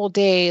next couple of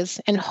days,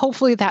 and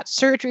hopefully that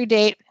surgery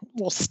date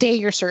will stay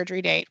your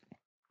surgery date.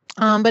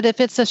 But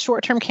if it's a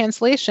short-term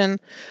cancellation,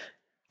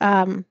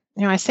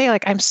 I say,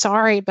 I'm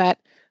sorry, but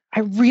I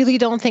really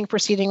don't think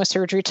proceeding with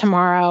surgery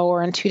tomorrow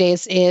or in 2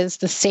 days is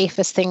the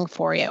safest thing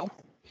for you.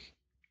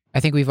 I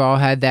think we've all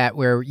had that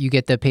where you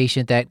get the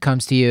patient that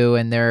comes to you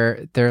and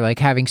they're like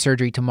having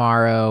surgery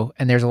tomorrow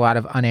and there's a lot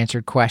of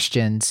unanswered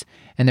questions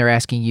and they're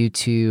asking you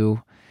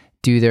to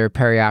do their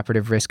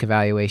perioperative risk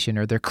evaluation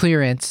or their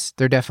clearance.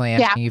 They're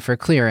definitely asking you for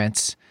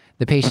clearance.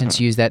 The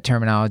patients use that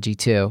terminology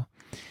too.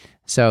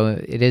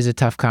 So it is a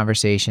tough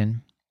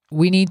conversation.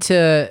 We need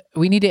to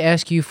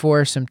ask you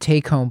for some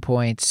take-home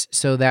points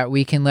so that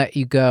we can let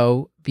you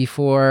go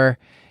before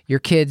your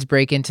kids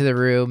break into the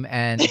room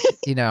and,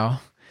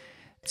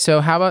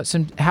 So how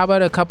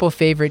about a couple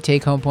favorite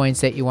take-home points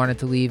that you wanted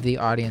to leave the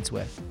audience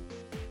with?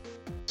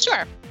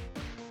 Sure.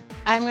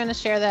 I'm going to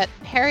share that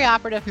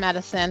perioperative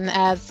medicine,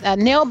 as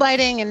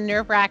nail-biting and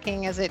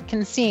nerve-wracking as it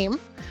can seem,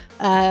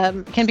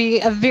 can be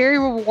a very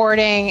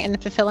rewarding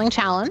and fulfilling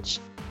challenge.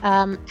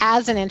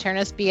 As an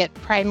internist, be it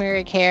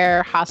primary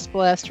care,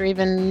 hospitalist, or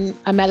even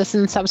a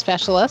medicine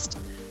subspecialist.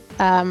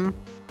 And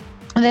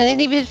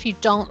then even if you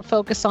don't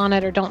focus on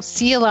it or don't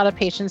see a lot of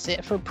patients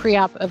for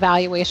pre-op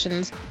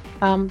evaluations,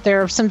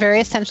 there are some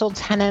very essential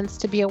tenets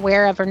to be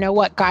aware of or know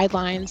what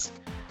guidelines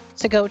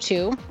to go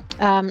to.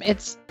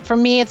 For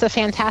me, it's a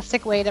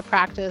fantastic way to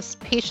practice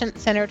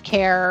patient-centered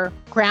care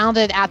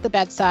grounded at the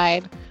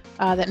bedside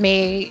that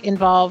may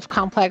involve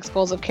complex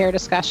goals of care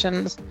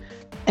discussions.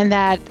 And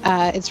that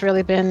it's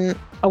really been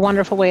a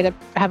wonderful way to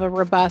have a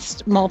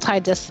robust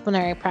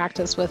multidisciplinary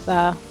practice with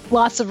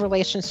lots of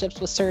relationships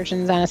with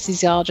surgeons,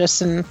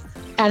 anesthesiologists, and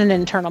an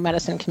internal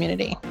medicine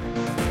community.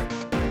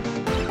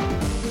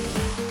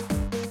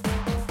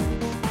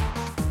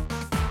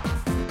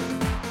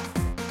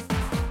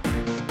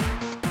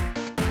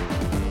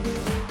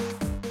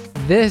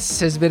 This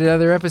has been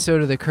another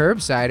episode of the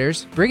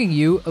Curbsiders, bringing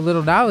you a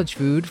little knowledge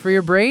food for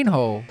your brain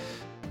hole.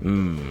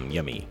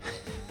 Yummy.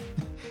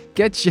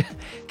 Get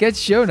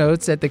show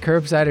notes at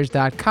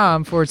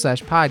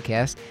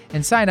thecurbsiders.com/podcast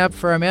and sign up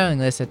for our mailing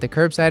list at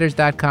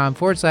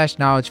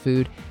thecurbsiders.com/knowledge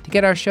food to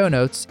get our show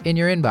notes in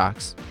your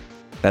inbox.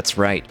 That's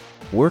right.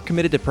 We're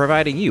committed to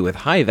providing you with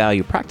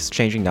high-value,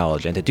 practice-changing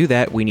knowledge, and to do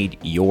that, we need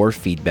your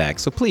feedback.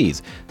 So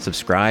please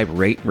subscribe,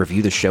 rate,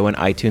 review the show on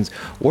iTunes,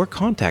 or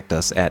contact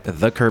us at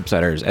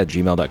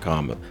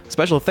thecurbsiders@gmail.com.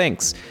 Special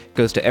thanks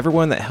goes to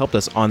everyone that helped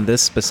us on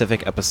this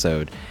specific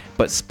episode,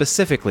 but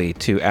specifically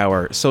to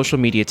our social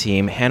media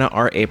team, Hannah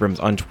R. Abrams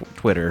on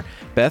Twitter,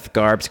 Beth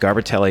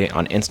Garbatelli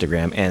on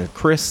Instagram, and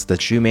Chris the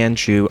Chew Man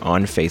Chew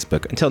on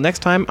Facebook. Until next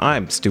time,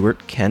 I'm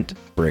Stuart Kent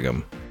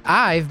Brigham.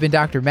 I've been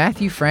Dr.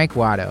 Matthew Frank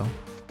Watto.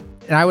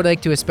 And I would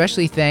like to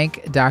especially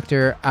thank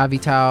Dr.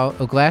 Avital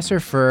Oglasser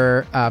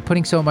for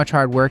putting so much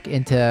hard work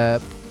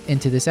into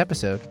this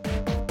episode.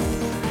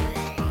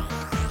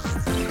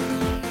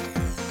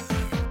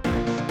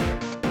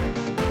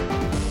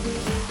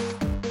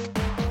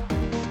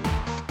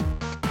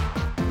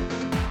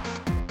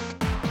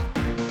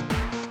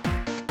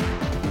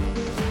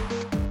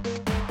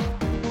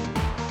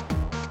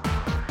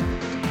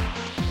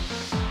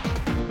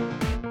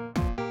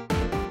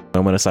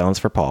 Moment of silence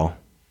for Paul.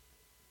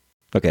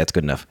 Okay, that's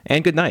good enough.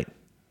 And good night.